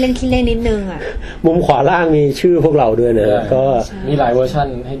ขี้เล่นนิดนึงอ่ะมุมขวาล่างมีชื่อพวกเราด้วยนะก็มีหลายเวอร์ชัน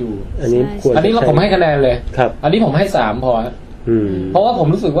ให้ดูอันนี้ผมให้คะแนนเลยอันนี้ผมให้3พอเพราะว่าผม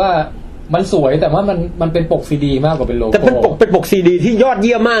รู้สึกว่ามันสวยแต่ว่ามันเป็นปกซีดีมากกว่าเป็นโลโก้แต่เป็นปกซีดีที่ยอดเ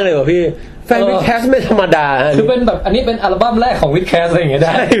ยี่ยมมากเลยว่ะพี่แฟนวิดแคสไม่ธรรมดาคือเป็นแบบอันนี้เป็นอัลบั้มแรกของวิดแคสอะไรอย่างเงี้ยไ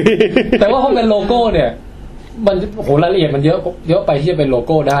ด้แต่ว่าพอเป็นโลโก้เนี่ยมันโหรายละเอียดมันเยอะไปที่จะเป็นโลโ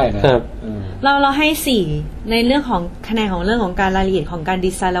ก้ได้นะครับเราให้4ในเรื่องของคะแนนของเรื่องของการรายละเอียดของการ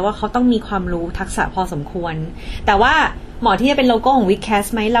ดีไซน์แล้วว่าเขาต้องมีความรู้ทักษะพอสมควรแต่ว่าเหมาะที่จะเป็นโลโก้ของวิดแคส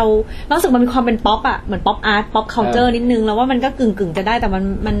ไหมเรารู้สึกมันมีความเป็นป๊อปอ่ะเหมือนป๊อปอาร์ตป๊อปคัลเจอร์นิดนึงแล้วว่ามันก็กึ่งจะได้แต่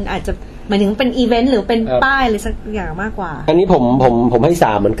มันอาจจะหมายถึงเป็นอีเวนต์หรือเป็นป้ายอะไรสักอย่างมากกว่าอันนี้ผมให้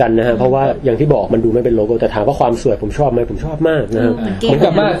3เหมือนกันนะฮะเพราะว่าอย่างที่บอกมันดูไม่เป็นโลโก้แต่ถามว่าความสวยผมชอบไหมผมชอบมากนะครับเหมือน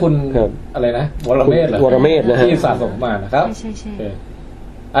กับว่าคุณอะไรนะวรเมธเหรอวรเมธนะฮะที่สะสมมานะครับใ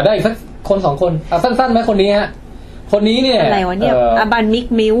ช่ได้อีกสักคน2คนสั้นๆไหมคนนี้ฮะคนนี้เนี่ยอะไรวะเนี่ยอบันมิก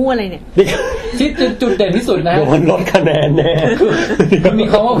มิวอะไรเนี่ยที่จุดเด่นที่สุดนะโดนลดคะแนนแน่มันมี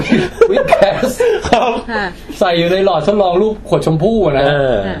คำว่าวิดแคสครับใส่อยู่ในหลอดทดลองรูปขวดชมพู่นะ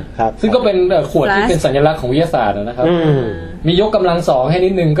ครับซึ่งก็เป็นขวดที่เป็นสัญลักษณ์ของวิทยาศาสตร์นะครับมียกกำลัง2ให้นิ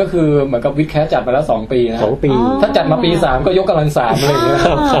ดนึงก็คือเหมือนกับวิดแคสจัดมาแล้ว2ปีนะ2 ปีถ้าจัดมาปี3ก็ยกกำลัง3อะไรอย่างเงี้ยค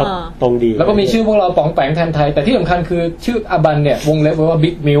รับตรงดีแล้วก็มีชื่อพวกเราป๋องแปงแทนไทยแต่ที่สำคัญคือชื่ออบันเนี่ยวงเล็บไว้ว่า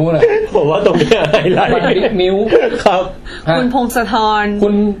บิ๊กมิวนะผมว่าตรงนี้ไฮไลท์บิ๊กมิวครับคุณพงศธ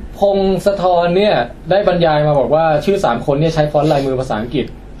รเนี่ยได้บรรยายมาบอกว่าชื่อ3คนเนี่ยใช้ฟอนต์ลายมือภาษาอังกฤษ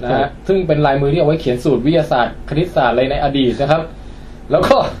นะฮะซึ่งเป็นลายมือที่เอาไว้เขียนสูตรวิทยาศาสตร์คณิตศาสตร์อะไรในอดีตนะครับแล้ว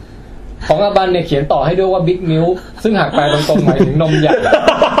ก็ของอบันเนี่ยเขียนต่อให้ด้วยว่าบิ๊กมิลซึ่งหากแปลตรงๆหมายถึงนมใหญ่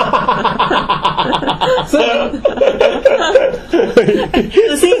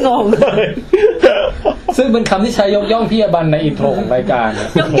คือซี่งงซึ่งเป็นคำที่ใช้ยกย่องพี่อบันในอินโทรของรายการ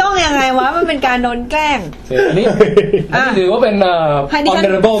ยกย่องยังไงวะมันเป็นการโดนแกล้งนี่ถือว่าเป็น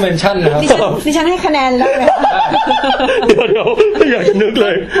honorable mention นะครับดิฉันให้คะแนนแล้วนะเดี๋ยวอยากนึกเล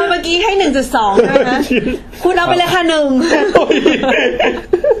ยเมื่อกี้ให้ 1.2 ใช่ไหมคุณเอาไปเลยค่ะ1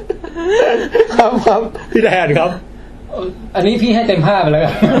ครับพี่แดนครับอันนี้พี่ให้เต็ม5ไปแล้วกั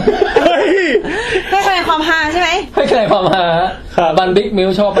นให้คะแนนความฮาใช่ไหมให้คะแนนความฮาบันบิ๊กมิล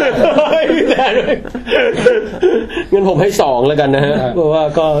ชอบพี่แดนงั้นผมให้2แล้วกันนะฮะเพราะว่า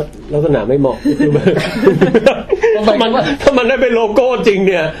ก็ลักษณะไม่เหมาะคือถ้ามันได้เป็นโลโก้จริง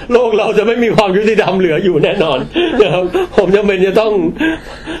เนี่ยโลกเราจะไม่มีความยุติธรรมเหลืออยู่แน่นอนนะครับผมจำเป็นจะต้อง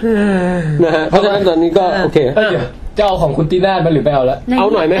นะฮะเพราะฉะนั้นตอนนี้ก็โอเคจะเอาของคุณตีน่ามาหรือไม่เอาละเอา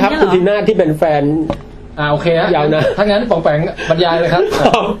หน่อยไหมครับคุณตีน่าที่เป็นแฟนโอเคฮะยาวนะถ้างั้นป๋องแปงบรรยายเลยครับ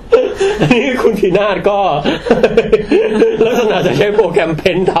อันนี้คุณตีน่าก็ลักษณะจะใช้โปรแกรมเพ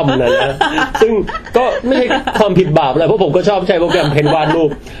นทำนะซึ่งก็ไม่ใช่ความผิดบาปอะไรเพราะผมก็ชอบใช้โปรแกรมเพนวาดรูป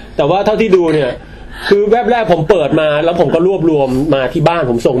แต่ว่าเท่าที่ดูเนี่ยคือแวบแรกผมเปิดมาแล้วผมก็รวบรวมมาที่บ้าน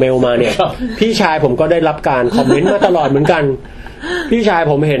ผมส่งเมลมาเนี่ยพี่ชายผมก็ได้รับการคอมเมนต์มาตลอดเหมือนกันพี่ชาย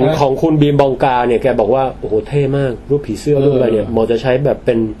ผมเห็นของคุณบีมบองกาเนี่ยแกบอกว่าโอ้โหเท่มากรูปผีเสื้อรูปอะไรเนี่ยหมอจะใช้แบบเ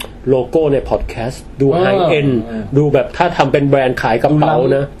ป็นโลโก้ในพอดแคสต์ดูไฮเอ็นดูแบบถ้าทำเป็นแบรนด์ขายกระเป๋า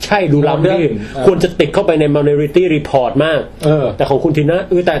นะใช่ดูล้ำที่ควรจะติดเข้าไปใน Minority Report มากแต่ของคุณทีน่า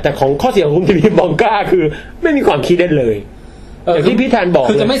แต่ของข้อเสียของคุณบีมบองกาคือไม่มีความคิดได้เลยอย่างที่พี่แทนบอก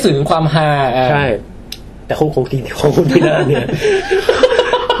คือจะไม่สื่อถึงความฮาใช่แต่ของคุณทีน่าเนี่ย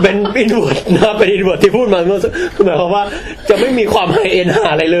เป็นอินเวิร์ดนะเป็นอินเวิร์ดที่พูดมาเมื่อหมายความว่าจะไม่มีความไฮเอ็นหา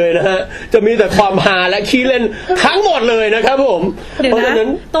อะไรเลยนะฮะจะมีแต่ความฮาและขี้เล่นทั้งหมดเลยนะครับผมเพราะฉะนั้น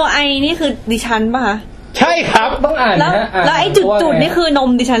ตัวไอนี่คือดิฉันป่ะคะใช่ครับต้องอ่านนะแล้วไอจุดๆนี่คือนม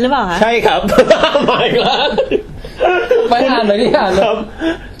ดิฉันหรือเปล่าคะใช่ครับไม่ครับไม่อ่านเลยที่อ่านครับ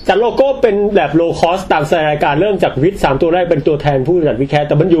จัดโลโก้เป็นแบบโลคอสตามสไตล์รายการเริ่มจากวิทย์3ตัวแรกเป็นตัวแทนผู้จัดวิแคส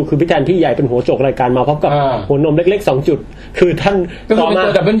แต่บรรยูคือพี่แทนพี่ใหญ่เป็นหัวโจกรายการมาพร้อมกับหัวนมเล็กๆ2จุดคือท่านต่อมา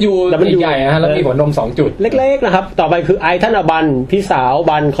ดับเบิลยูใหญ่นะฮะแล้วมีหัวนม2จุดเล็กๆนะครับต่อไปคือไอท่านอบันพี่สาว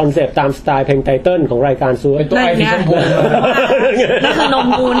บันคอนเซปต์ตามสไตล์เพลงไตเติ้ลของรายการเป็นตัวไอที่ชมพูนั่นคือนม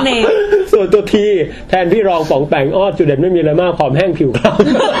มูนเองส่วนตัวทีแทนพี่รองป๋องแปงอ้อจุดเด่นไม่มีอะไรมากผอมแห้งผิวคล้ำ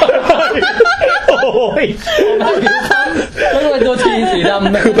โอ้ยแล้วตัวทีสีด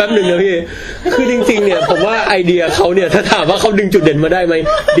ำคือแป๊บหนึ่งนะพี่คือจริงๆเนี่ยผมว่าไอเดียเขาเนี่ยถ้าถามว่าเขาดึงจุดเด่นมาได้ไหม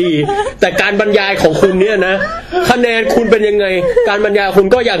ดีแต่การบรรยายของคุณเนี่ยนะคะแนนคุณเป็นยังไงการบรรยายคุณ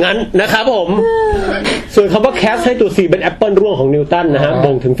ก็อย่างนั้นนะครับผมส่วนคำว่าแคสให้ตัว C เป็นแอปเปิลร่วงของนิวตันนะฮะ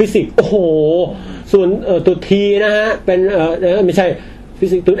บ่งถึงฟิสิกส์โอ้โหส่วนตัว T นะฮะเป็นไม่ใช่ ฟิ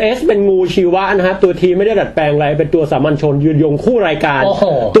สิกส์ตัว S เป็นงูชีวะนะครับตัว T ไม่ได้ดัดแปลงอะไรเป็นตัวสามัญชนยืนยงคู่รายการ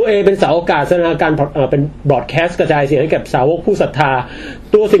ตัว A เป็นเสาอากาศสถานการเป็นบรอดแคสต์กระจายเสียงให้กับสาวกผู้ศรัทธา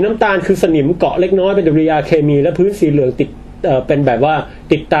ตัวสีน้ำตาลคือสนิมเกาะเล็กน้อยเป็นปฏิกิริยาเคมีและพื้นสีเหลืองติดเป็นแบบว่า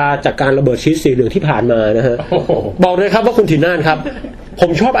ติดตาจากการระเบิดชีสสีเหลืองที่ผ่านมานะฮะบอกเลยครับว่าคุณถีน่านครับผ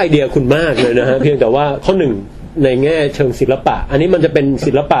มชอบไอเดียคุณมากเลยนะฮะเพียงแต่ว่าข้อหนึ่งในแง่เชิงศิลปะอันนี้มันจะเป็น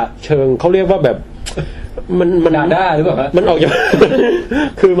ศิลปะเชิงเขาเรียกว่าแบบมันได้หรือเปล่ามันออกจาก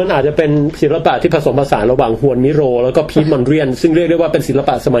คือมันอาจจะเป็นศิลปะที่ผสมผสานระหว่างฮวนมิโรแล้วก็พีทมอนเรียนซึ่งเรียกได้ว่าเป็นศิลป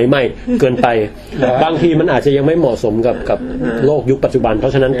ะสมัยใหม่เกินไป บางทีมันอาจจะยังไม่เหมาะสมกับโลกยุคปัจจุบันเพรา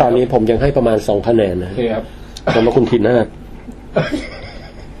ะฉะนั้นตอนนี้ผมยังให้ประมาณ2คะแนนนะครับสำหรับคุณทินนะครับ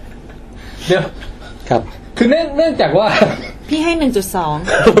เดี๋ยวครับคือเนื่องจากว่าพี่ให้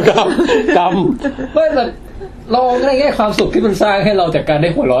 1.2 ครับไม่แต่เราได้แค่ความสุขที่มันสร้างให้เราจากการได้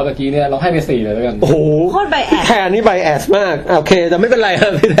หัวเราะเมื่อกี้เนี่ยเราให้ไป4เลยแล้วกันโอ้โหโคตรไบแอสแทนนี่ไบแอสมากโอเคแต่ไม่เป็นไรครั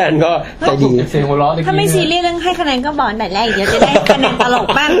บพี่แทนก็ใจดีเสียงหัวเราะถ้าไม่ซีเรียสเรื่องให้คะแนนก็บอกแต่แรกเดี๋ยวจะได้คะแนนตลก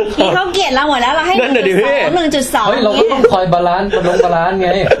บ้างนี่เขาเกลียดเราหมดแล้วเราให้ 1.2 เฮ้ยเราก็ต้องคอยบาลานซ์ไง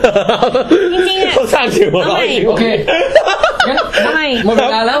จริงๆเขาสร้างเสียงหัวเราะโอเคงั้นหมดเว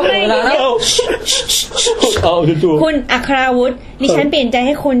ลาแล้วเอาจู่ๆคุณอัคราวุฒิดิฉันเปลี่ยนใจใ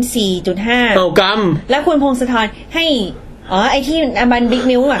ห้คุณ 4.5 เอากำแล้วคุณพงศธรให้ไอที่บันบิ๊ก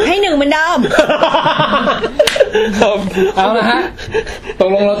นิ้วให้1เหมือนเดิมเอาละฮะตก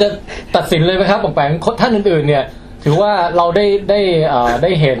ลงเราจะตัดสินเลยไหมครับผมแปงท่านอื่นๆเนี่ยถือว่าเราได้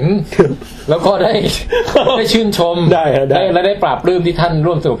เห็นแล้วก็ได้ชื่นชมได้และได้ปราบปลื้มที่ท่าน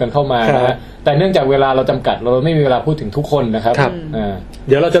ร่วมสนุกกันเข้ามานะแต่เนื่องจากเวลาเราจำกัดเราไม่มีเวลาพูดถึงทุกคนนะครับเ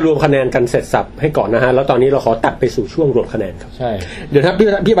ดี๋ยวเราจะรวมคะแนนกันเสร็จสับให้ก่อนนะฮะแล้วตอนนี้เราขอตัดไปสู่ช่วงรวมคะแนนครับใช่เดี๋ยวถ้า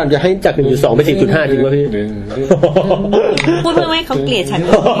พี่บันจะให้จาก 1.2 ไป 4.5 จริงป่ะพี่พูดเพื่อให้เขาเกลียดฉัน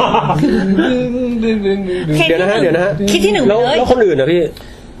เดี๋ยวนะฮะคิดที่1แล้วคนอื่นนะพี่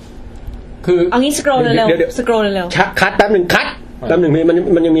คือเอางี้สครอลเร็วๆสครอลเร็วๆคัดแป๊บนึง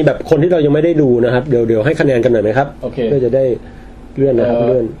มันยังมีแบบคนที่เรายังไม่ได้ดูนะครับเดี๋ยวให้คะแนนกันหน่อยไหมครับเพื่อจะได้เลื่อนนะครับเ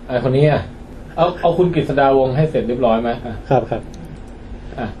ลื่อนไอคนนี้เอาคุณกฤษดาวงศ์ให้เสร็จเรียบร้อยไหมครับ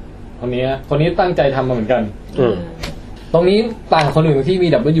คนนี้ตั้งใจทำมาเหมือนกันตรงนี้ต่างคนอื่นที่มี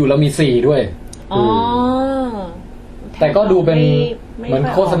W แล้วมี C ด้วยแต่ก็ดูเป็นเหมือน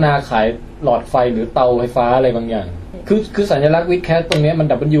โฆษณาขายหลอดไฟหรือเตาไฟฟ้าอะไรบางอย่างคือสัญลักษณ์วิดแคสตรงนี้มัน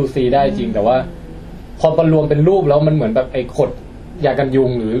WC ได้จริงแต่ว่าพอมันรวมเป็นรูปแล้วมันเหมือนแบบไอ้ขดยากันยุง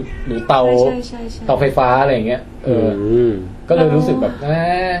หรือเตาไฟฟ้าอะไรอย่างเงี้ยก็เลยรู้สึกแบบ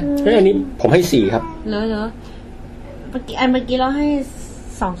อันนี้ผมให้4ครับเหรอเมื่อกี้เราให้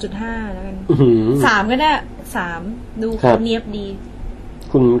 2.5 แล้วกัน3ก็ได้3ดูเนียบดี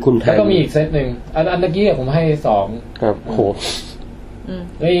คุณแล้วก็มีอีกเซตนึงอันเมื่อกี้ผมให้2ครับโห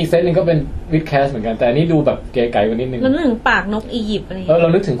แล้วอีกเซตนึงก็เป็นวิดแคสเหมือนกันแต่อันนี้ดูแบบเก๋ไก๋กว่านิดนึงเรานึกถึงปากนกอียิปต์อะไรเรา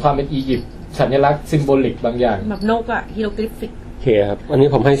นึกถึงความเป็นอียิปต์สัญลักษณ์ซิมโบลิกบางอย่างแบบนกฮีโรกริฟิกโอเคครับอันนี้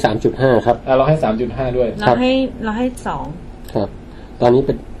ผมให้ 3.5 ครับเราให้ 3.5 ด้วยเราให้2ครับตอนนี้เ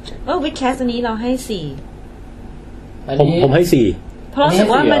ป็นวิดแคสอันนี้เราให้4ผมให้4เพราะรู้สึก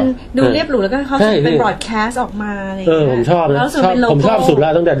ว่ามันดูเรียบหรูแล้วก็เขาเป็นบรอดแคสต์ออกมาอะไรอย่างเงี้ยผมชอบนะผมชอบสุดแล้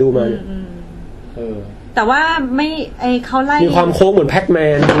วตั้งแต่ดูมาแต่ว่าไม่เขาไล่มีความโค้งเหมือนแพ็กแม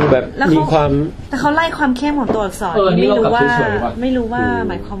นดูแบบมีความแต่เขาไล่ความเข้มของตัวอักษรไม่รู้ว่า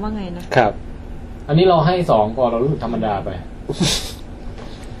หมายความว่าไงนะครับอันนี้เราให้2พอเรารู้สึกธรรมดาไป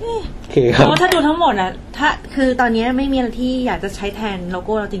เพราะถ้าดูทั้งหมดถ้าคือตอนนี้ไม่มีอะไรที่อยากจะใช้แทนโลโ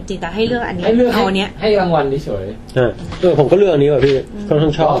ก้เราจริงๆแต่ให้เลือกอันนี้เอาเนี้ยให้รางวัลเฉยผมก็เลือกอันนี้ว่ะพี่ค่อนข้า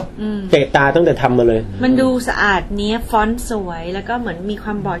งชอบเตะตาตั้งแต่ทำมาเลยมันดูสะอาดเนี้ยฟอนต์สวยแล้วก็เหมือนมีคว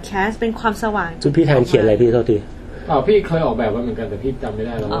ามบรอดแคสต์เป็นความสว่างจุดพี่แทนเขียนอะไรพี่เท่าทีพี่เคยออกแบบไว้เหมือนกันแต่พี่จำไม่ไ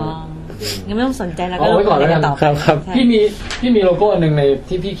ด้แล้วยังไม่ต้องสนใจแล้วก็เอาไว้ก่อนแล้วกันครับพี่มีโลโก้นึงใน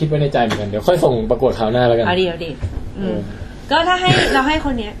ที่พี่คิดไว้ในใจเหมือนกันเดี๋ยวค่อยส่งประกวดคราวหน้าแล้วกันเอาดิก็ถ้าให้เราให้ค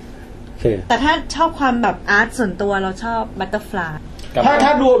นเนี้ยแต่ถ้าชอบความแบบอาร์ตส่วนตัวเราชอบบัตเตอร์ฟลายถ้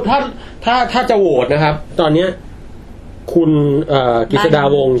าดูถ้าจะโหวตนะครับตอนนี้คุณกฤษดา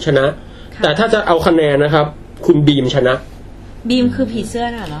วงศ์ชนะแต่ถ้าจะเอาคะแนนนะครับคุณบีมชนะบีมคือผีเสื้อ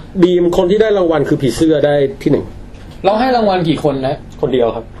น่ะเหรอบีมคนที่ได้รางวัลคือผีเสื้อได้ที่1เราให้รางวัลกี่คนนะคนเดียว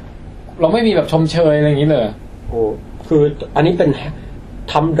ครับเราไม่มีแบบชมเชยอะไรอย่างนี้เลยโอ้คืออันนี้เป็น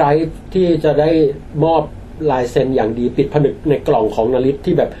ทำไรฟ์ที่จะได้มอบลายเซ็นอย่างดีติดผนึกในกล่องของนฤทธิ์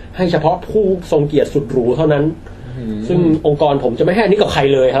ที่แบบให้เฉพาะผู้ทรงเกียรติสุดหรูเท่านั้นซึ่งองค์กรผมจะไม่ให้อันนี้กับใคร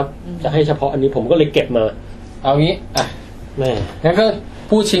เลยครับจะให้เฉพาะอันนี้ผมก็เลยเก็บมาเอางี้แม่งั้นก็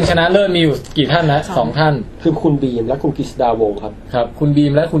ผู้ชิงชนะเลิศมีอยู่กี่ท่านนะ2ท่านคือคุณบีมและคุณกฤษดาวงศ์ครับคุณบี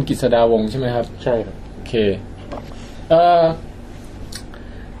มและคุณกฤษดาวงศ์ใช่ไหมครับใช่ครับโอเค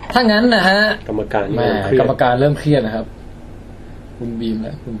ถ้างั้นนะฮะกรรมการเริ่มเครียดนะครับ คุณบีมแล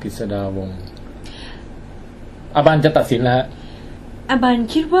ะคุณกฤษดาวงศ์อาบันจะตัดสินแล้วฮะอาบัน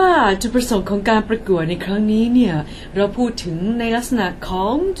คิดว่าจุดประสงค์ของการประกวดในครั้งนี้เนี่ยเราพูดถึงในลักษณะขอ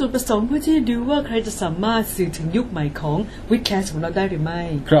งจุดประสงค์เพื่อที่จะดูว่าใครจะสามารถสื่อถึงยุคใหม่ของวิดแคสของเราได้หรือไม่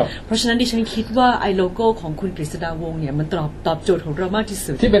ครับเพราะฉะนั้นดิฉันคิดว่าไอโลโก้ของคุณกฤษดาวงศ์เนี่ยมันตอบโจทย์ของเรามากที่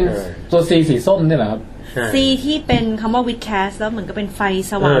สุดที่เป็นตัว C สีส้มนี่แหละครับ C ที่เป็นคำว่าวิดแคสแล้วเหมือนก็เป็นไฟ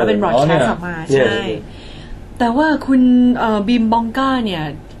สว่างแล้วเป็นบรอดแคสออกมาใช่แต่ว่าคุณบีมบองก้าเนี่ย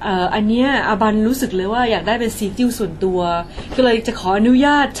อันเนี้ยอาบันรู้สึกเลยว่าอยากได้เป็นซีจิ้วส่วนตัวก็เลยจะขออนุญ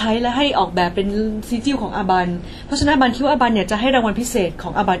าตใช้และให้ออกแบบเป็นซีจิ้วของอาบันเพราะฉะนั้นอาบันคิดว่าอาบันเนี่ยจะให้รางวัลพิเศษขอ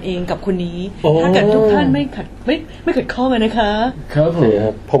งอาบันเองกับคนนี้ถ้าเกิดทุกท่านไม่ขัดข้องกันนะคะครับ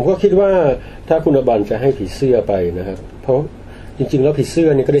ผมก็คิดว่าถ้าคุณอาบันจะให้ผีเสื้อไปนะครับเพราะจริงๆแล้วผีเสื้อ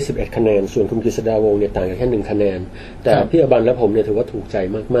เนี่ยก็ได้11คะแนนส่วนคุณกฤษดาวงศ์เนี่ยต่างกันแค่1คะแนนแต่พี่อาบันและผมเนี่ยถือว่าถูกใจ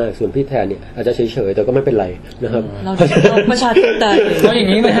มากๆส่วนพี่แทนเนี่ยอาจจะเฉยๆแต่ก็ไม่เป็นไรนะครับเราประชาธิปไตยก็อย่า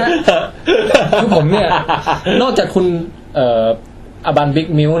งนี้ไหมฮะคือผมเนี่ยนอกจากคุณอาบันบิ๊ก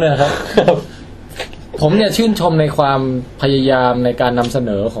มิวเนี่ยครับผมเนี่ยชื่นชมในความพยายามในการนำเสน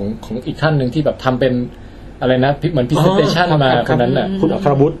อของอีกท่านหนึ่งที่แบบทำเป็นอะไรนะเหมือน presentation มาคนนั้นน่ะคุณอัค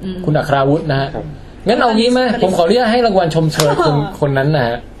รวุฒินะฮะงั้นเอางี้ไหมผมขอเรียกให้รางวัลชมเชยคนนั้นนะฮ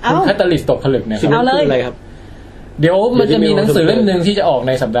ะคุณแคทตาลิสตกผลึกเนี่ยเอาเลยอะไรครับเดี๋ยวมันจะมีหนังสือเล่มนึงที่จะออกใ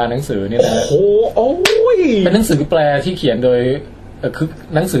นสัปดาห์หนังสือเนี่ยนะโอ้ยเป็นหนังสือแปลที่เขียนโดยคือ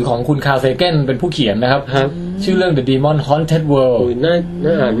หนังสือของคุณคาร์ล เซเกนเป็นผู้เขียนนะครับชื่อเรื่อง The Demon Haunted World น่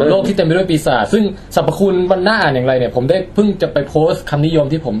าอ่านมากโลกที่เต็มไปด้วยปีศาจซึ่งสรรพคุณมันน่าอ่านอย่างไรเนี่ยผมได้เพิ่งจะไปโพสต์คำนิยม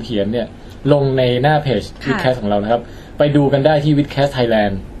ที่ผมเขียนเนี่ยลงในหน้าเพจ Vidcast ของเรานะครับไปดูกันได้ที่ Vidcast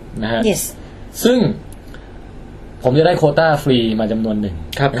Thailand นะฮะ yes. ซึ่งผมจะได้โควต้าฟรีมาจำนวนหนึ่ง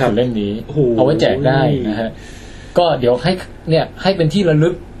ในเล่มนี้เอาไว้แจกได้นะฮะก็เดี๋ยวให้เป็นที่ระลึ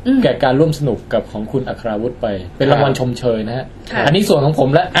กแก่การร่วมสนุกกับของคุณอัคราวุธไปเป็นรางวัลชมเชยนะฮะอันนี้ส่วนของผม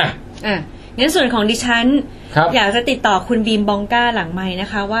แล้วงั้นส่วนของดิฉันอยากจะติดต่อคุณบีมบองก้าหลังไมค์นะ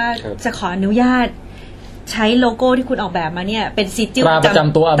คะว่าจะขออนุญาตใช้โลโก้ที่คุณออกแบบมาเนี่ยเป็นซิจิ้วประจ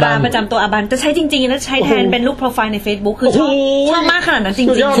ำตัวอาบันจะใช้จริงๆแล้วใช้แทนเป็นรูปโปรไฟล์ใน Facebook คือชอบมากขนาดนั้นจริง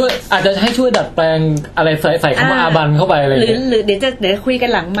ๆช่วยอาจจะให้ช่วยดัดแปลงอะไรใส่คำว่าอาบันเข้าไปอะไรหรือเดี๋ยวคุยกั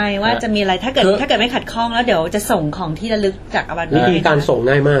นหลังไมค์ว่าจะมีอะไรถ้าเกิดไม่ขัดข้องแล้วเดี๋ยวจะส่งของที่ระลึกจากอาบันวิธีการส่ง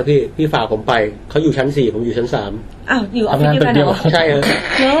ง่ายมากพี่ฝากผมไปเขาอยู่ชั้น4ผมอยู่ชั้น3อ้าวอยู่ออฟฟิศเดียวกันใช่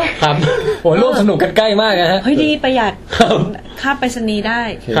ครับโอ้ร่วมสนุกกันใกล้มากนะฮะเฮ้ยดีประหยัดค่าไปรษณีย์ได้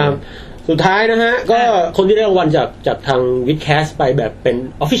ครับสุดท้ายนะฮะก็คนที่ได้รางวัลจากทาง Vidcast ไปแบบเป็น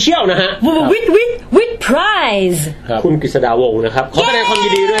Official นะฮะ with prize คุณกฤษดาวงศ์นะครับขอแสดงความยิ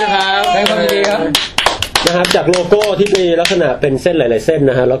นดีด้วยนะครับแสดงความยินดีครับนะครับจากโลโก้ที่มีลักษณะเป็นเส้นหลายๆเส้น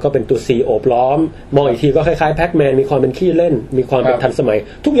นะฮะแล้วก็เป็นตัว C โอบล้อมมองอีกทีก็คล้ายๆแพ็กแมนมีความเป็นขี้เล่นมีความเป็นทันสมัย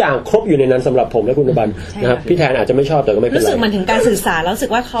ทุกอย่างครบอยู่ในนั้นสำหรับผมและคุณบันนะครับพี่แทนอาจจะไม่ชอบแต่ก็ไม่เป็นไรรู้สึกมันถึงการสื่อสารแล้วรู้สึ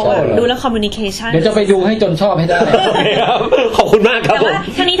กว่าเขาดูแล้วคอมมิวนิเคชันเดี๋ยวจะไปดูให้จนชอบให้ได้ขอบคุณมากครับผม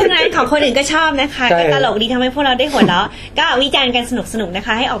ทั้งนี้ทั้งนั้นของคนอื่นก็ชอบนะคะก็ตลกดีทำให้พวกเราได้หัวเราะก็วิจารณ์กันสนุกๆนะค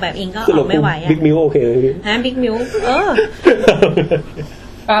ะให้ออกแบบเองก็ออกไม่ไหวอ่ะบิ๊กมิวโอเคฮะบิ๊กมิว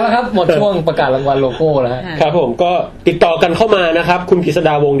แล้วครับหมดช่วงประกาศรางวัลโลโก้แล้วครับผมก็ติดต่อกันเข้ามานะครับคุณกฤษด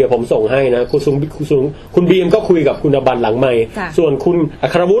าวงศ์เดี๋ยวผมส่งให้นะคุณบีมก็คุยกับคุณอบันหลังไมค์ส่วนคุณอั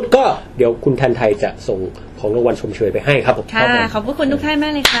ครวุฒิก็เดี๋ยวคุณแทนไทยจะส่งของรางวัลชมเชยไปให้ครับผมค่ะขอบคุณทุกท่านมา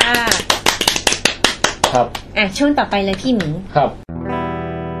กเลยค่ะครับช่วงต่อไปเลยพี่หมิงครับ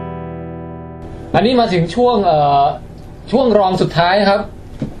อันนี้มาถึงช่วงรองสุดท้ายครับ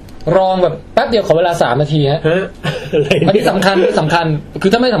รองแบบแป๊บเดียวขอเวลา3 นาทีฮะอันนี้สำคัญคื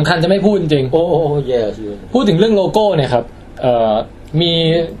อถ้าไม่สำคัญจะไม่พูดจริงโอ้แย่พูดถึงเรื่องโลโก้เนี่ยครับมี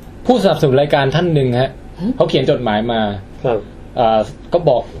ผู้สนับสนุนรายการท่านหนึ่งฮะเขาเขียนจดหมายมาก็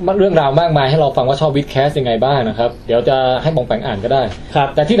บอกเรื่องราวมากมายให้เราฟังว่าชอบ Vidcast ยังไงบ้างนะครับเดี๋ยวจะให้บองแปงอ่านก็ได้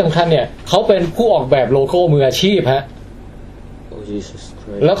แต่ที่สำคัญเนี่ยเขาเป็นผู้ออกแบบโลโก้มืออาชีพฮะ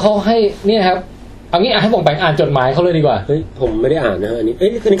แล้วเขาให้เนี่ยครับเอางี้ให้ผมแบ่งอ่านจดหมายเขาเลยดีกว่าเฮ้ยผมไม่ได้อ่านนะอัน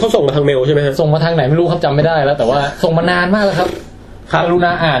นี้เขาส่งมาทางเมลใช่ไหมฮะส่งมาทางไหนไม่รู้ครับจำไม่ได้แล้วแต่ว่าส่งมานานมากแล้วครับกรุณ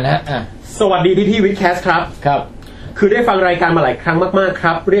าอ่านนะฮะสวัสดีพี่Vidcastครับคือได้ฟังรายการมาหลายครั้งมากๆค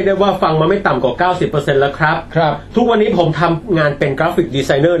รับเรียกได้ว่าฟังมาไม่ต่ำกว่า 90% แล้วครับทุกวันนี้ผมทำงานเป็นกราฟิกดีไ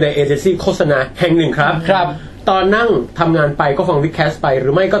ซเนอร์ในเอเจนซี่โฆษณาแห่งหนึ่งครับตอนนั่งทำงานไปก็ฟัง Vidcast ไปหรื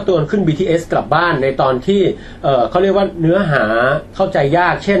อไม่ก็ตัวขึ้น BTS กลับบ้านในตอนที่เขาเรียกว่าเนื้อหาเข้าใจยา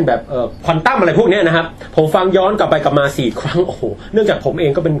กเช่นแบบควอนตัมอะไรพวกนี้นะครับผมฟังย้อนกลับไปกลับมา4 ครั้งโอ้โหเนื่องจากผมเอ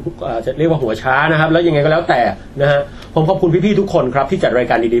งก็เป็นจะเรียกว่าหัวช้านะครับแล้วยังไงก็แล้วแต่นะฮะผมขอบคุณพี่ๆทุกคนครับที่จัดราย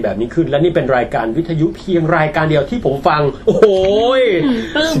การดีๆแบบนี้ขึ้นและนี่เป็นรายการวิทยุเพียงรายการเดียวที่ผมฟังโอ้โห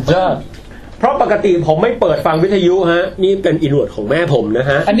สุดยอดเพราะปกติผมไม่เปิดฟังวิทยุฮะนี่เป็นอินโวดของแม่ผมนะ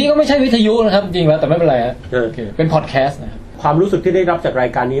ฮะอันนี้ก็ไม่ใช่วิทยุนะครับจริงแล้วแต่ไม่เป็นไรฮะเป็นพอดแคสต์นะ ความรู้สึกที่ได้รับจากรา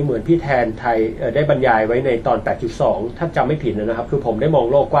ยการนี้เหมือนพี่แทนไทยได้บรรยายไว้ในตอน 8.2 ถ้าจำไม่ผิดนะครับคือผมได้มอง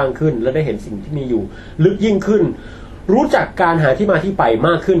โลกกว้างขึ้นและได้เห็นสิ่งที่มีอยู่ลึกยิ่งขึ้นรู้จักการหาที่มาที่ไปม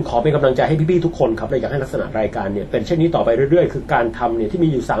ากขึ้นขอเป็นกำลังใจให้พี่ๆทุกคนครับเลยอยากให้ลักษณะรายการเนี่ยเป็นเช่นนี้ต่อไปเรื่อยๆคือการทำเนี่ยที่มี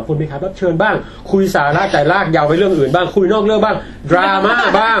อยู่3คนมีใครรับเชิญบ้างคุยสาระแต่ลากยาวไปเรื่องอื่นบ้างคุยนอกเรื่องบ้างดราม่า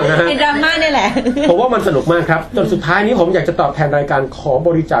บ้างนะฮะดราม่านี่แหละผมว่ามันสนุกมากครับจนสุดท้ายนี้ผมอยากจะตอบแทนรายการขอบ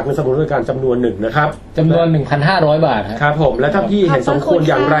ริจาคเงินสนับสนุนรายการจำนวนหนึ่งนะครับจำนวน 1,500 บาทครับผมและถ้าพี่เห็นสมควร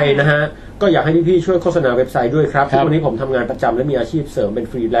อย่างไรนะฮะก็อยากให้พี่ๆช่วยโฆษณาเว็บไซต์ด้วยครับวันนี้ผมทำงานประจำและมีอาชีพเสริมเป็น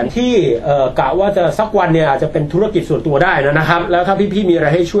ฟรีแลนซ์ที่กะว่าจะสักวันเนี่ยอาจจะเป็นธุรกิจส่วนตัวได้นะครับแล้วถ้าพี่ๆมีอะไร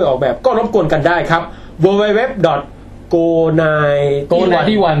ให้ช่วยออกแบบก็รบกวนกันได้ครับ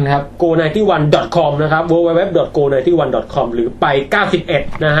www.go91 ครับ go91.com นะครับ www.go91.com หรือไป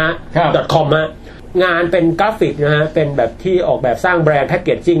91นะฮะ .com ฮะงานเป็นกราฟิกนะฮะเป็นแบบที่ออกแบบสร้างแบรนด์แพ็คเก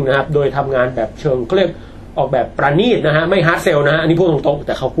จจิ้งนะครับโดยทำงานแบบเชิงเรียกออกแบบประณีตนะฮะไม่ฮาร์ดเซลนะฮะอันนี้พูดตรงๆแ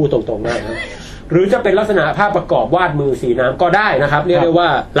ต่เขาพูดตรงๆได้นะหรือจะเป็นลักษณะภาพประกอบวาดมือสีน้ำก็ได้นะครับเรียกได้ว่า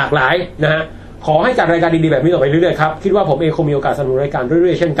หลากหลายนะฮะขอให้จัดรายการดีๆแบบนี้ต่อไปเรื่อยๆครับคิดว่าผมเองคงมีโอกาสสนับสนุนรายการเ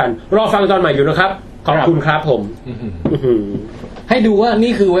รื่อยๆเช่นกันรอฟังตอนใหม่อยู่นะครับขอบคุณครับผมให้ดูว่า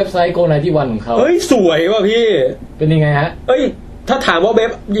นี่คือเว็บไซต์ Go91 ของเขาเฮ้ยสวยว่ะพี่เป็นยังไงฮะเอ้ยถ้าถามว่าเว็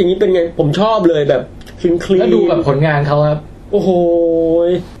บอย่างนี้เป็นไงผมชอบเลยแบบคลีนๆแล้วดูแบบผลงานเขาครับโอ้โห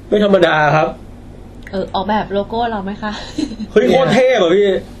ไม่ธรรมดาครับออกแบบโลโก้เราไหมคะเฮ้ยโคตรเทพอ่ะพี่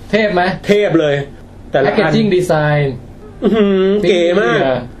เทพไหมเทพเลยแต่ละ packaging design เก๋มาก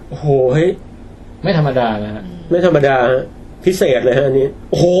โอ้โหเฮ้ยไม่ธรรมดานะฮะไม่ธรรมดาพิเศษเลยฮะอันนี้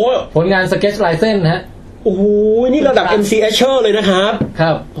โอ้โหผลงาน sketch ลายเส้นฮะโอ้โหนี่ระดับ MC Escher เลยนะครับค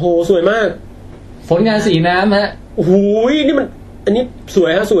รับโอ้โหสวยมากผลงานสีน้ำฮะโอ้โหนี่มันอันนี้สว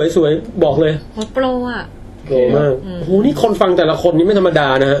ยฮะสวยบอกเลยโปรอ่ะโปรมากโอ้โหนี่คนฟังแต่ละคนนี่ไม่ธรรมดา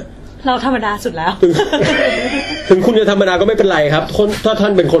นะฮะเราธรรมดาสุดแล้วถึงคุณจะธรรมดาก็ไม่เป็นไรครับถ้าท่า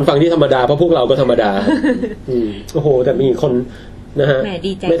นเป็นคนฟังที่ธรรมดาเพราะพวกเราก็ธรรมดาโอ้โหแต่มีคนนะฮะ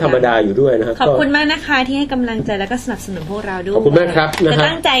ไม่ธรรมดาอยู่ด้วยนะครับขอบคุณมากนะคะที่ให้กำลังใจและก็สนับสนุนพวกเราด้วยขอบคุณมากครับจะ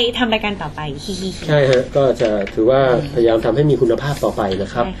ตั้งใจทำรายการต่อไปใช่ฮะก็จะถือว่าพยายามทำให้มีคุณภาพต่อไปน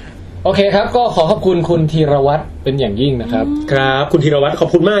ะครับโอเคครับก็ขอขอบคุณคุณธีรวัตรเป็นอย่างยิ่งนะครับครับคุณธีรวัตรขอบ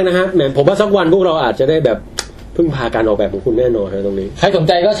คุณมากนะฮะแหมผมว่าสักวันพวกเราอาจจะได้แบบพึ่งพาการออกแบบของคุณแน่นอนนะตรงนี้ใครสนใ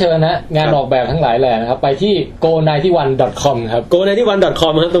จก็เชิญนะงานออกแบบทั้งหลายแหล่นะครับไปที่ go91.com ครับ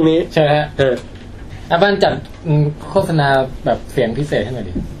go91.com ครับตรงนี้ใช่ฮะอาจารย์จัดโฆษณาแบบเสียงพิเศษให้หน่อย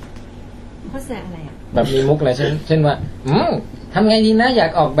ดิโฆษณาอะไรอ่ะแบบมีมุกอะไรเช่นว่าทำไงดีนะอยา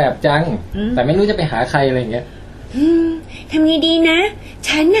กออกแบบจังแต่ไม่รู้จะไปหาใครอะไรอย่างเงี้ยทำไงดีนะ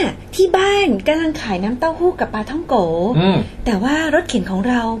ฉันน่ะที่บ้านกำลังขายน้ำเต้าหู้กับปลาท่องโกแต่ว่ารถเข็นของ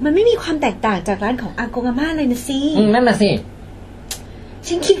เรามันไม่มีความแตกต่างจากร้านของอากงอาม่าเลยนะสินั่นน่ะสิ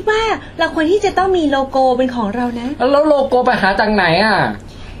ฉันคิดว่าเราควรที่จะต้องมีโลโก้เป็นของเรานะแล้วโลโก้ไปหาจากไหนอ่ะ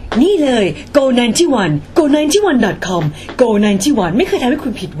นี่เลย go91 go91.com go91 ไม่เคยทำให้คุ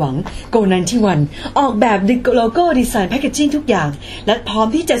ณผิดหวัง go91 ออกแบบโลโก้ดีไซน์แพคเกจจิ้งทุกอย่างและพร้อม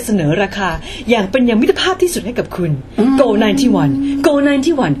ที่จะเสนอราคาอย่างเป็นมิตรภาพที่สุดให้กับคุณ go91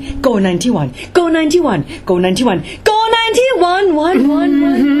 go91 go91 go91 go91 go91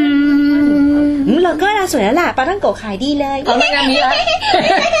 โลโก้เราสวยแล้วล่ะปลาท่องโกขายดีเลยเอางานนี้ละ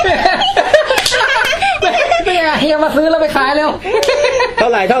เป็นยังไงเฮียมาซื้อแล้วไปขายเร็วเท่า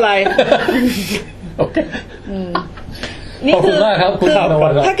ไหร่โอเคนี่คือ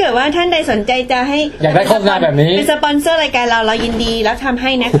ถ้าเกิดว่าท่านใดสนใจจะให้อยากได้โฆษณาแบบนี้เป็นสปอนเซอร์รายการเรายินดีแล้วทำใ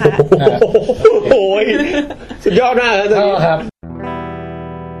ห้นะคะโอ้ยสุดยอดมากครับ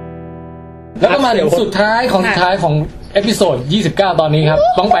แล้วก็มาถึงสุดท้ายของเอพิโซด29ตอนนี้ครับ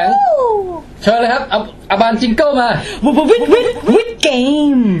ต้องแปงเชิญเลยครับอาบานจิงเกิลมาวิดเก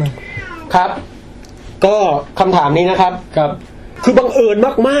มครับก็คำถามนี้นะครับคือบังเอิญ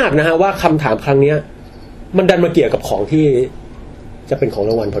มากๆนะฮะว่าคำถามครั้งนี้มันดันมาเกี่ยวกับของที่จะเป็นของ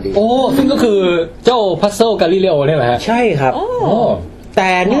รางวัลพอดีโอ้ซึ่งก็คือเจ้าพัซเซิลกาลิเลโอเนี่ยแหละฮะใช่ครับแ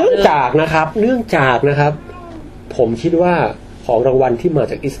ต่เนื่องจากนะครับผมคิดว่าของรางวัลที่มา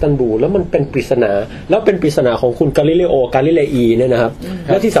จากอิสตันบูลแล้วมันเป็นปริศนาแล้วเป็นปริศนาของคุณกาลิเลโอกาลิเลอีเนี่ยนะครับแ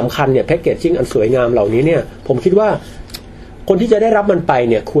ละที่สำคัญเนี่ยแพ็คเกจจิ้งอันสวยงามเหล่านี้เนี่ยผมคิดว่าคนที่จะได้รับมันไป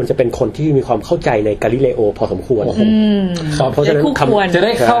เนี่ยควรจะเป็นคนที่มีความเข้าใจในกาลิเลโอพอสมควรเพราะฉะนั้นจะไ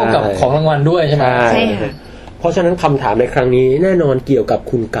ด้เข้ากับของรางวัลด้วยใช่ไหมใช่ค่ะเพราะฉะนั้นคำถามในครั้งนี้แน่นอนเกี่ยวกับ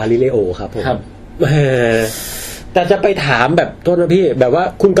คุณกาลิเลโอครับผมแต่จะไปถามแบบโทษนะพี่แบบว่า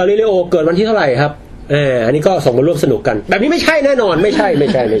คุณกาลิเลโอเกิดวันที่เท่าไหร่ครับอันนี้ก็ส่งมาร่วมสนุกกันแบบนี้ไม่ใช่แน่นอนไม่ใช่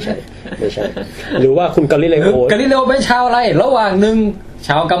หรือว่าคุณกาลิเลโอเป็นชาวอะไรระหว่างหนึ่งช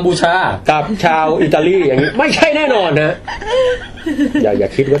าวกัมพูชากับชาวอิตาลีอย่างนี้ไม่ใช่แน่นอนนะอย่า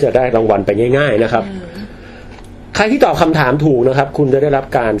คิดว่าจะได้รางวัลไปง่ายๆนะครับ ใครที่ตอบคำถามถูกนะครับคุณจะได้รับ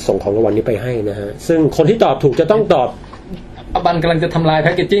การส่งของรางวัลนี้ไปให้นะฮะซึ่งคนที่ตอบถูกจะต้องตอบอาบันกำลังจะทำลายแพ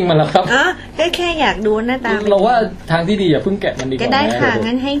คเกจจิ้งมันแล้วครับก็แค่อยากดูหน้าตาเราว่าทางที่ดีอย่าเพิ่งแกะมันดีกว่าก็ได้ค่ะ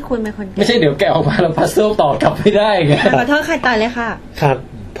งั้นให้คุณเป็นคนไม่ใช่เดี๋ยวแกะออกมาแล้วพัซเซิลต่อกลับไม่ได้ไงขอโทษค่ะต่อเลยค่ะครับ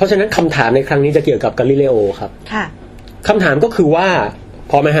เพราะฉะนั้นคำถามในครั้งนี้จะเกี่ยวกับกาลิเลโอครับค่ะคำถามก็คือว่า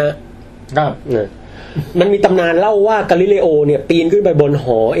พอไหมฮะครับมันมีตำนานเล่าว่ากาลิเลโอเนี่ยปีนขึ้นไปบนห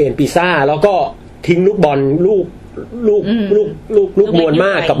อเอ็นปิซ่าแล้วก็ทิ้งลูกบอลลูกมวลม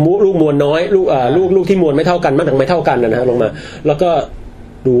ากกับลูกมวลน้อยลูกที่มวลไม่เท่ากันมากถึงไม่เท่ากันนะฮะลงมาแล้วก็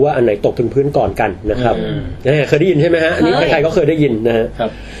ดูว่าอันไหนตกถึงพื้นก่อนกันนะครับเคยได้ยินใช่ไหมฮะอันนี้ใครๆก็เคยได้ยินนะฮะ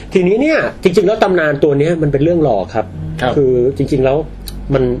ทีนี้เนี่ยจริงๆแล้วตำนานตัวนี้มันเป็นเรื่องหลอกครับคือจริงๆแล้ว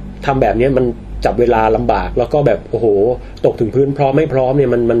มันทำแบบนี้มันจับเวลาลำบากแล้วก็แบบโอ้โหตกถึงพื้นพร้อมไม่พร้อมเนี่ย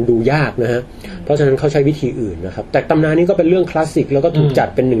มันดูยากนะฮะเพราะฉะนั้นเขาใช้วิธีอื่นนะครับแต่ตำนานนี้ก็เป็นเรื่องคลาสสิกแล้วก็ถูกจัด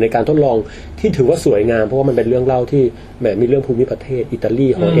เป็นหนึ่งในการทดลองที่ถือว่าสวยงามเพราะว่ามันเป็นเรื่องเล่าที่แหมมีเรื่องภูมิประเทศอิตาลี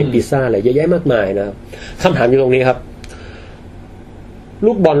หอเอ็นปิซ่าอะไรเยอะแยะมากมายนะครับคำถามอยู่ตรงนี้ครับ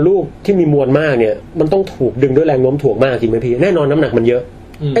ลูกบอลลูกที่มีมวลมากเนี่ยมันต้องถูกดึงด้วยแรงโน้มถ่วงมากจริงไหมพี่แน่นอนน้ำหนักมันเยอะ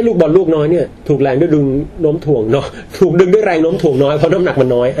ไอ้ลูกบอลลูกน้อยเนี่ยถูกแรงด้วยดึงโน้มถ่วงเนาะถูกดึงด้วยแรงโน้มถ่วงน้อยเพราะน้ำหนักมัน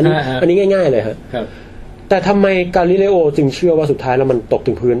น้อยอันนี้ง่ายๆเลยครับแต่ทำไมกาลิเลโอจึงเชื่อว่าสุดท้ายแล้วมันตก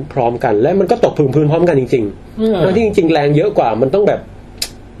ถึงพื้นพร้อมกันและมันก็ตกถึงพื้นพร้อมกันจริงๆทั้งที่จริงๆแรงเยอะกว่ามันต้อ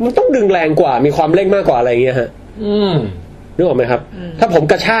งดึงแรงกว่ามีความเร่งมากกว่าอะไรอย่างเงี้ยฮะนึกออกไหมครับถ้าผม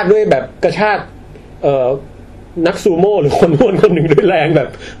กระชากด้วยแบบกระชากนักซูโม่หรือคนอ้วนคนหนึ่งด้วยแรงแบบ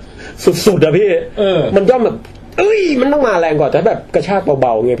สุดๆอะพี่มันย่อมแบบมันต้องมาแรงกว่าแต่แบบกระชากเบ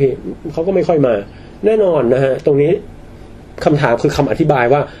าๆไงพี่เขาก็ไม่ค่อยมาแน่นอนนะฮะตรงนี้คำถามคือคำอธิบาย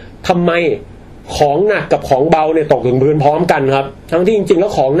ว่าทำไมของหนักกับของเบาเนี่ยตกถึงพื้นพร้อมกันครับทั้งที่จริงๆแล้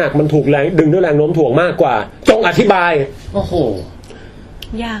วของหนักมันถูกแรงดึงด้วยแรงโน้มถ่วงมากกว่าจงอธิบายโอ้โห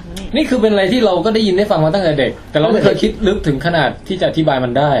ยากนี่คือเป็นอะไรที่เราก็ได้ยินได้ฟังมาตั้งแต่เด็กแต่เราไม่เคยคิดลึกถึงขนาดที่จะอธิบายมั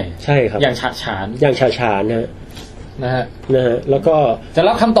นได้ใช่ครับอย่างฉาฉานนะฮะแล้วก็จะ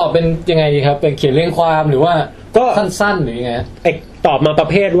รับคำตอบเป็นยังไงดีครับเป็นเขียนเรียงความหรือว่าก็สั้นๆหรือยังไงตอบมาประ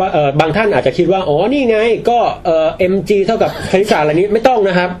เภทว่าบางท่านอาจจะคิดว่าอ๋อนี่ไงก็mg เท่ากับคณิตศาสตร์อะไรนี้ไม่ต้อง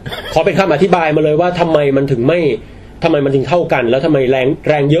นะครับขอเป็นคำอธิบายมาเลยว่าทำไมมันถึงเท่ากันแล้วทำไม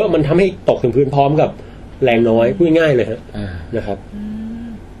แรงเยอะมันทำให้ตกถึงพื้นพร้อมกับแรงน้อยพูดง่ายเลยฮะนะครับ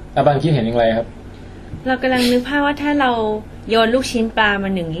บางคิดเห็นอย่างไรครับเรากำลังนึกภาพว่าถ้าเราโยนลูกชิ้นปลามา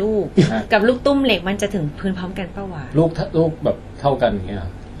1ลูกกับลูกตุ้มเหล็กมันจะถึงพื้นพร้อมกันเปล่าวะลูกแบบเท่ากันอย่างเงี้ย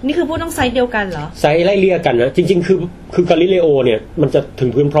นี่คือพูดต้องไซส์เดียวกันเหรอไซส์ไล่เลี่ยกันนะจริงๆคือกาลิเลโอเนี่ยมันจะถึง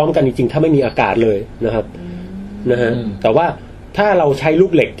พื้นพร้อมกันจริงๆถ้าไม่มีอากาศเลยนะครับนะฮะแต่ว่าถ้าเราใช้ลู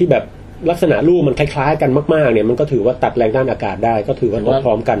กเหล็กที่แบบลักษณะลูกมันคล้ายๆกันมากๆเนี่ยมันก็ถือว่าตัดแรงต้านอากาศได้ก็ถือว่าตกพ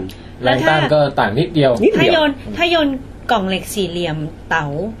ร้อมกันแรงต้านก็ต่างนิดเดียวถ้าโยนกล่องเหล็กสี่เหลี่ยมเต๋า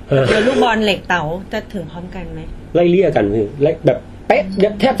โยนลูกบอลเหล็กเต๋าจะถึงพร้อมกันไหมไล่เลี่ยกันคือแบบเป๊ะ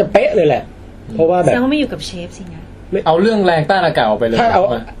แทบจะเป๊ะเลยแหละเพราะว่าแบบแล้วไม่อยู่กับเชฟสินะเอาเรื่องแรงต้านอากาศออกไปเลยถ้าเอา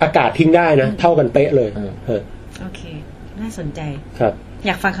อากาศทิ้งได้นะเท่ากันเป๊ะเลยโอเคน่าสนใจครับอ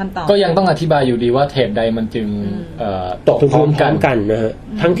ยากฟังคำตอบก็ยังต้องอธิบายอยู่ดีว่าเหตุใดมันจึงตกถึงพร้อมกันนะฮะ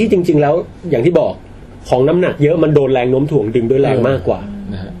ทั้งที่จริงๆแล้วอย่างที่บอกของน้ำหนักเยอะมันโดนแรงโน้มถ่วงดึงด้วยแรงมากกว่า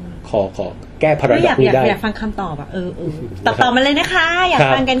นะฮะขอแก้พาราดอกซ์นี้ได้อยากฟังคำตอบอ่ะตอบมาเลยนะคะอยาก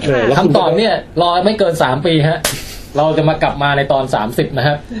ฟังกันค่ะคำตอบเนี่ยรอไม่เกิน3 ปีฮะเราจะมากลับมาในตอน30นะฮ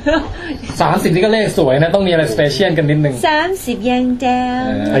ะ30นี่ก็เลขสวยนะต้องมีอะไรสเปเชียลกันนิดนึง30ยังแจ๋ว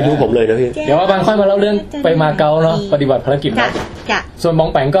อายุผมเลยนะพี่เดี๋ยวว่าบางค่อยมาเล่าเรื่องไปมาเก๊าเนาะปฏิบัติภารกิจส่วนบอง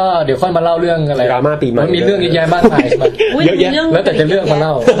แปงก็เดี๋ยวค่อยมาเล่าเรื่องอะไรดราม่าปีใหม่มันมีเรื่องเยอะแยะมากมายเยอะแยะแล้วแต่จะเลือกมาเ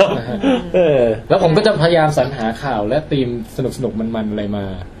ล่าแล้วผมก็จะพยายามสรรหาข่าวและธีมสนุกมันอะไรมา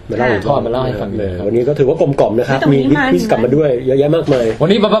เล่ามาเล่าให้ฟังเลยวันนี้ก็ถือว่ากลมกล่อมนะครับมีควิสกลับมาด้วยเยอะแยะมากมายวัน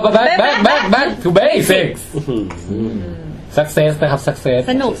นี้back to basics success นะครับ success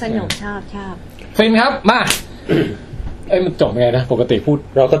สนุกชอบฟินครับมามันจบไงนะปกติพูด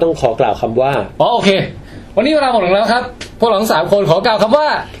เราก็ต้องขอกล่าวคำว่าโอเควันนี้เวลาหมดแล้วครับพวกเราทั้ง3คนขอกล่าวคำว่า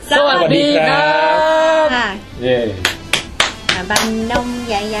สวัสดีครับเย้บันนม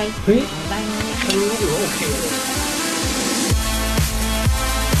ใหญ่ๆเฮ้ยบันรู้หรือโอเค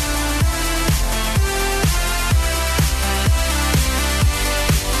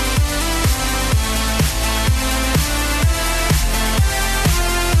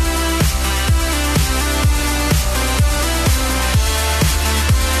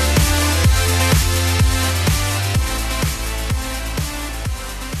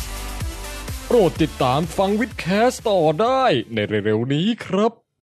โปรดติดตามฟังวิดแคสต์ต่อได้ในเร็วๆนี้ครับ